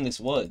come from this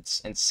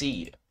woods and see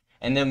you,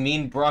 and then me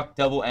and Brock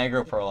double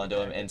aggro pearl onto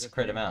him and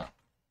crit him out.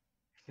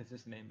 Because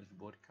his name is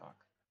Woodcock.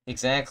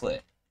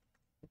 Exactly.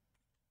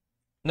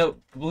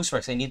 No, Blue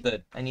Sparks, I need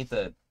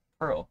the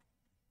pearl.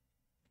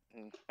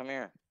 Come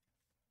here.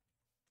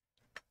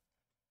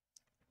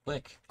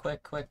 Quick.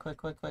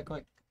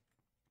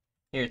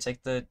 Here,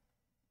 take the.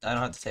 I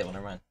don't have the table.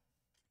 Never mind.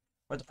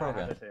 Where'd the pearl I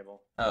have go? the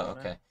table. Oh,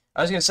 okay.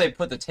 I was gonna say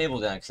put the table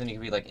down, because then you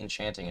can be like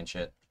enchanting and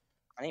shit.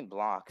 I need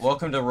blocks.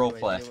 Welcome to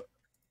roleplay.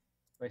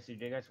 Wait, so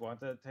do you guys want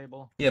the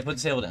table? Yeah, put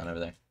the table down over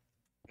there.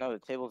 No, the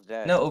table's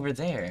dead. No, over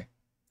there.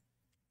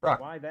 Brock,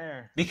 Why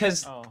there?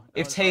 because Oh,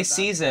 if oh, Tay that's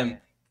sees him,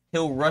 why.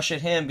 he'll rush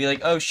at him, be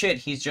like, "Oh shit,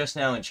 he's just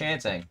now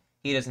enchanting.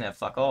 He doesn't have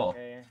fuck all."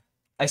 Okay.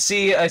 I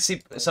see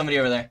somebody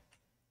over there.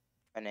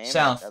 A name?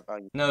 South. Oh,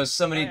 you- No,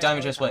 somebody Oh, yeah,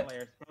 diamond Pelly's chest hat plate.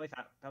 layers.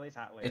 Pelly's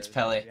hat layers. It's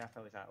Pelly. Yeah,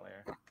 Pelly's hat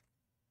layer. Are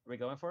we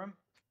going for him?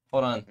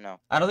 Hold on. No.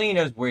 I don't think he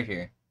knows we're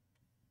here.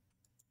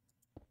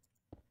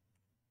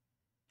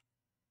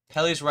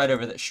 Pelly's right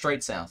over there,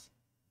 straight south.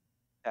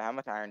 How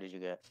much iron did you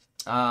get?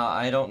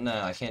 I don't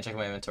know. I can't check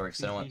my inventory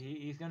because I don't want.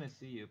 He's gonna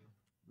see you,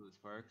 Blue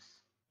Sparks.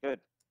 Good.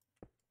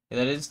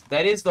 Yeah,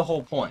 that is the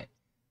whole point.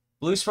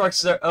 Blue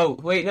Sparks are. Oh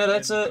wait, no,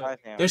 that's a. Five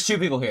now. There's 2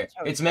 people here.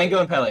 Oh, It's it's Mango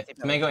and Pelly. Pele. It's It's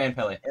Pelly. Mango and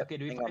Pele. Yep. Okay,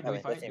 do we Bingo, fight? Do we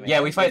Pelly. fight? That's Do it. we Yeah,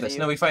 fight? we fight Is it this. you?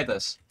 No, we fight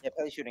this. Yeah,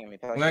 Pelly's shooting at me.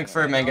 Pelly's I'm going shooting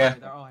for at me. Mango.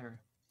 They're all here.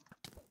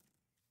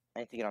 I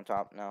need to get on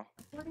top now.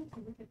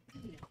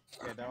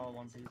 Yeah, they're all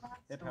one piece.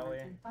 Hey, Pelly.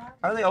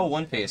 How are they all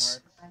one piece?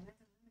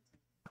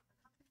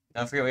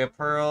 Don't forget we have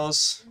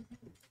pearls.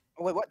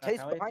 Oh, wait, what? Tay's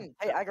Pelly, behind.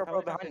 Hey, aggro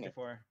pro behind me.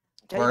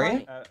 Tay Were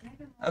behind you? me.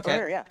 Over Okay.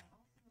 here, yeah.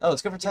 Oh,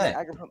 let's go for He's Tay.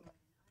 aggro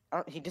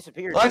pro- He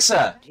disappeared.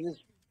 Alexa, He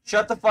was.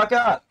 shut the fuck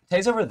up.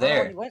 Tay's over Oh, he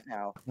there, went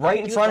now. right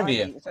in He was front of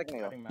behind you. me a second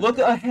ago. Look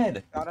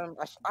ahead. Got him.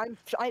 I'm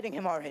shiting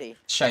him already.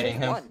 Shiting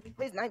He's him. one.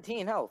 He's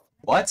 19 health.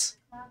 What?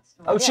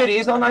 Oh Yeah. shit,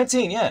 he's on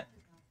 19. Yeah.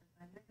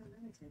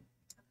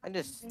 I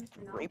just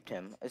raped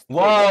him.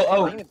 Whoa,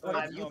 oh. I'm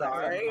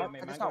sorry.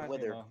 I just got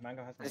wither.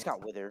 I just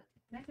got wither.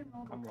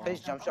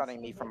 He's jump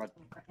shotting me from a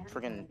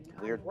freaking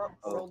weird. What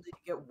world did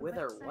you get with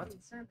her? What?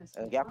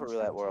 Gapper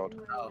roulette world.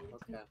 Oh,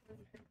 okay.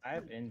 I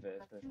have Invis,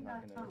 but it's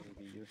not gonna really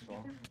be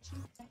useful.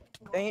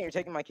 Dang it, you're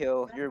taking my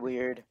kill. You're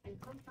weird.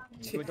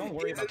 Dude, don't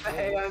worry He's in about the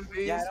kills.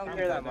 AMVs. Yeah, I don't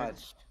care that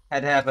much.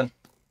 Had to happen.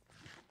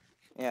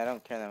 Yeah, I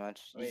don't care that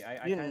much. Wait, I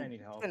You kinda didn't-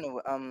 need help.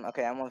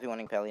 Okay, I'm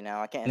 1v1ing Pelly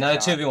now. I can't. No,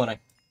 2v1.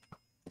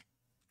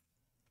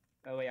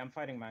 Oh wait, I'm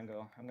fighting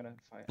Mango. I'm gonna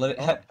fight. Let it,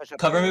 Oh, ha push up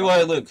cover there. me while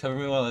I loot. Cover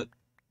me while I.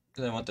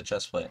 Because I want the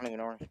chest plate. I don't even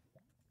know where.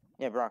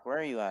 Yeah, Brock, where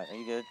are you at? Are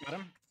you good? Got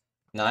him.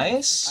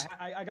 Nice.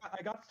 I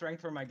got strength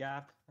for my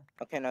gap.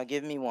 Okay, now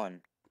give me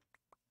one.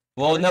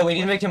 Well, no, we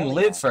need to make him Where's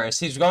live Pelly first.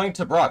 He's going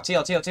to Brock.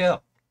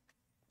 TL.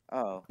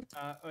 Oh,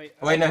 Wait,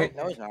 no,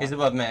 no, he's not. he's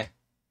above me.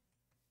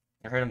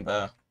 I heard him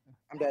bow.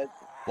 I'm dead.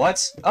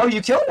 What? Oh,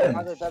 you killed him!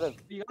 Other.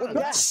 You Look, got him.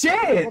 yeah.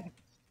 Shit!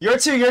 You're on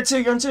 2,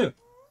 you're on 2.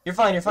 You're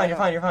fine, you're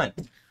fine.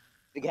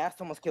 The gas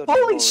almost killed me.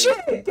 Holy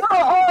shit!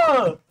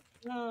 Oh!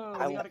 No,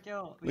 I we w- got a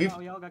kill. We've-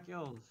 We all got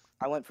kills.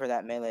 I went for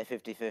that melee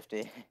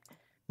 50-50.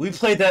 We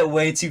played that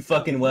way too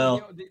fucking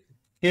well.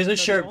 Here's a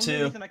sharp The 2.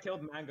 only reason I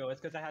killed Mango is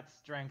because I had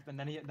strength, and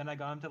then I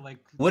got him to like.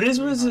 What 3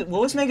 hearts what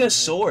was and Mango's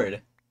 15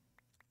 sword?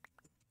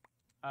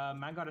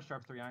 Mango got a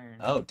sharp 3 iron.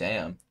 Oh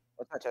damn.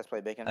 What's that chest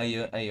plate, Bacon? I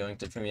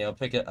yoinked it from you. I'll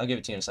pick it. I'll give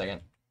it to you in a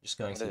second. Just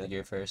going What through is the it?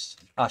 gear first.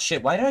 Ah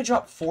shit, why did I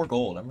drop 4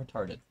 gold? I'm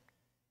retarded.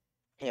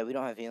 Yeah, we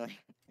don't have healing.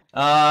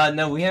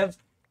 No, we have.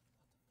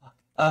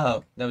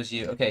 Oh, that was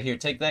you. Okay, here,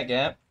 take that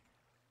gap.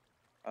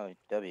 Oh,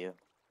 W.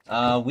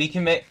 We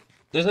can make.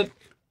 There's a.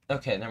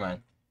 Okay, never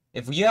mind.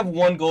 If you have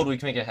 1 gold, we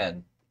can make a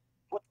head.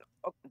 What?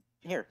 Oh,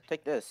 here,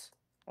 take this.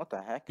 What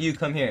the heck? You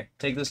come here.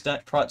 Take this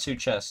Prot 2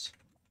 chest.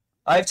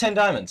 I have 10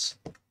 diamonds.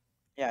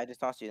 Yeah, I just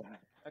tossed you that.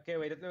 Okay,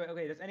 wait.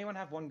 Okay, does anyone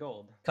have 1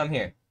 gold? Come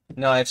here.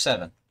 No, I have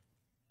 7.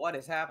 What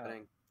is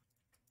happening?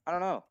 I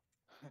don't know.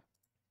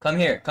 Come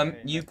here. Come.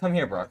 Okay, You come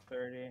here, Brock.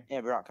 30.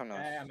 Yeah, Brock, come now.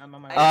 Hey, I'm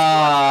on my.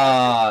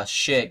 Ah,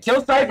 shit.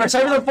 Kill Cypher.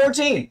 Cypher's on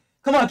 14.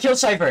 Come on, kill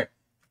Cypher.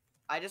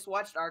 I just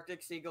watched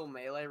Arctic Seagull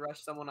melee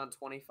rush someone on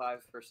 25%.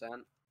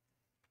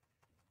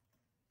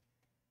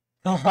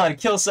 Come on,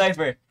 kill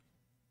Cypher.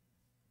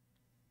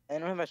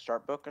 Anyone have a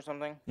sharp book or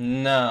something?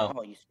 No.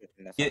 Oh, you switched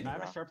this. Get- I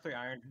have a sharp 3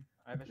 iron.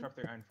 I have a sharp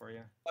 3 iron for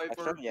you.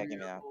 Extra? Yeah, give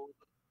me that.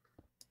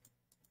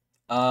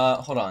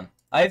 Hold on.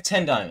 I have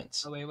 10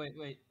 diamonds. Oh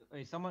wait.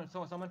 Someone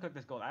cook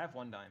this gold. I have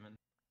 1 diamond.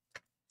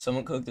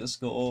 Someone cook this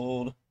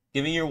gold.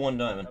 Give me your 1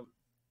 diamond.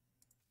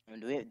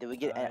 Do we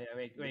get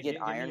Wait, we give get me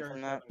iron your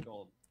from that? 7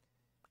 gold.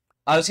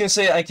 I was gonna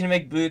say I can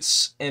make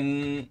boots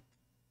and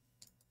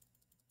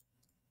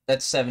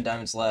that's 7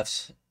 diamonds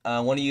left.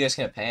 One of you guys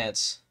can have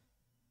pants.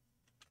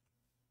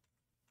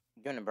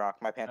 Doing it, Brock.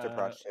 My pants are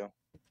protch too.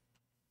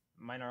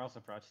 Mine are also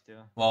protch too.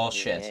 Well,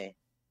 shit. Yay.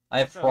 I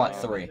have So, prot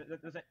wait,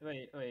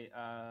 3. wait.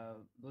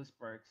 Blue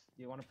Sparks.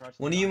 Do you want to protch?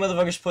 One of you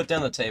motherfuckers put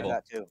down the I table.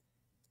 got 2.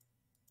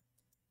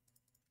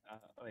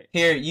 Wait.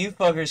 Here, you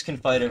fuckers can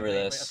fight over Wait,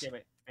 this.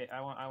 Okay, wait.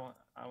 I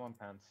want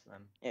pants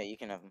then. Yeah, you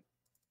can have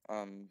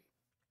them.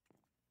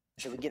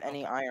 Should we get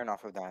any iron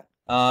off of that?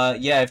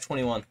 Yeah, I have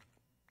 21.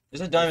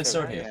 There's a diamond so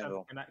sword right here.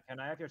 now. Can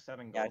I have your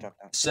 7 gold? Yeah, I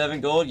dropped that. 7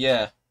 gold,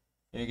 yeah.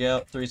 Here you go.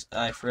 3.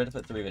 I forgot to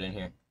put 3 of it in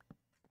here.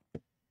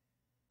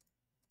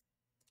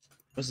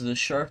 Was it a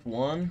sharp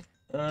 1?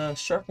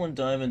 Sharp 1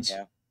 diamonds.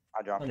 Yeah,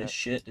 I dropped Kind of it.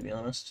 shit, to be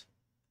honest.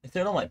 I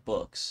threw it on my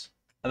books.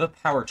 I have a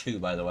power 2,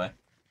 by the way.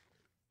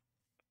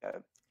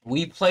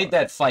 We played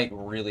that fight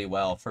really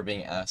well for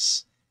being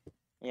S.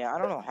 Yeah, I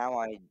don't know how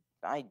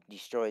I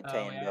destroyed Oh,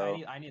 Tayan yeah,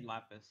 though. I need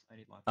lapis. I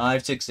need lapis. I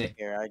have 60.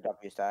 Here, I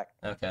dropped you a stack.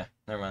 Okay,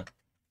 never mind.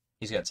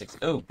 He's got 60.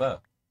 Oh, bow.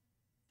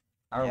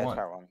 Power Yeah, it's 1.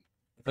 power 1.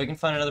 If I can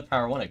find another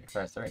power 1, I can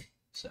try 3.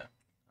 So,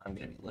 I'm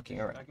gonna be looking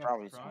I around. got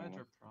probably prot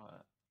somewhere. or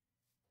prot?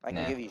 I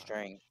can Nah. give you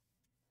string.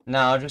 No,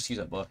 I'll just use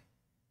a book.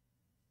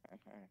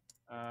 Okay.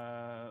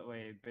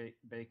 Wait,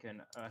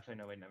 bacon. Actually,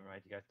 no, wait, never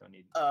mind. You guys don't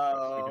need.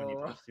 Oh. We don't need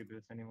those 2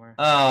 boots anymore.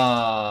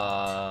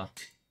 I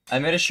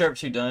made a sharp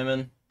 2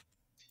 diamond.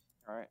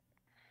 Alright.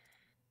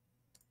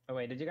 Oh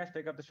wait, did you guys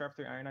pick up the sharp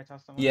 3 iron I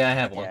tossed someone? Yeah, I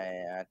have Yeah, one.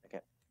 yeah, I took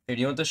it. Here, do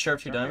you want the sharp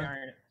 2 Sharp 3 diamond?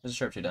 iron. There's a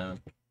sharp 2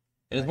 diamond.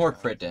 It is more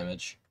crit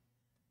damage.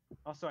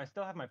 Also, I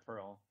still have my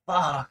pearl.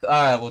 Fuck.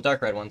 Alright, well,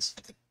 dark red ones.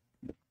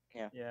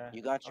 Yeah.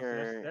 You got Also,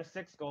 your. there's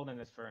 6 gold in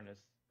this furnace.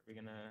 Are we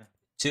gonna?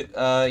 2,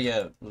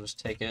 yeah, we'll just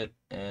take it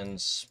and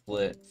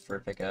split for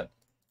pickup.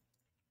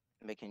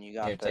 Bacon, you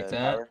got Here, the take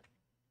that. power?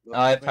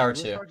 I have Wait, power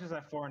Blue 2. Sparks is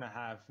at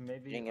 4.5.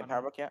 Maybe. You didn't get on-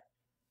 power book yet?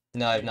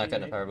 No, I've not maybe-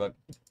 gotten a power book.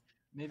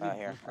 Maybe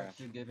Here, Blue Sparks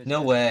should give it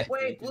No to way.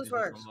 Wait, Bacon Blue to do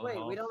Sparks. some Wait,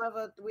 low we health.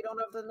 don't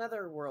have the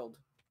Nether world.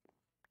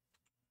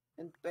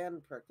 And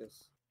band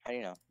practice. How do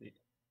you know?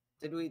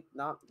 Did we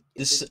not?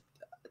 This- did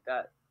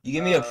that. You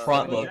gave me a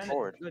prompt Go book. ahead.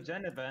 forward.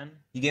 Legend, Ben.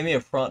 You gave me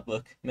a prompt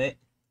book, mate.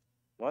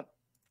 What?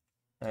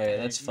 Alright,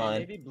 that's fine.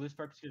 Maybe Blue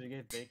Sparks should have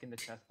gave Bacon the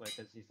chest plate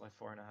because he's like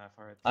 4.5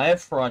 hearts. I have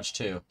Fronch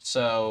too,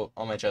 so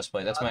on my chest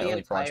plate. That's my the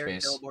only Fronch entire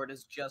piece. billboard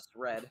is just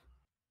red.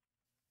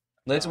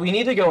 We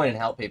need to go in and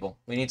help people.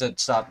 We need to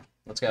stop.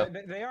 Let's go.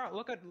 They are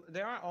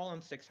they are all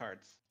on 6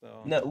 hearts.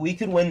 So. No, we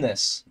can win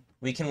this.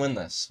 We can win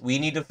this. We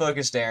need to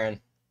focus, Darren.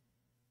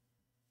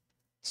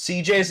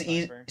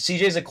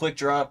 CJ's a quick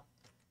drop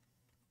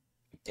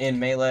in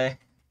melee.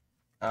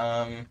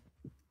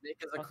 Nick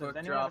is a Also, quick does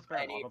anyone drop have a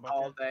spare lava bucket?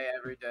 all day,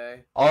 every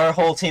day. Our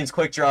whole team's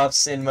quick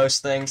drops in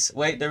most things.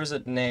 Wait, there was a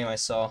name I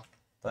saw,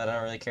 but I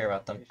don't really care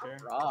about them. You sure?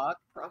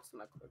 Brock's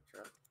not a quick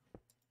drop.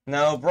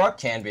 No, Brock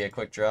can be a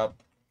quick drop.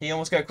 He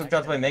almost got quick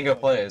dropped by Mango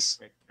Plays.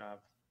 Quick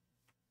drop.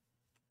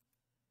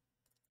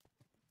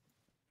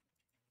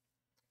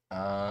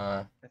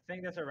 Uh, I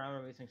think there's a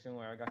round releasing soon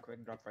where I got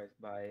quick drop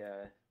by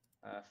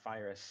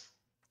Fyrus.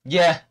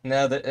 yeah,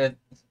 no,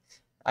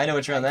 I know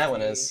which round that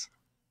one is.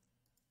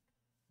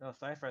 No,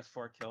 Cypher has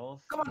 4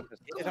 kills. Come on!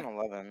 He's on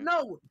 11.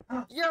 No!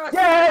 Yes!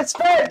 Yes,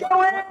 Fed,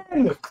 go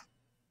in!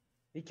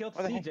 He killed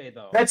Where the heck- CJ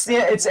though. That's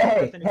it's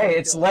hey, Person hey, who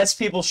it's killed. less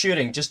people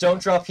shooting. Just don't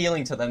drop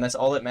healing to them. That's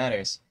all that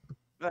matters.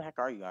 Where the heck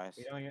are you guys?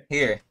 We don't get-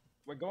 Here,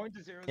 We're going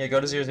to 0. Yeah, go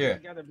to 0-0.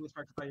 Together, Blue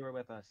Sparks, I thought you were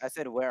with us. I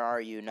said, where are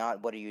you?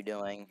 Not what are you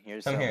doing?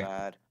 You're Come so here.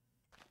 mad.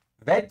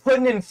 Vet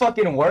putting in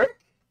fucking work.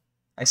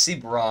 I see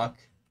Brock.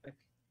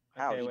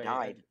 How? Okay, He wait,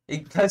 died.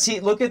 Because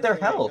look at their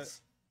Okay, wait,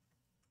 health.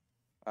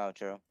 Oh,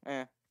 true.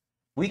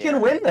 We Yeah.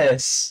 can win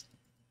this.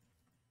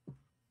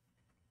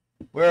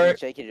 We're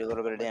Shaky did a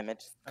little bit of damage.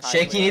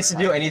 Shaky needs to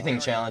do Alright, anything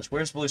alright. challenge.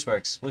 Where's Blue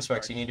Sparks? Blue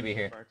Sparks, you need to be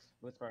here.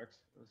 Blue Sparks.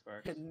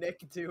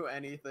 Nick do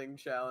anything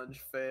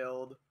challenge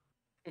failed.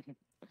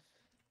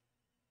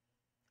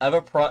 I have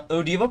a pro.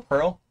 Oh, do you have a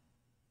pearl?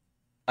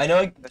 I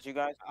know. That's you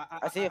guys? I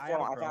I see a have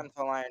full. a I pro. found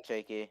full iron,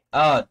 Shaky.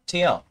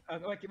 TL.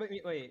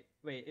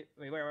 Wait,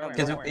 No,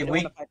 Because don't worry, if don't we-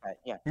 wanna fight that.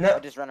 Yeah. No. I'll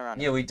just run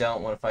around. Yeah, we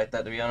don't want to fight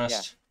that, to be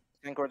honest.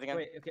 10 cords again.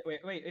 wait,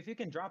 if you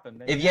can drop him,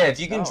 then If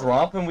you can No.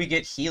 drop and we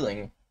get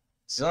healing.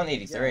 He's on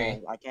 83. Yeah,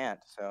 well, I can't,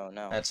 so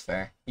no. That's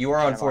fair. You are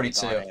on I'm already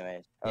 42. gone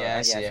anyways. Oh, Yeah,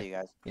 I see yeah, ya. you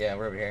guys. Yeah,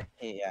 we're over here.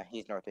 Yeah,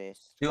 he's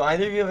northeast. Do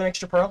either of you have an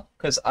extra pearl?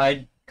 Because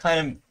I kind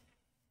of I have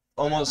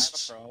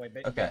almost. a pro. Wait,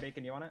 Okay.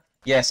 Bacon, you want it?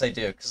 Yes, I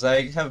do. Because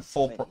I have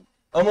full, Wait,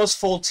 almost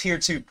full tier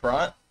 2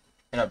 prot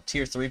and a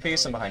tier 3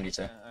 piece. I'm behind you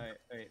two.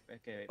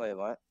 Wait.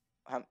 what?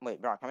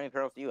 Wait, Brock, how many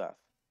pearls do you have?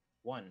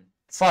 1.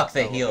 Fuck,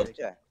 they Oh, healed.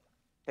 Yeah.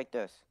 Take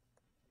this.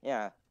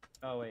 Yeah,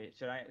 Oh wait,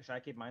 should I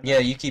keep mine? Yeah,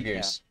 you keep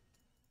yours.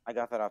 I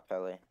got that off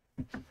Pelly.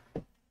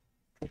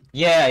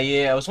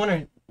 Yeah, I was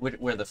wondering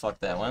where the fuck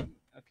that went.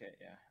 Okay,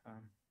 yeah.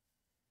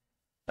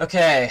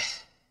 Okay.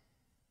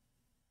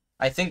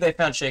 I think they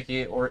found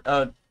Shaky, or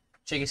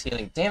Shaky's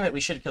healing. Damn it, we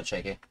should have killed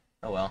Shaky.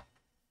 Oh well.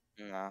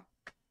 No.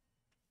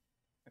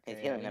 He's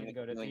Okay, healing you them, need to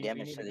go to, doing you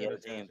damage need to to the go other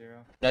to team. 0-0.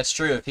 That's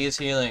true. If he is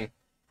healing,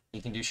 he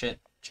can do shit.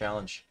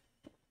 Challenge.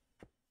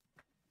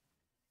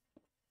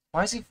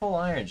 Why is he full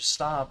iron? Just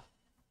stop.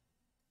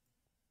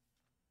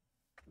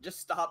 Just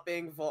stop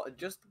being full.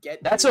 Just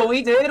get. That's gear. what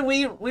we did.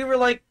 We were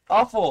like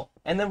awful,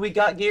 and then we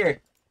got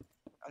gear.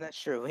 Oh, that's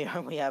true. We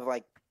have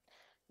like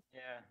Yeah.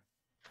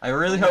 I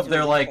really Well, hope we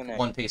they're do like connect.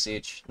 1 piece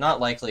each. Not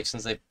likely,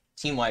 since they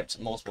team wiped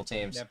multiple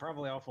teams. They're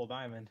probably all full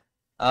diamond.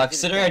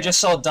 Considering I just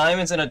saw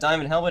diamonds and a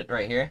diamond helmet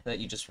right here that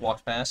you just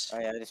walked past. Oh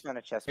yeah, I just found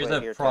a chest Here's plate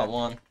the here. prot Ted.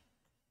 one.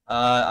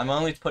 I'm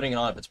only putting it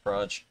on if it's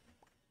proj.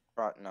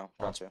 No.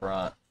 Prot's Prot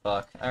prot.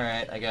 Fuck.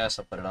 Alright, I guess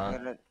I'll put it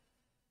on.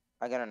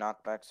 I got a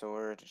knockback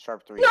sword,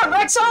 sharp 3.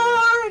 Knockback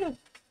sword!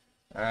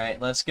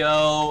 Alright, let's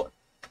go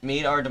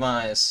meet our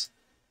demise.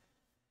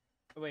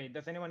 Wait,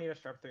 does anyone need a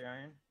sharp 3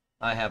 iron?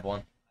 I have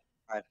one.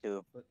 I have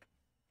 2.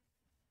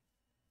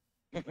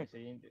 Wait, so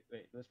you need,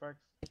 wait, Blue Sparks?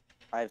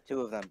 I have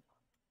 2 of them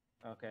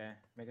Okay,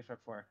 make a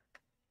sharp 4.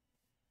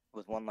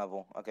 with 1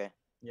 level. Okay.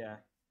 Yeah.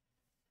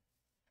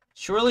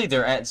 Surely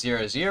they're at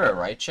 0-0,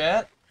 right,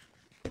 chat?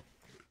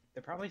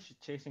 They're probably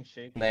chasing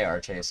Shaky. They are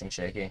chasing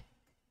Shaky.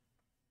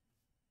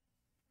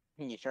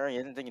 You sure? He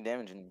hasn't taken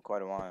damage in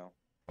quite a while.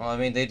 Well, I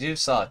mean, they do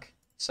suck,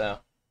 so.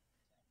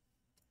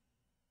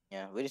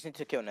 Yeah, we just need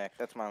to kill Nick.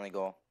 That's my only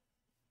goal.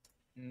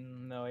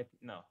 No.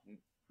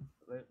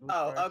 Blue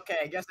Oh, Sparks? okay.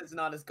 I guess it's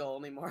not his goal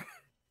anymore.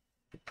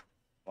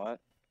 What?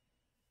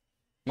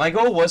 My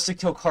goal was to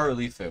kill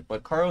Karulifu,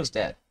 but Karu's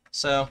dead,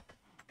 so.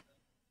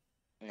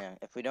 Yeah,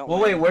 if we don't Well,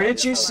 win, wait, where I'll did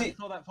just you kill see-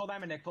 him. Full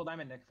diamond Nick, full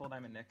diamond Nick, full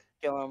diamond Nick.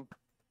 Kill him.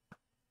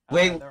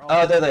 Wait, They're all-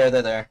 oh,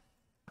 they're there.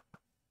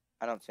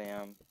 I don't see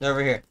him. They're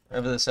over here,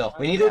 over this hill.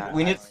 We Yeah,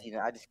 need I see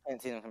them. I just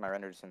can't see them from my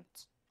render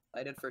distance.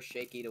 I did for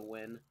Shaky to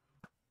win.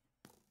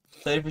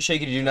 Played for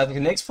Shaky to do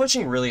nothing. Nick's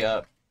pushing really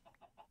up.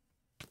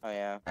 Oh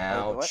yeah.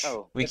 Ouch. What?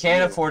 Oh, We good for can't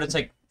you. afford to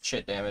take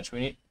shit damage. We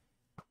need.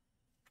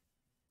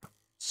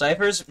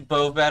 Cypher's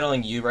both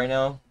battling you right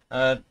now,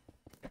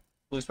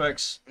 Blue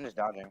Sparks. I'm just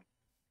dodging.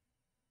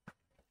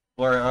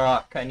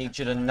 Rock, I need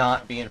you to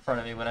not be in front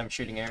of me when I'm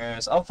shooting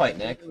arrows. I'll fight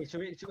Nick. Wait, should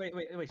we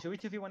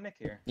 2v1 Nick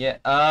here? Yeah,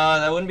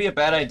 that wouldn't be a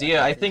bad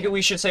idea. I think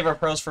we should save our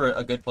pearls for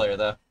a good player,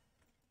 though.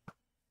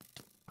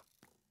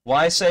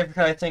 Why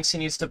Cypher thinks he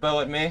needs to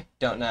bow at me?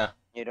 Don't know.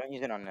 Yeah, don't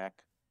use it on Nick.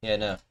 Yeah,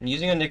 no. I'm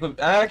using a Nick.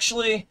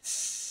 Actually,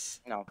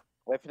 No.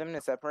 Wait for them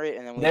to separate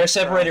and then we They're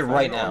separated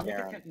fight right on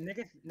now. Garen.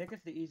 Nick is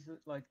the easy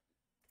like.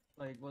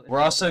 Well, We're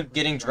also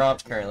getting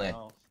dropped currently.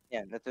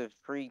 Yeah, that's a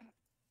free.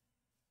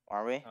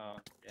 Are we? Oh,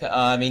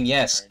 I mean,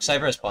 yes. Alright,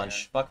 Cypher has yeah.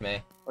 punch. Fuck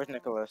me. Where's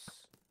Nicholas?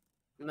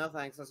 No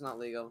thanks. That's not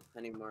legal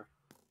anymore.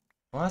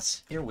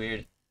 What? You're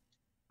weird.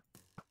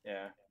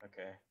 Yeah.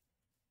 Okay.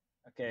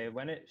 Okay.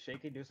 When it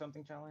Shaky do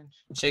something challenge?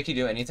 Shaky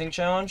do anything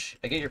challenge?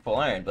 I get your full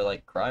iron, but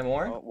like, cry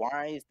more? Oh,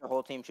 why is the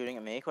whole team shooting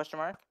at me? Question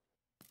mark.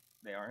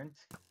 They aren't.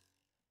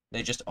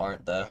 They just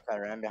aren't, though. I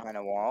ran behind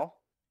a wall.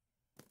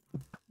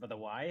 But the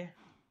why?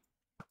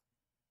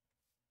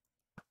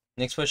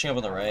 Nick's pushing up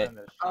on the right.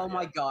 Oh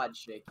my God,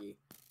 Shaky.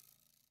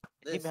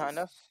 Is he behind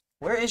us?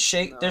 Where is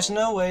Shake? There's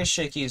No. no way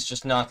Shaky's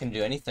just not gonna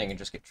do anything and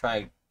just try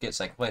and get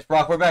second place.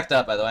 Brock, we're backed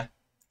up, by the way.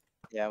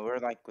 Yeah, we're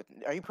like.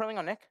 Are you pulling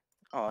on Nick?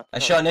 Oh, I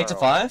thought shot it was Nick to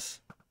Pearl. 5.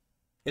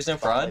 He's no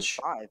Thought it was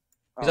Fraj. 5.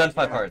 He's Oh, on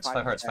 5 yeah, hearts.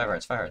 5 hearts. 5 yeah.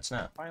 hearts. 5 hearts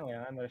now. Finally,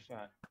 another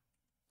shot.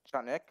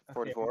 Shot Nick. Okay,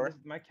 44.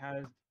 my cat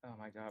is. Oh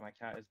my god, my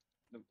cat is.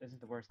 This is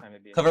the worst time to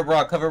be. Cover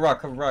Brock. Cover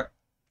Brock. Cover Brock.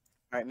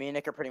 Alright, me and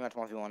Nick are pretty much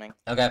 1v1ing.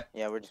 Okay.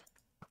 Yeah, we're just.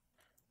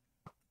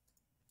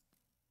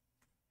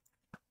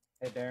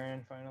 Hey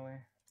Darren, finally.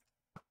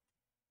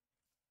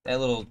 That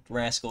little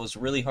rascal is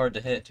really hard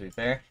to hit, to be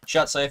fair.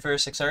 Shot Cypher,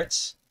 6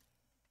 hearts.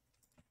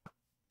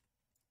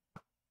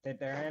 Hey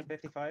Darren,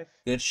 55.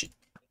 Good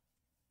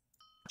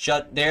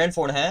shot Darren,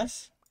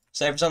 4.5.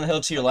 Cypher's on the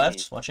hill to your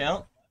left. Watch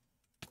out.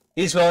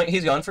 He's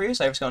going for you.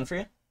 Cypher's going for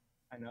you.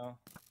 I know.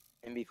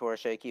 And before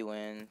Shaky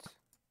wins.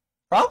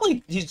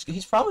 Probably,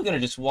 he's probably gonna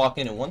just walk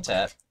in and one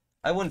tap.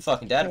 I wouldn't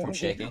fucking doubt it from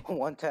Shaky.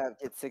 One tap,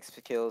 get 6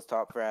 kills,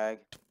 top frag.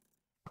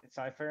 It's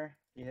Cypher.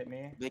 You hit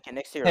me. Vicky,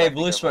 Nick's to your Hey, left, be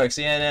Blue careful. Sparks,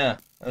 yeah, no.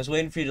 I was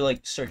waiting for you to,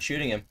 like, start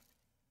shooting him.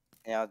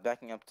 Yeah, I was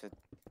backing up to.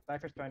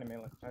 Cypher's trying to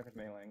melee. Cypher's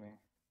meleeing me.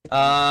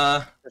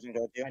 Person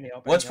go to. I need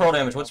help. What's pro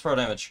damage? What's pro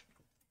damage?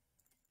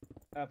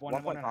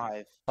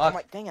 1.5. Oh Fuck.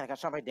 my, dang it, I got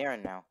shot by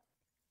Darren now.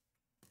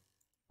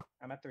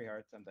 I'm at 3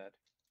 hearts. I'm dead.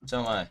 So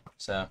am I,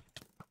 so.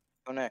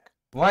 Go Nick.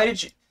 Why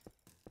did you...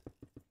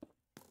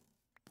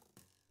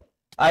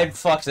 I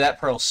fucked that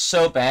pearl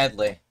so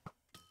badly.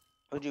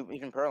 Who'd you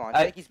even pearl on?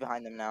 I- Shaky's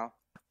behind them now.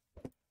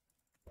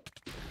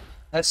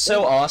 That's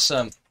so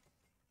awesome.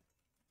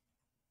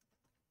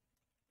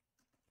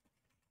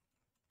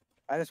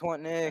 I just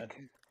want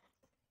Nick.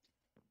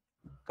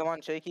 Come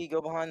on, Shaky,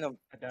 go behind them.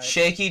 I died.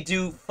 Shaky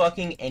do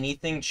fucking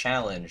anything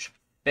challenge.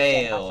 Yeah,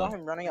 I saw Fail.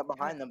 him running up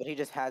behind them, but he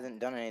just hasn't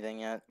done anything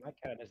yet. My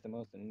cat is the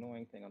most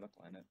annoying thing on the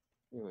planet.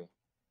 Really.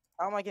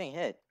 How am I getting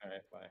hit?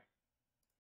 Alright, bye.